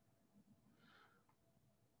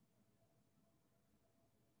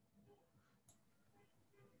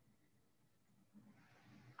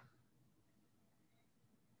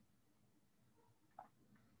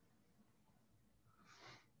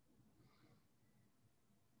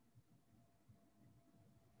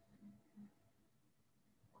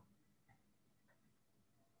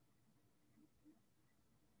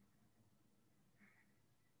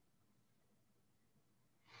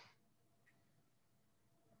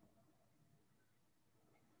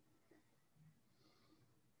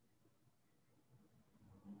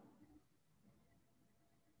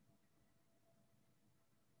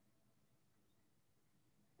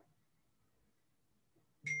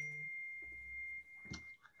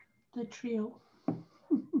 The trio.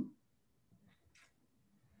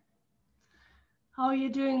 How are you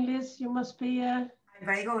doing, Liz? You must be... I'm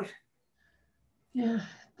very good. Yeah,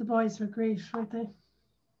 the boys were great, weren't they?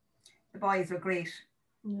 The boys were great.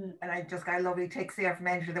 Yeah. And I just got a lovely text there from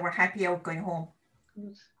Andrew. They were happy out going home.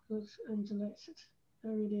 Good, good. I'm delighted. I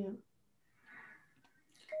really am.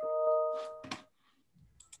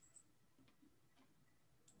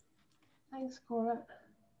 Thanks, Cora.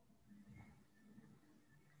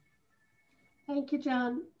 Thank you,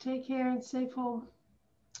 John. Take care and safe home.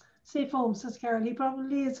 Safe home, says Carol. He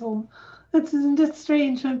probably is home. Isn't it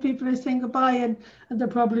strange when people are saying goodbye and they're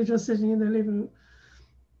probably just sitting in their living room?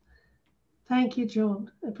 Thank you, Joan.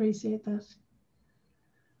 I appreciate that.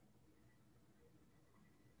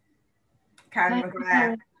 Karen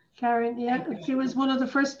McGrath. Karen, yeah, she was one of the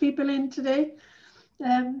first people in today.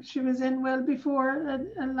 She was in well before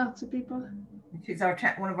and lots of people. She's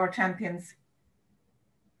one of our champions.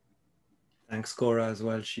 Thanks, Cora, as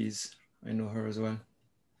well. I know her as well.